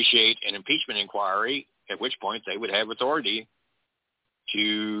and initiate an impeachment inquiry, at which point they would have authority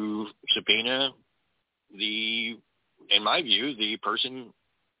to subpoena in my view, the person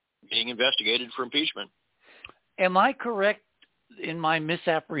being investigated for impeachment. Am I correct in my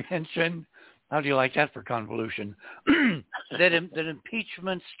misapprehension? How do you like that for convolution? that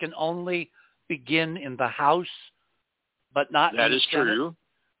impeachments can only begin in the House, but not in the Senate? That is true.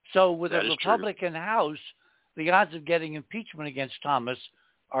 So with a Republican House, the odds of getting impeachment against Thomas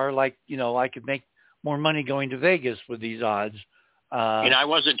are like, I could make more money going to Vegas with these odds. And I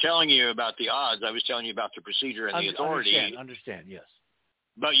wasn't telling you about the odds. I was telling you about the procedure and the authority. Understand, yes.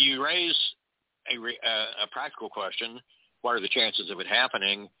 But you raise a practical question. What are the chances of it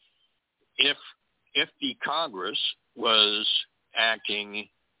happening? If the Congress was acting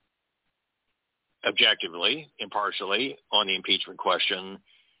objectively, impartially on the impeachment question,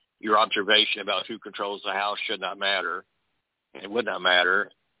 your observation about who controls the House should not matter. It would not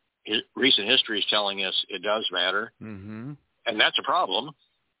matter. Recent history is telling us it does matter. Mm-hmm. And that's a problem.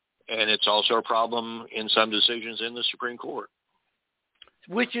 And it's also a problem in some decisions in the Supreme Court.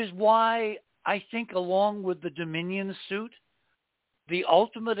 Which is why I think, along with the Dominion suit, the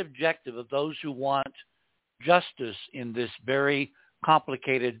ultimate objective of those who want justice in this very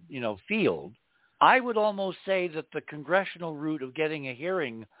complicated, field, I would almost say that the congressional route of getting a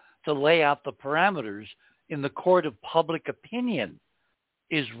hearing to lay out the parameters in the court of public opinion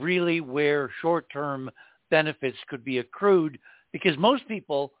is really where short-term benefits could be accrued, because most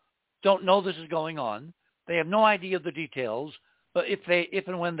people don't know this is going on. They have no idea of the details, but if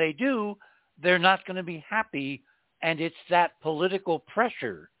and when they do, they're not going to be happy, and it's that political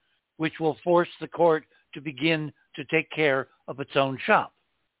pressure which will force the court to begin to take care of its own shop.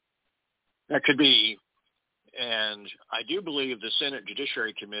 That could be, and I do believe the Senate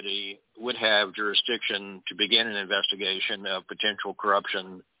Judiciary Committee would have jurisdiction to begin an investigation of potential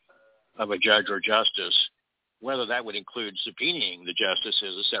corruption of a judge or justice. Whether that would include subpoenaing the justice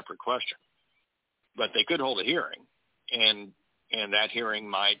is a separate question. But they could hold a hearing, and that hearing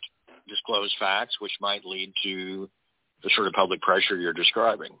might disclose facts which might lead to the sort of public pressure you're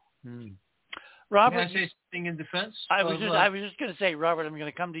describing. Robert, can I say something in defense? I was just going to say, Robert, I'm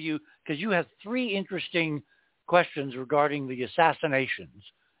going to come to you because you have three interesting questions regarding the assassinations,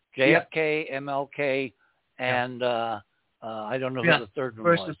 JFK, MLK, and I don't know who the third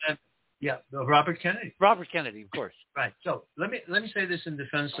one was. Robert Kennedy. Robert Kennedy, of course. Right. So let me say this in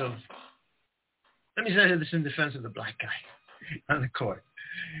defense of the black guy on the court.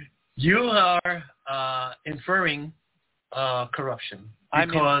 You are inferring corruption. I'm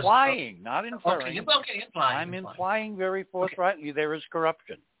implying, not inferring. Okay, implying. I'm implying very forthrightly there is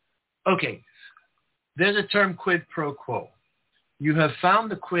corruption. Okay. There's a term quid pro quo. You have found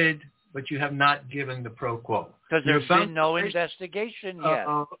the quid, but you have not given the pro quo. Because there's been no investigation yet.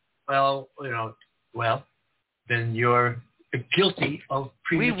 Then you're guilty of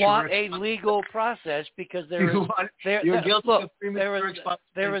premature. We want a legal process because there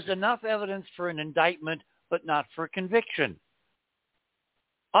is enough evidence for an indictment, but not for conviction.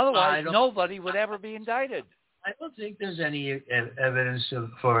 Otherwise, nobody would ever be indicted. I don't think there's any evidence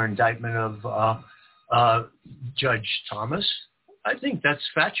for indictment of Judge Thomas. I think that's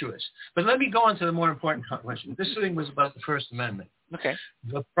fatuous. But let me go on to the more important question. This thing was about the First Amendment. Okay.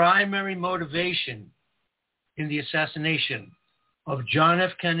 The primary motivation in the assassination of John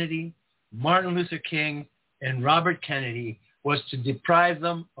F. Kennedy, Martin Luther King, and Robert Kennedy was to deprive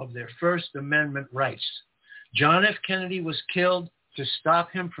them of their First Amendment rights. John F. Kennedy was killed to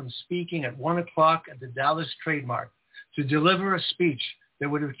stop him from speaking at 1 o'clock at the Dallas Trademark, to deliver a speech that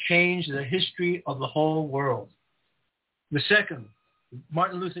would have changed the history of the whole world. The second,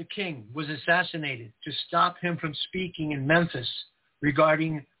 Martin Luther King was assassinated to stop him from speaking in Memphis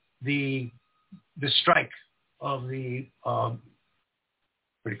regarding the strike of the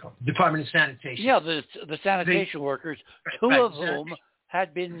Department of Sanitation. Yeah, the sanitation workers, two of whom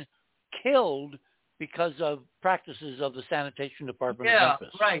had been killed because of practices of the sanitation department of Memphis.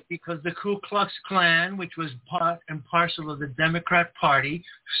 Yeah, right, because the Ku Klux Klan, which was part and parcel of the Democrat Party,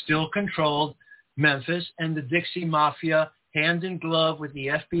 still controlled Memphis, and the Dixie Mafia hand in glove with the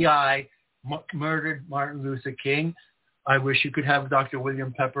FBI, murdered Martin Luther King. I wish you could have Dr.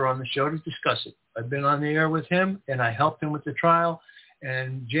 William Pepper on the show to discuss it. I've been on the air with him, and I helped him with the trial.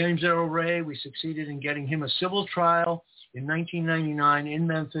 And James Earl Ray, we succeeded in getting him a civil trial in 1999 in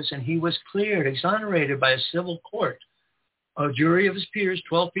Memphis, and he was cleared, exonerated by a civil court. A jury of his peers,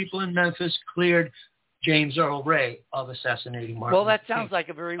 12 people in Memphis, cleared James Earl Ray of assassinating Martin Luther King. Well, that sounds like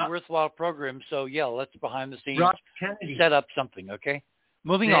a very worthwhile program. So, yeah, let's behind the scenes Kennedy set up something, okay?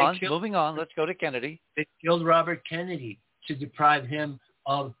 Moving on. Let's go to Kennedy. They killed Robert Kennedy to deprive him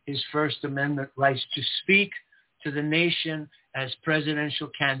of his First Amendment rights to speak to the nation as presidential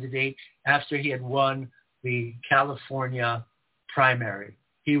candidate after he had won the California primary.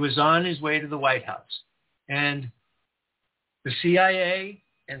 He was on his way to the White House. And the CIA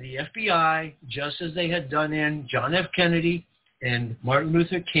and the FBI, just as they had done in John F. Kennedy and Martin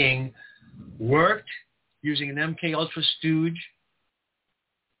Luther King, worked using an MK Ultra stooge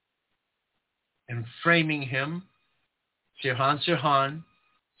and framing him, Sirhan Sirhan.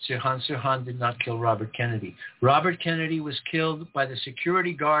 Sirhan Sirhan did not kill Robert Kennedy. Robert Kennedy was killed by the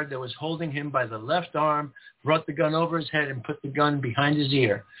security guard that was holding him by the left arm, brought the gun over his head and put the gun behind his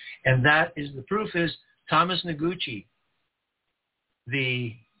ear. And that is, the proof is Thomas Noguchi,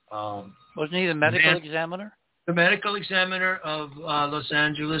 wasn't he the medical examiner? The medical examiner of Los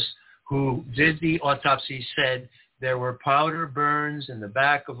Angeles who did the autopsy said there were powder burns in the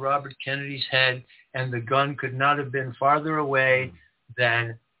back of Robert Kennedy's head, and the gun could not have been farther away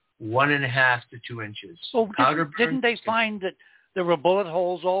than 1.5 to 2 inches. Well, didn't they find that there were bullet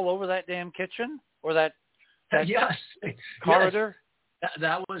holes all over that damn kitchen or that yes, corridor? Yes.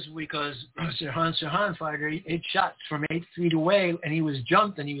 That was because Sirhan Sirhan fired 8 shots from 8 feet away, and he was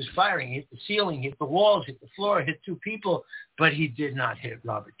jumped and he was firing. He hit the ceiling, hit the walls, hit the floor, hit 2 people, but he did not hit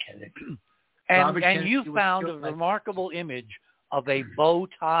Robert Kennedy. And you found a remarkable image of a bow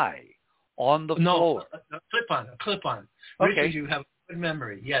tie on the floor. A clip-on. Okay. Richard, you have a good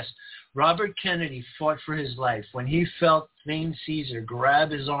memory. Yes. Robert Kennedy fought for his life when he felt Thane Caesar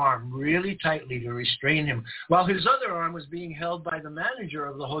grab his arm really tightly to restrain him, while his other arm was being held by the manager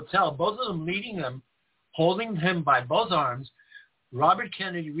of the hotel, both of them leading him, holding him by both arms. Robert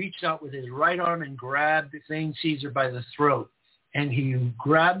Kennedy reached out with his right arm and grabbed Thane Caesar by the throat. And he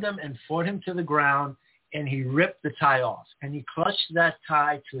grabbed him and fought him to the ground, and he ripped the tie off. And he clutched that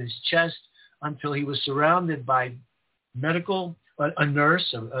tie to his chest until he was surrounded by a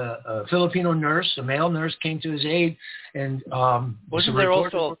nurse, a Filipino nurse, a male nurse came to his aid. And wasn't there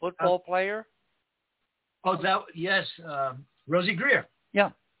also a football player? Yes, Rosie Greer. Yeah.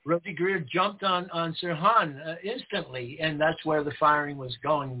 Rosie Greer jumped on Sirhan instantly, and that's where the firing was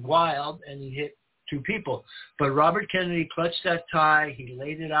going wild, and he hit 2 people. But Robert Kennedy clutched that tie. He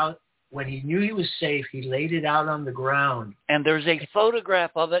laid it out. When he knew he was safe, he laid it out on the ground. And there's a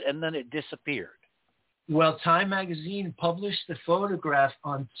photograph of it, and then it disappeared. Well, Time Magazine published the photograph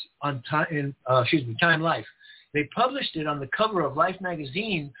on Time Life. They published it on the cover of Life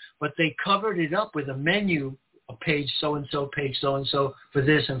Magazine, but they covered it up with a menu, a page so-and-so, page so-and-so, for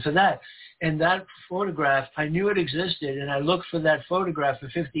this and for that. And that photograph, I knew it existed, and I looked for that photograph for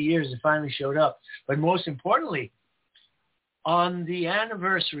 50 years. It finally showed up. But most importantly, on the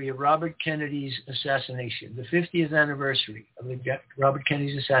anniversary of Robert Kennedy's assassination, the 50th anniversary of Robert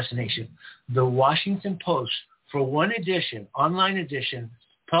Kennedy's assassination, the Washington Post, for one edition, online edition,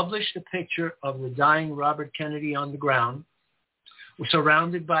 published a picture of the dying Robert Kennedy on the ground,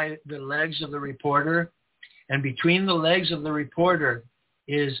 surrounded by the legs of the reporter, and between the legs of the reporter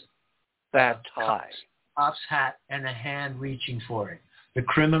is that tie, cop's hat, and a hand reaching for it. The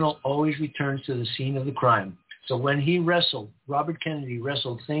criminal always returns to the scene of the crime. So when he Robert Kennedy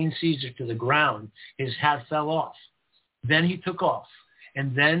wrestled Thane Caesar to the ground, his hat fell off. Then he took off.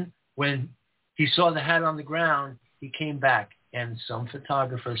 And then when he saw the hat on the ground, he came back, and some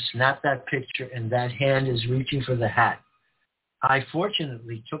photographer snapped that picture, and that hand is reaching for the hat. I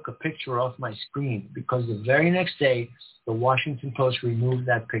fortunately took a picture off my screen because the very next day, the Washington Post removed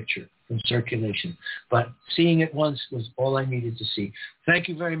that picture from circulation. But seeing it once was all I needed to see. Thank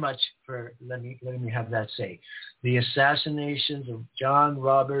you very much for letting me have that say. The assassinations of John,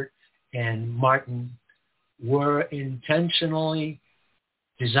 Robert, and Martin were intentionally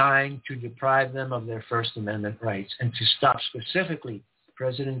designed to deprive them of their First Amendment rights and to stop specifically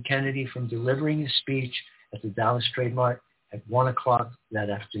President Kennedy from delivering his speech at the Dallas Trade Mart at 1 o'clock that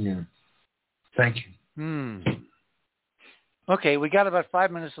afternoon. Thank you. Okay, we got about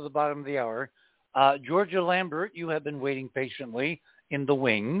 5 minutes to the bottom of the hour. Georgia Lambert, you have been waiting patiently in the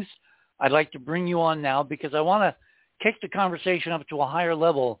wings. I'd like to bring you on now because I want to kick the conversation up to a higher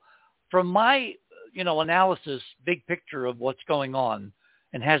level. From my analysis, big picture of what's going on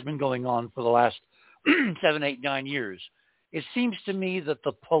and has been going on for the last 7, 8, 9 years, it seems to me that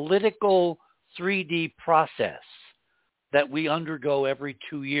the political 3D process that we undergo every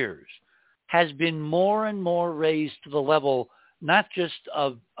 2 years has been more and more raised to the level not just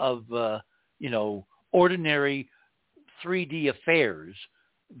of ordinary 3D affairs,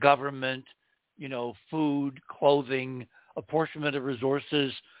 government, food, clothing, apportionment of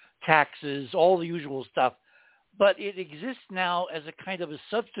resources, taxes, all the usual stuff, but it exists now as a kind of a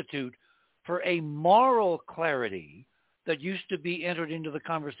substitute for a moral clarity that used to be entered into the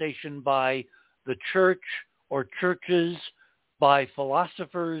conversation by the church or churches, by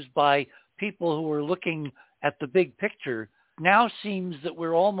philosophers, by people who are looking at the big picture. Now seems that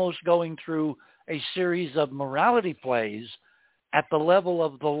we're almost going through a series of morality plays at the level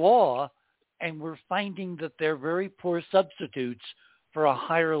of the law, and we're finding that they're very poor substitutes for a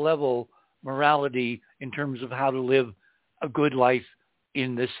higher level morality in terms of how to live a good life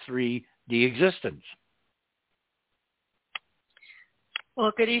in this 3D existence.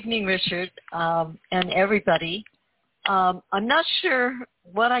 Well, good evening, Richard, and everybody. I'm not sure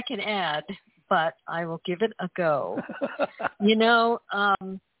what I can add, but I will give it a go.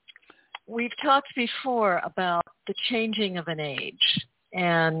 We've talked before about the changing of an age,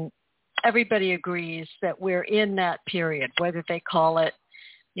 and everybody agrees that we're in that period, whether they call it,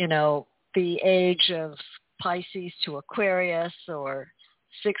 the age of Pisces to Aquarius or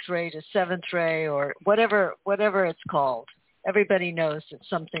 6th ray to 7th ray or whatever it's called. Everybody knows that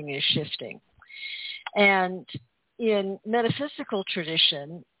something is shifting. And in metaphysical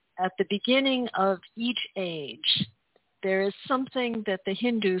tradition, at the beginning of each age, there is something that the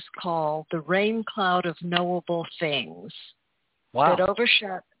Hindus call the rain cloud of knowable things. Wow.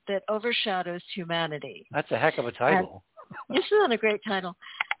 That overshadows humanity. That's a heck of a title. Isn't that a great title?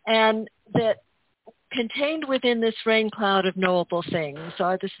 And that contained within this rain cloud of knowable things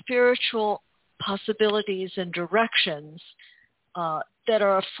are the spiritual possibilities and directions that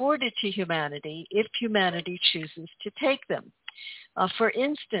are afforded to humanity if humanity chooses to take them. For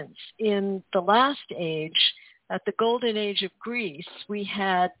instance, in the last age, at the golden age of Greece, we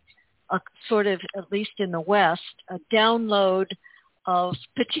had a sort of, at least in the West, a download of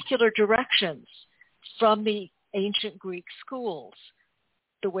particular directions from the ancient Greek schools.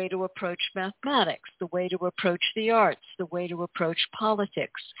 The way to approach mathematics, the way to approach the arts, the way to approach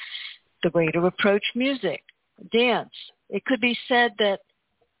politics, the way to approach music, dance. It could be said that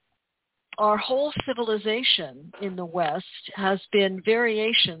our whole civilization in the West has been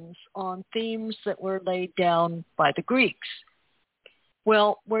variations on themes that were laid down by the Greeks.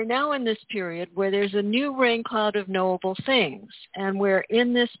 Well, we're now in this period where there's a new rain cloud of knowable things, and we're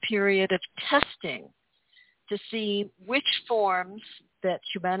in this period of testing to see which forms that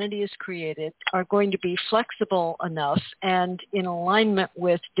humanity has created are going to be flexible enough and in alignment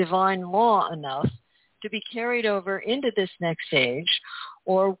with divine law enough to be carried over into this next age,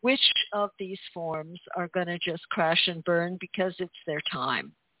 or which of these forms are going to just crash and burn because it's their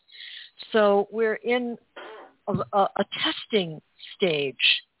time. So we're in a testing stage,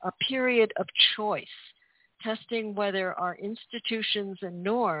 a period of choice, testing whether our institutions and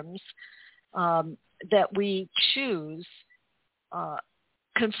norms that we choose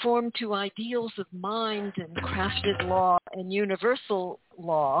conform to ideals of mind and crafted law and universal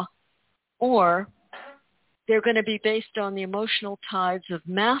law, or they're going to be based on the emotional tides of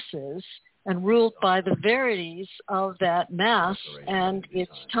masses and ruled by the verities of that mass and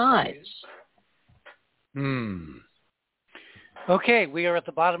its tides. Okay, we are at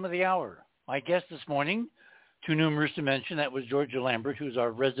the bottom of the hour. My guest this morning, too numerous to mention, that was Georgia Lambert, who's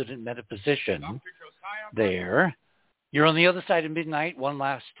our resident metaphysician there. You're on the other side of midnight, one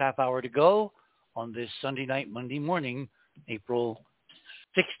last half hour to go on this Sunday night, Monday morning, April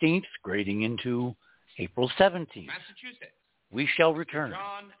 16th, grading into April 17th. Massachusetts. We shall return.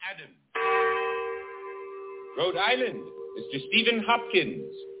 John Adams. Rhode Island, Mr. Stephen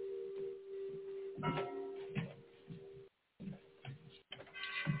Hopkins.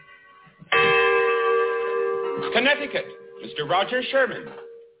 Connecticut, Mr. Roger Sherman.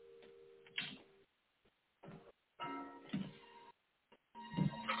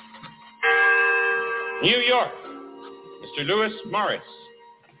 New York, Mr. Lewis Morris.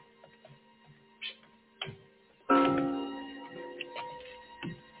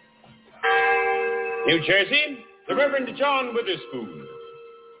 New Jersey, the Reverend John Witherspoon.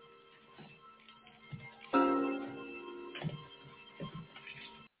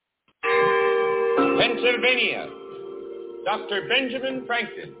 Pennsylvania, Dr. Benjamin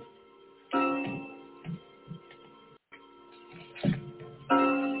Franklin.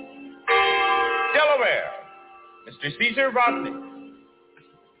 Mr. Caesar Rodney.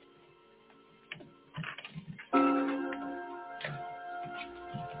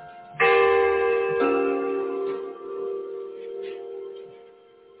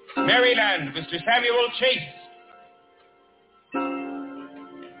 Maryland, Mr. Samuel Chase.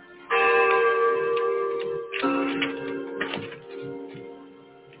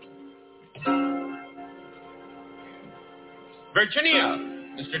 Virginia,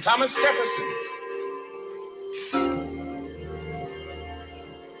 Mr. Thomas Jefferson.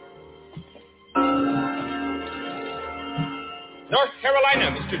 North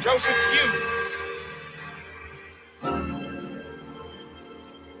Carolina, Mr. Joseph Hughes.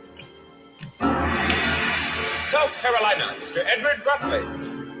 South Carolina, Mr. Edward Rutledge.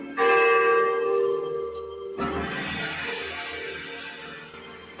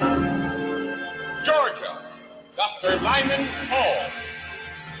 Georgia, Dr. Lyman Hall.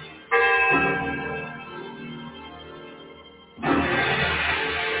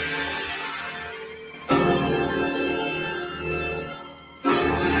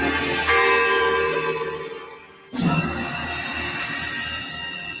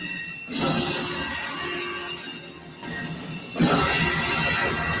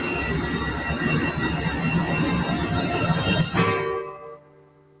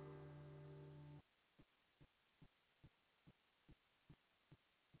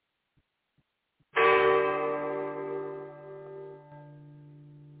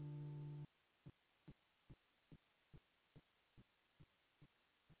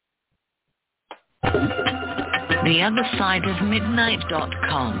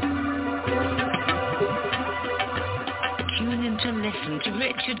 TheOtherSideOfMidnight.com. Tune in to listen to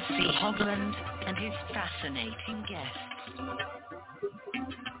Richard C. Hoagland and his fascinating guests.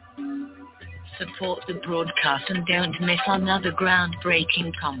 Support the broadcast and don't miss another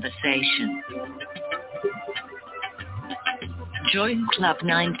groundbreaking conversation. Join Club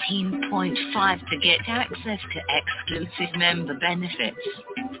 19.5 to get access to exclusive member benefits.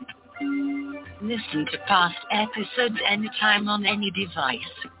 Listen to past episodes anytime on any device.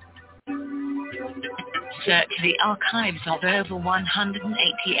 Search the archives of over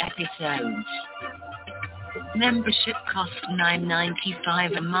 180 episodes. Membership costs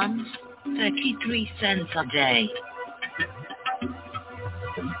 $9.95 a month, 33 cents a day.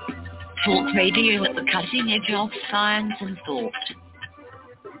 Talk radio at the cutting edge of science and thought.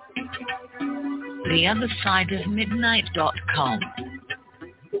 TheOtherSideOfMidnight.com.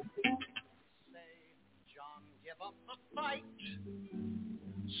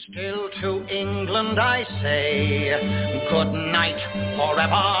 Still to England I say, good night,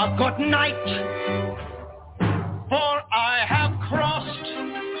 forever, good night. For I have crossed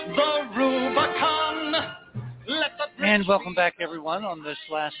the Rubicon. And welcome back, everyone, on this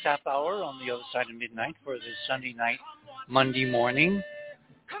last half hour on the other side of midnight for this Sunday night, Monday morning.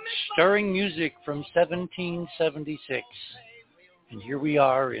 Stirring music from 1776. And here we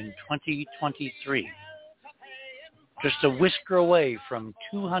are in 2023. Just a whisker away from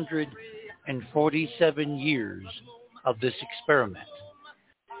 247 years of this experiment.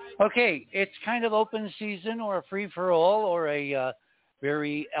 Okay, it's kind of open season or a free-for-all or a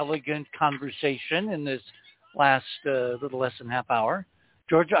very elegant conversation in this last little less than half hour.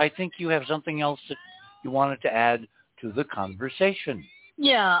 Georgia, I think you have something else that you wanted to add to the conversation.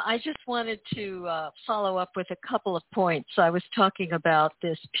 Yeah, I just wanted to follow up with a couple of points. I was talking about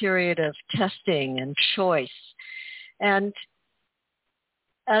this period of testing and choice. And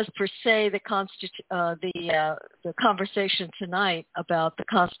as per se, the conversation tonight about the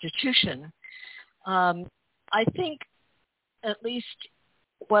Constitution, I think at least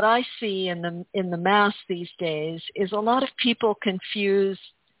what I see in the mass these days is a lot of people confuse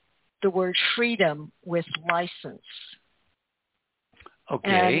the word freedom with license.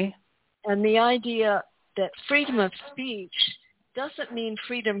 Okay. And the idea that freedom of speech doesn't mean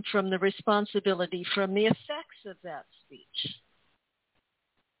freedom from the responsibility from the effects of that speech.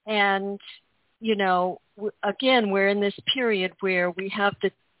 And, you know, again, we're in this period where we have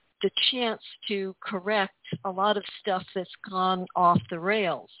the chance to correct a lot of stuff that's gone off the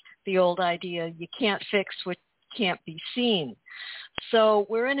rails. The old idea, you can't fix what can't be seen. So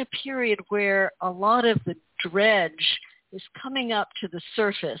we're in a period where a lot of the dredge is coming up to the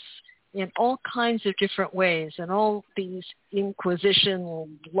surface in all kinds of different ways, and all these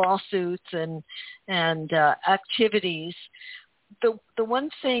inquisition lawsuits and activities. The one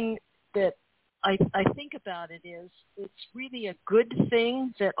thing that I think about it is it's really a good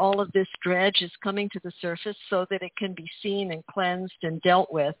thing that all of this dredge is coming to the surface so that it can be seen and cleansed and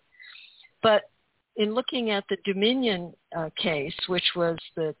dealt with. But in looking at the Dominion case, which was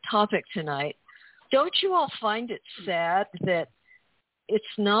the topic tonight, don't you all find it sad that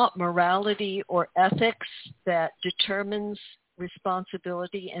it's not morality or ethics that determines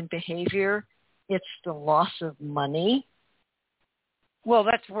responsibility and behavior? It's the loss of money. Well,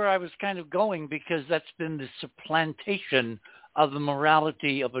 that's where I was kind of going, because that's been the supplantation of the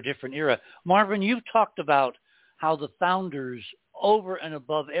morality of a different era. Marvin, you've talked about how the founders, over and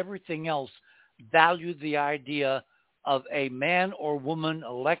above everything else, valued the idea of a man or woman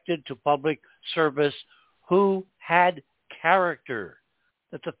elected to public service who had character.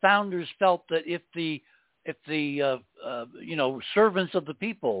 That the founders felt that if the servants of the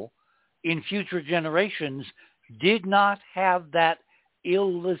people in future generations did not have that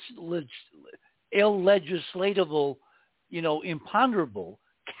illegislatable, imponderable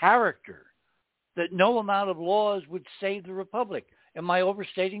character, that no amount of laws would save the republic. Am I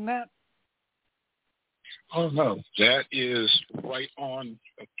overstating that? Oh, no, that is right on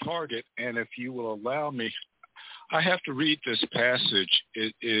target. And if you will allow me, I have to read this passage.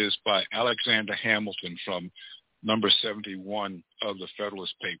 It is by Alexander Hamilton from number 71 of the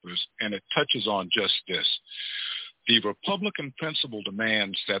Federalist Papers, and it touches on just this. The Republican principle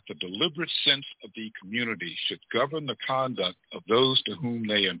demands that the deliberate sense of the community should govern the conduct of those to whom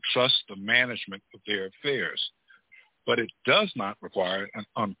they entrust the management of their affairs. But it does not require an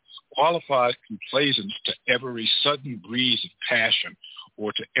unqualified complaisance to every sudden breeze of passion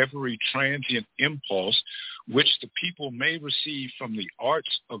or to every transient impulse which the people may receive from the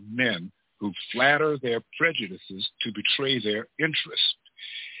arts of men who flatter their prejudices to betray their interests.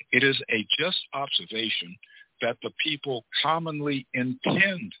 It is a just observation that the people commonly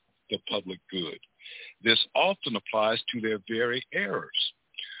intend the public good. This often applies to their very errors.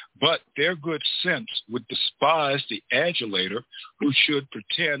 But their good sense would despise the adulator who should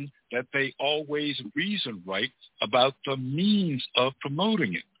pretend that they always reason right about the means of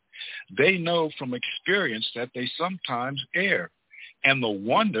promoting it. They know from experience that they sometimes err, and the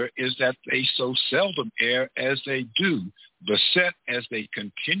wonder is that they so seldom err as they do, beset as they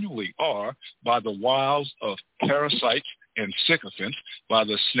continually are by the wiles of parasites and sycophants, by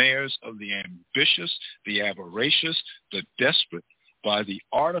the snares of the ambitious, the avaricious, the desperate, by the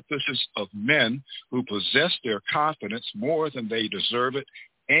artifices of men who possess their confidence more than they deserve it,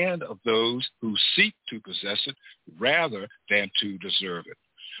 and of those who seek to possess it rather than to deserve it.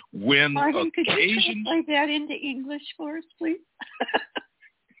 When Marvin, occasion... could you translate that into English for us, please?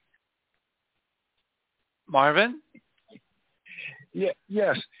 Marvin? Yeah,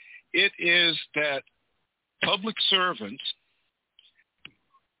 yes. It is that public servants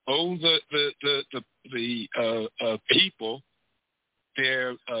owe the people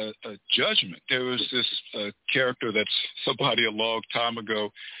their judgment. There was this character that somebody a long time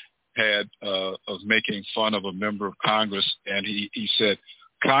ago had of making fun of a member of Congress, and he said,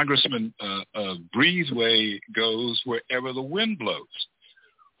 Congressman Breezeway goes wherever the wind blows.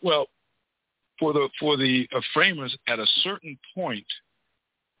 Well, for the framers, at a certain point,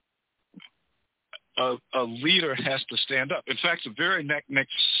 a leader has to stand up. In fact, the very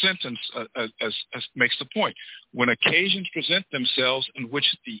next sentence makes the point. When occasions present themselves in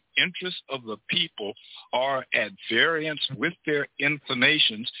which the interests of the people are at variance with their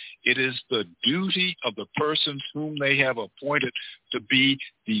inclinations, it is the duty of the persons whom they have appointed to be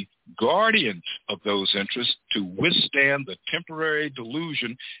the guardians of those interests to withstand the temporary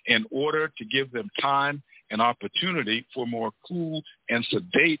delusion in order to give them time and opportunity for more cool and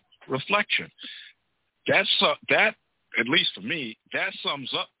sedate reflection. That, at least for me, that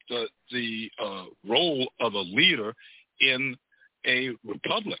sums up the role of a leader in a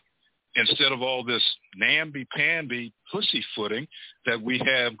republic, instead of all this namby-pamby pussyfooting that we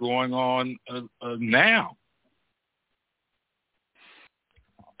have going on now.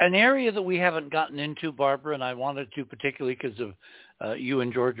 An area that we haven't gotten into, Barbara, and I wanted to particularly because of you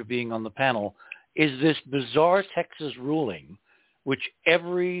and Georgia being on the panel, is this bizarre Texas ruling, which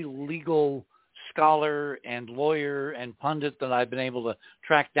every legal scholar and lawyer and pundit that I've been able to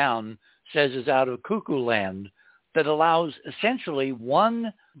track down says is out of cuckoo land, that allows essentially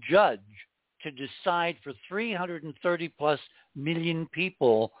one judge to decide for 330 plus million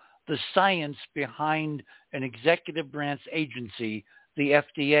people the science behind an executive branch agency, the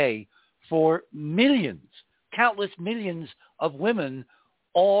FDA, for millions, countless millions of women,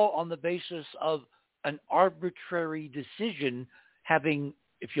 all on the basis of an arbitrary decision having,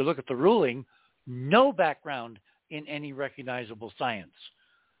 if you look at the ruling, no background in any recognizable science.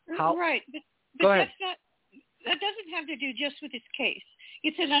 Right, but Go ahead. That doesn't have to do just with this case.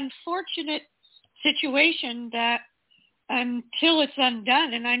 It's an unfortunate situation that until it's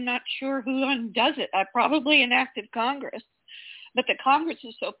undone, and I'm not sure who undoes it, probably an act of Congress, but the Congress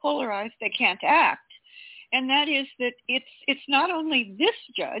is so polarized they can't act. And that is that it's not only this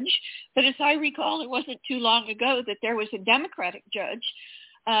judge, but as I recall, it wasn't too long ago that there was a Democratic judge,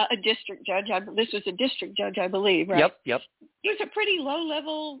 a district judge. This was a district judge, I believe, right? Yep. He was a pretty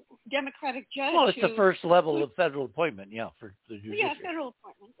low-level Democratic judge. Well, it's the first level of federal appointment, for the judiciary. Yeah, federal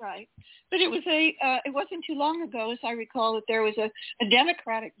appointment, right. But it was it wasn't too long ago, as I recall, that there was a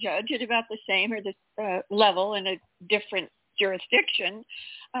Democratic judge at about the same or the level in a different jurisdiction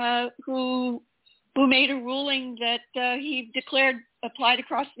who made a ruling that he declared applied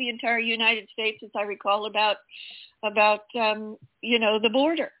across the entire United States, as I recall, about the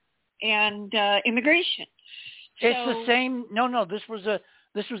border and immigration. It's the same. No. This was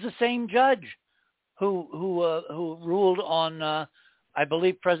the same judge who ruled on, I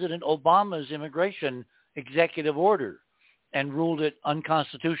believe, President Obama's immigration executive order, and ruled it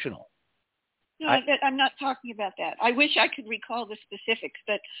unconstitutional. No, I'm not talking about that. I wish I could recall the specifics,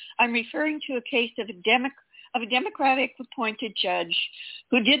 but I'm referring to a case of a Democratic appointed judge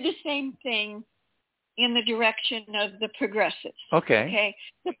who did the same thing in the direction of the progressives. Okay.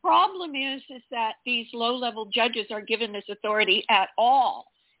 The problem is that these low-level judges are given this authority at all,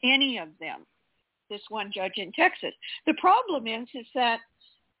 any of them, this one judge in Texas. The problem is that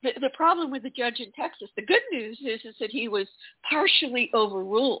the problem with the judge in Texas, the good news is that he was partially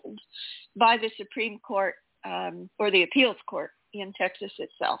overruled by the Supreme Court or the appeals court in Texas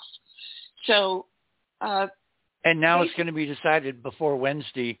itself. So, and now it's going to be decided before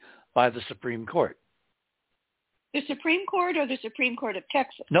Wednesday by the Supreme Court. The Supreme Court or the Supreme Court of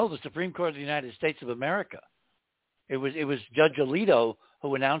Texas? No, the Supreme Court of the United States of America. It was Judge Alito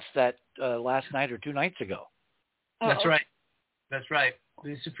who announced that last night or 2 nights ago. That's right. That's right.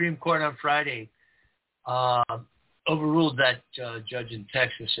 The Supreme Court on Friday overruled that judge in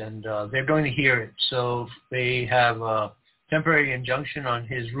Texas, and they're going to hear it. So they have a temporary injunction on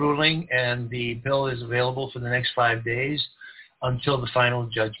his ruling, and the bill is available for the next 5 days until the final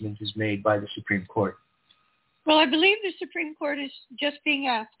judgment is made by the Supreme Court. Well, I believe the Supreme Court is just being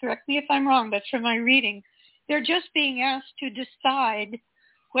asked, correct me if I'm wrong, that's from my reading, they're just being asked to decide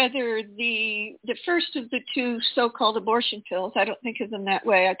whether the first of the 2 so-called abortion pills, I don't think of them that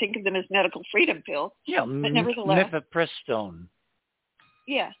way, I think of them as medical freedom pills. Yeah, but nevertheless. Mifepristone.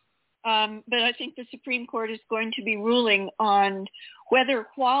 Yeah, but I think the Supreme Court is going to be ruling on whether,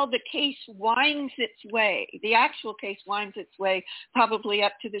 while the case winds its way, the actual case winds its way, probably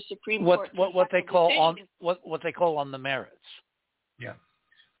up to the Supreme Court. What they call on the merits. Yeah.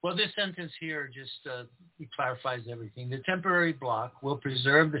 Well, this sentence here just clarifies everything. The temporary block will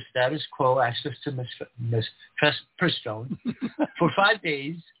preserve the status quo access to mifepristone for 5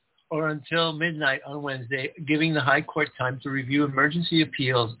 days or until midnight on Wednesday, giving the High Court time to review emergency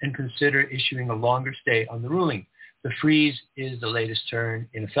appeals and consider issuing a longer stay on the ruling. The freeze is the latest turn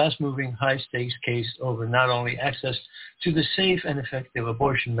in a fast-moving, high-stakes case over not only access to the safe and effective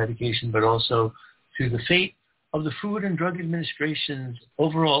abortion medication, but also to the fate of the Food and Drug Administration's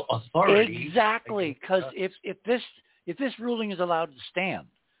overall authority. Exactly, because if this ruling is allowed to stand,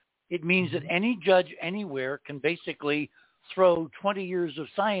 it means that any judge anywhere can basically throw 20 years of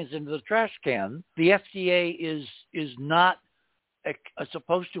science into the trash can. The FDA is not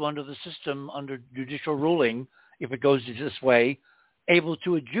supposed to, under the system, under judicial ruling, if it goes this way, able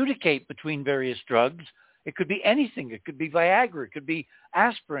to adjudicate between various drugs. It could be anything. It could be Viagra. It could be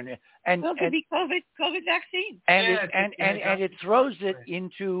aspirin. It could be COVID vaccine. And it throws it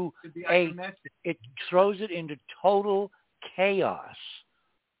into total chaos.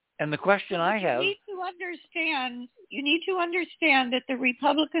 And the question I have, you need to understand that the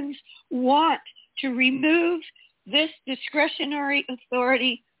Republicans want to remove this discretionary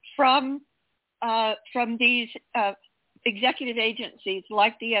authority from these executive agencies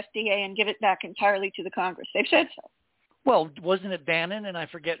like the FDA and give it back entirely to the Congress. They've said so. Well, wasn't it Bannon, and I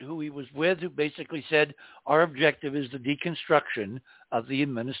forget who he was with, who basically said our objective is the deconstruction of the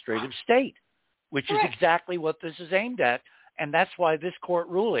administrative state, which is exactly what this is aimed at. And that's why this court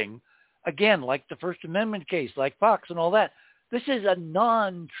ruling, again, like the First Amendment case, like Fox and all that, this is a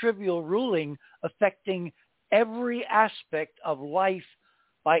non-trivial ruling affecting every aspect of life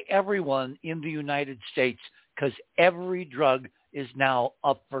by everyone in the United States, because every drug is now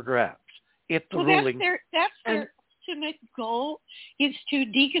up for grabs. If the ruling... That's their ultimate goal, is to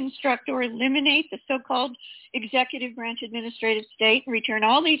deconstruct or eliminate the so-called executive branch administrative state and return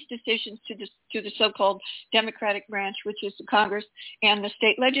all these decisions to the so-called Democratic branch, which is the Congress and the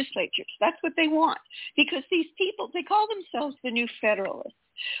state legislatures. That's what they want, because these people, they call themselves the New Federalists.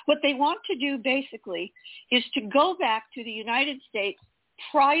 What they want to do basically is to go back to the United States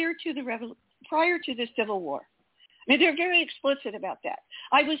prior to the Civil War. I mean, they're very explicit about that.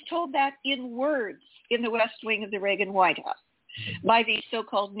 I was told that in words in the West Wing of the Reagan White House by these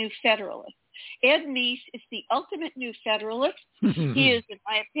so-called New Federalists. Ed Meese is the ultimate New Federalist. He is, in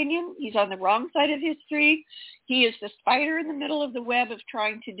my opinion, he's on the wrong side of history. He is the spider in the middle of the web of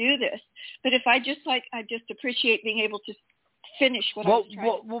trying to do this. But if I just appreciate being able to finish what I was trying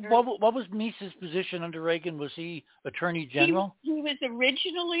to do. What was Meese's position under Reagan? Was he Attorney General? He was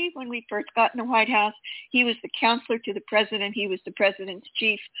originally, when we first got in the White House, he was the counselor to the president. He was the president's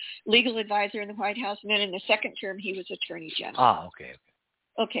chief legal advisor in the White House. And then in the second term, he was Attorney General. Ah, okay.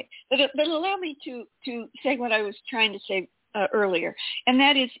 Okay. But allow me to say what I was trying to say earlier. And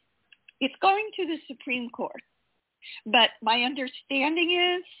that is, it's going to the Supreme Court. But my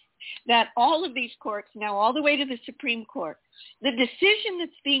understanding is that all of these courts, now all the way to the Supreme Court, the decision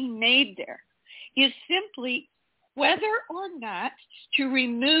that's being made there is simply whether or not to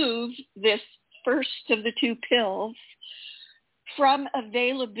remove this first of the two pills from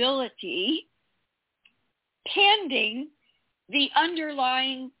availability pending the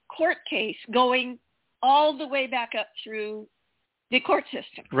underlying court case going all the way back up through the court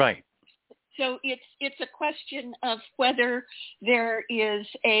system. Right. So it's a question of whether there is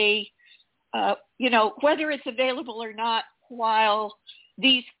whether it's available or not while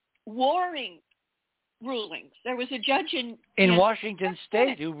these warring rulings. There was a judge in Washington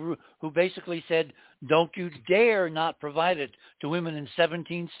State who basically said, don't you dare not provide it to women in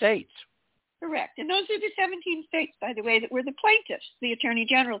 17 states. Correct. And those are the 17 states, by the way, that were the plaintiffs, the attorney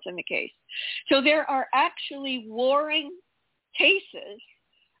generals in the case. So there are actually warring cases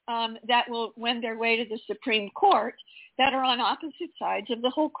that will wend their way to the Supreme Court that are on opposite sides of the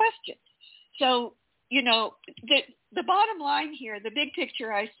whole question. So, the bottom line here, the big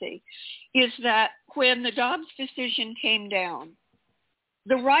picture I see, is that when the Dobbs decision came down,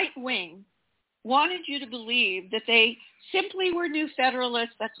 the right wing wanted you to believe that they simply were New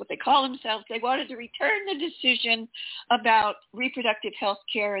Federalists. That's what they call themselves. They wanted to return the decision about reproductive health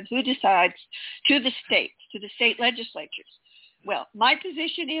care and who decides to the states, to the state legislatures. Well, my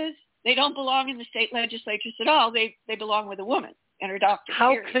position is they don't belong in the state legislatures at all. They belong with a woman and her doctor.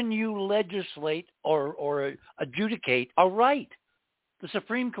 How can you legislate or adjudicate a right? The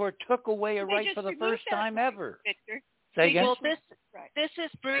Supreme Court took away a right for the first time ever. Victor. Say again? Well, this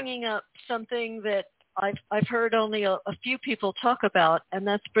is bringing up something that I've heard only a few people talk about, and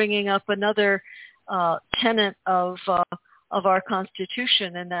that's bringing up another tenet of our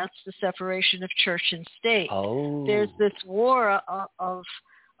Constitution, and that's the separation of church and state. Oh. There's this war of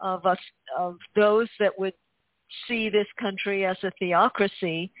those that would see this country as a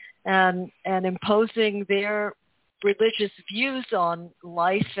theocracy and imposing their religious views on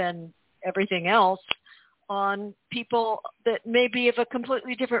life and everything else on people that may be of a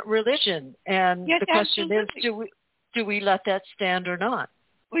completely different religion. And yes, the question absolutely. is, do we let that stand or not?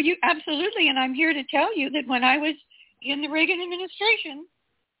 Well, you absolutely, and I'm here to tell you that when I was in the Reagan administration,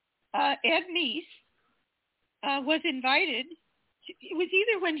 Ed Meese was invited. It was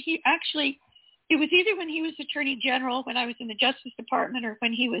either when he was Attorney General, when I was in the Justice Department, or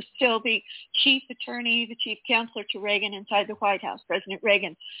when he was still the chief attorney, the chief counselor to Reagan inside the White House, President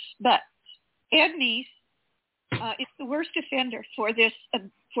Reagan. But Ed Meese is the worst offender for this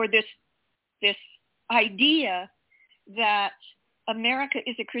idea that America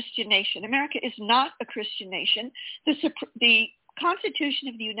is a Christian nation. America is not a Christian nation. The Constitution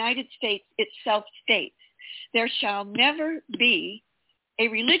of the United States itself states there shall never be a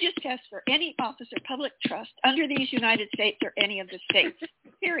religious test for any office or public trust under these United States or any of the states,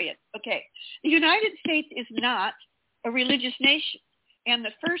 period. Okay. The United States is not a religious nation, and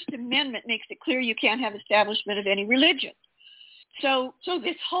the First Amendment makes it clear you can't have establishment of any religion. So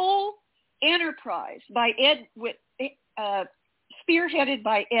this whole enterprise by spearheaded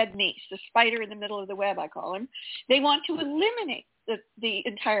by Ed Meese, the spider in the middle of the web, I call him, they want to eliminate the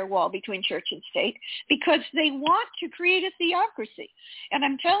entire wall between church and state because they want to create a theocracy. And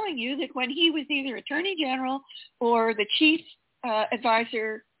I'm telling you that when he was either Attorney General or the chief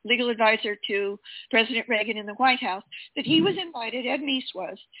legal advisor to President Reagan in the White House, that he was invited, Ed Meese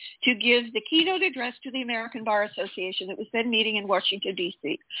was, to give the keynote address to the American Bar Association that was then meeting in Washington,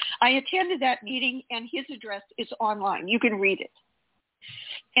 D.C. I attended that meeting, and his address is online. You can read it.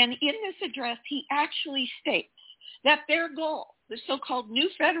 And in this address, he actually states that their goal, the so-called New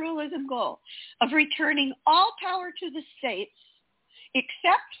Federalism goal of returning all power to the states,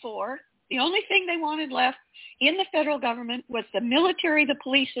 except for the only thing they wanted left in the federal government was the military, the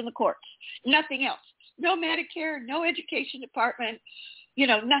police, and the courts. Nothing else. No Medicare, no education department,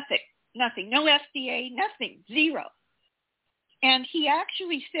 nothing. No FDA, nothing, zero. And he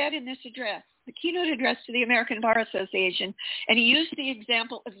actually said in this address, the keynote address to the American Bar Association, and he used the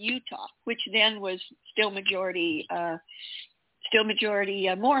example of Utah, which then was still majority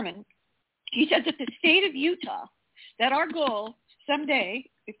Mormon. He said that the state of Utah, that our goal someday,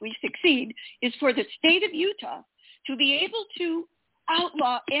 if we succeed, is for the state of Utah to be able to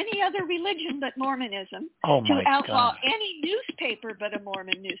outlaw any other religion but Mormonism, to outlaw any newspaper but a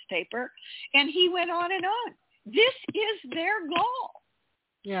Mormon newspaper, and he went on and on. This is their goal.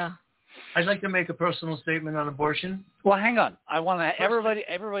 Yeah. I'd like to make a personal statement on abortion. Well, hang on. I want everybody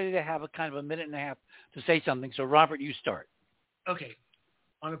to have a kind of a minute and a half to say something. So, Robert, you start. Okay.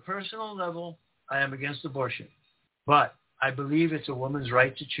 On a personal level, I am against abortion, but I believe it's a woman's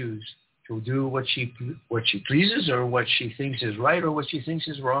right to choose to do what she pleases, or what she thinks is right, or what she thinks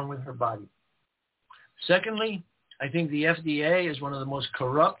is wrong with her body. Secondly, I think the FDA is one of the most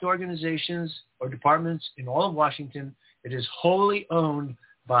corrupt organizations or departments in all of Washington. It is wholly owned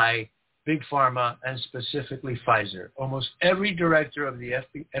by Big Pharma, and specifically Pfizer. Almost every director of the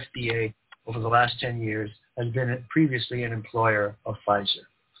FDA over the last 10 years has been previously an employer of Pfizer.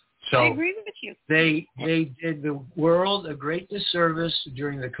 So I agree with you. They did the world a great disservice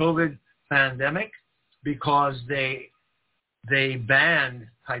during the COVID pandemic, because they banned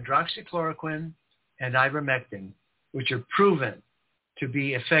hydroxychloroquine and ivermectin, which are proven to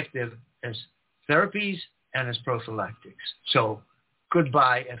be effective as therapies and as prophylactics. So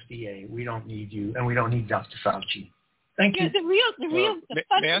goodbye, FDA. We don't need you, and we don't need Dr. Fauci. Thank you.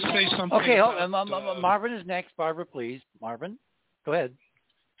 May I say something? Okay, Marvin is next. Barbara, please. Marvin, go ahead.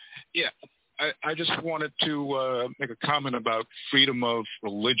 Yeah, I just wanted to make a comment about freedom of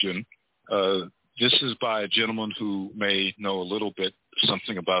religion. This is by a gentleman who may know a little bit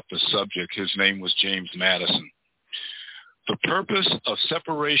something about the subject. His name was James Madison. The purpose of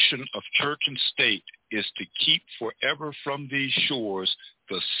separation of church and state is to keep forever from these shores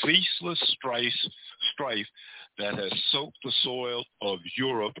the ceaseless strife that has soaked the soil of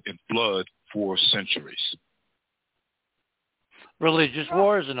Europe in blood for centuries. Religious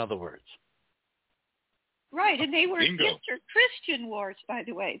wars, in other words. Right, and they were inter-Christian wars, by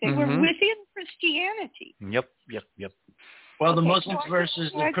the way. They were within Christianity. Yep. Well, the Muslims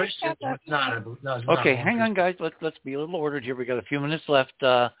versus the Christians. Okay, hang on, guys. Let's be a little ordered here. We got a few minutes left.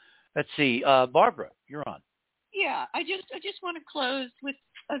 Let's see. Barbara, you're on. Yeah, I just want to close with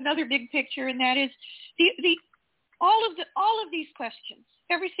another big picture, and that is all of these questions.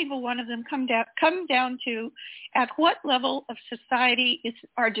 Every single one of them come down to, at what level of society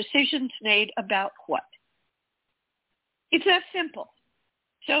are decisions made about what? It's that simple.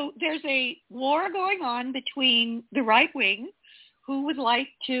 So there's a war going on between the right wing, who would like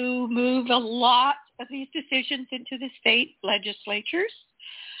to move a lot of these decisions into the state legislatures,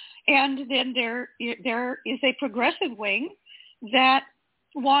 and then there is a progressive wing that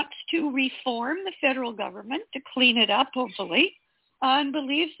wants to reform the federal government to clean it up, hopefully, and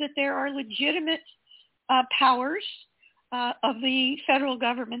believes that there are legitimate powers of the federal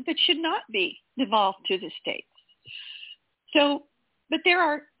government that should not be devolved to the states. So, but there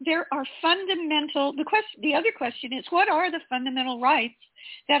are fundamental. The other question is, what are the fundamental rights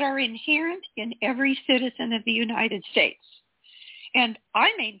that are inherent in every citizen of the United States? And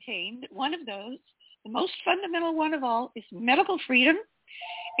I maintain that one of those, the most fundamental one of all, is medical freedom,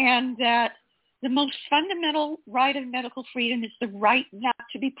 and that the most fundamental right of medical freedom is the right not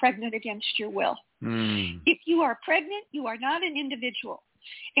to be pregnant against your will. If you are pregnant, you are not an individual.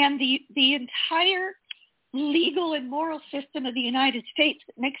 And the entire legal and moral system of the United States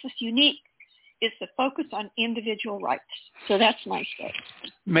that makes us unique is the focus on individual rights. So that's my say.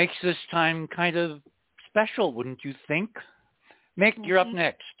 Makes this time kind of special, wouldn't you think? Mick, you're up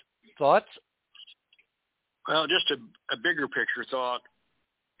next. Thoughts? Well, just a bigger picture thought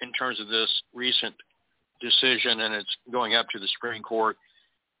in terms of this recent decision, and it's going up to the Supreme Court.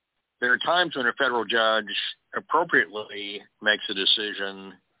 There are times when a federal judge appropriately makes a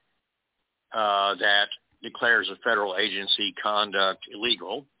decision that declares a federal agency conduct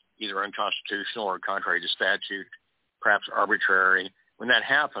illegal, either unconstitutional or contrary to statute, perhaps arbitrary. When that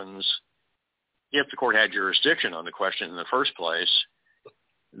happens, if the court had jurisdiction on the question in the first place,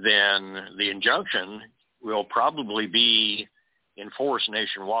 then the injunction will probably be enforced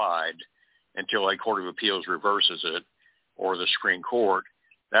nationwide until a court of appeals reverses it or the Supreme Court.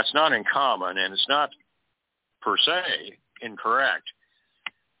 That's not uncommon, and it's not per se incorrect.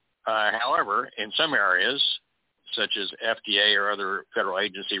 However, in some areas, such as FDA or other federal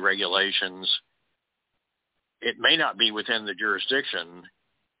agency regulations, it may not be within the jurisdiction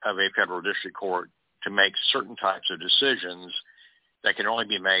of a federal district court to make certain types of decisions that can only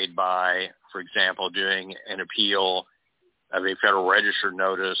be made by, for example, doing an appeal of a Federal Register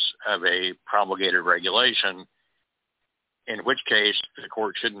notice of a promulgated regulation, in which case the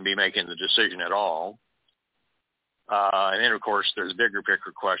court shouldn't be making the decision at all. And then, of course, there's bigger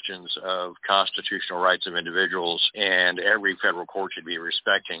picture questions of constitutional rights of individuals, and every federal court should be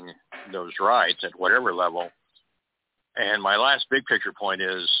respecting those rights at whatever level. And my last big picture point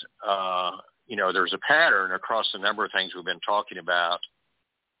is, there's a pattern across the number of things we've been talking about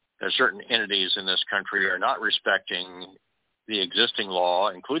that certain entities in this country are not respecting the existing law,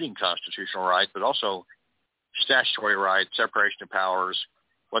 including constitutional rights, but also statutory rights, separation of powers.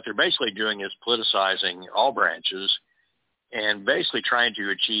 What they're basically doing is politicizing all branches and basically trying to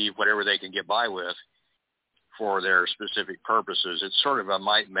achieve whatever they can get by with for their specific purposes. It's sort of a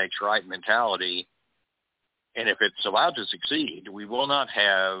might makes right mentality. And if it's allowed to succeed, we will not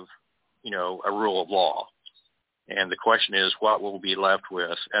have, a rule of law. And the question is, what will be left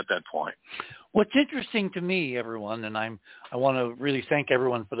with at that point? What's interesting to me, everyone, and I want to really thank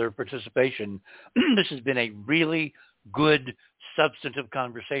everyone for their participation. This has been a really good, substantive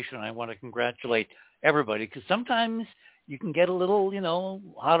conversation. I want to congratulate everybody, because sometimes you can get a little,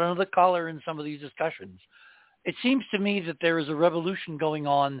 hot under the collar in some of these discussions. It seems to me that there is a revolution going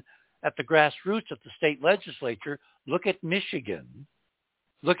on at the grassroots, at the state legislature. Look at Michigan.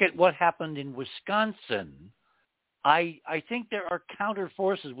 Look at what happened in Wisconsin. I think there are counter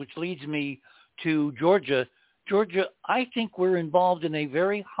forces, which leads me to Georgia. Georgia, I think we're involved in a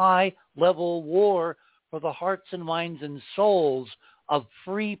very high-level war for the hearts and minds and souls of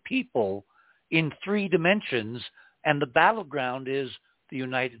free people in 3 dimensions, and the battleground is the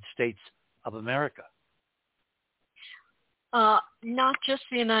United States of America. Not just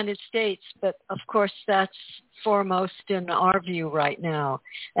the United States, but of course that's foremost in our view right now.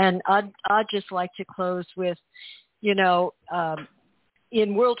 And I'd just like to close with,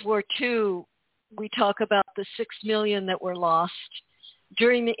 in World War II, we talk about the 6 million that were lost.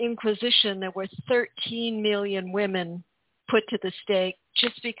 During the Inquisition, there were 13 million women put to the stake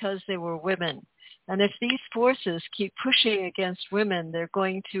just because they were women. And if these forces keep pushing against women, they're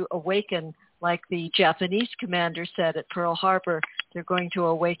going to awaken, like the Japanese commander said at Pearl Harbor, they're going to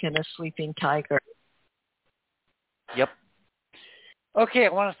awaken a sleeping tiger. Yep. Okay, I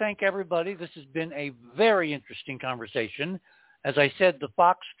want to thank everybody. This has been a very interesting conversation. As I said, the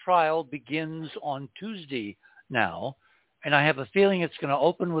Fox trial begins on Tuesday now, and I have a feeling it's going to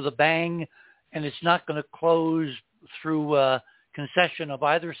open with a bang, and it's not going to close through concession of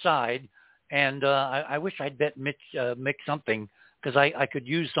either side. And I wish I'd bet Mick something, because I could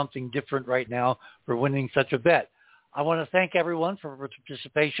use something different right now for winning such a bet. I want to thank everyone for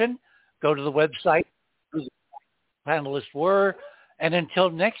participation. Go to the website who the panelists were. And until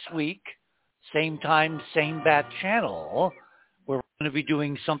next week, same time, same bat channel, we're going to be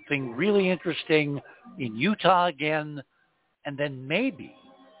doing something really interesting in Utah again. And then maybe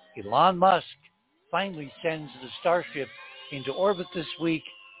Elon Musk finally sends the Starship into orbit this week,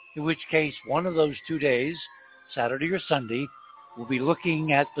 in which case one of those 2 days, Saturday or Sunday, we'll be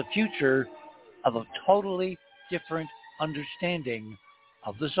looking at the future of a totally different understanding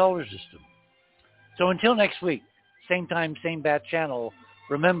of the solar system. So until next week, same time, same bat channel,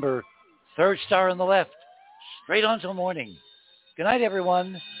 remember, third star on the left, straight on till morning. Good night,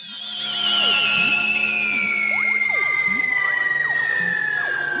 everyone.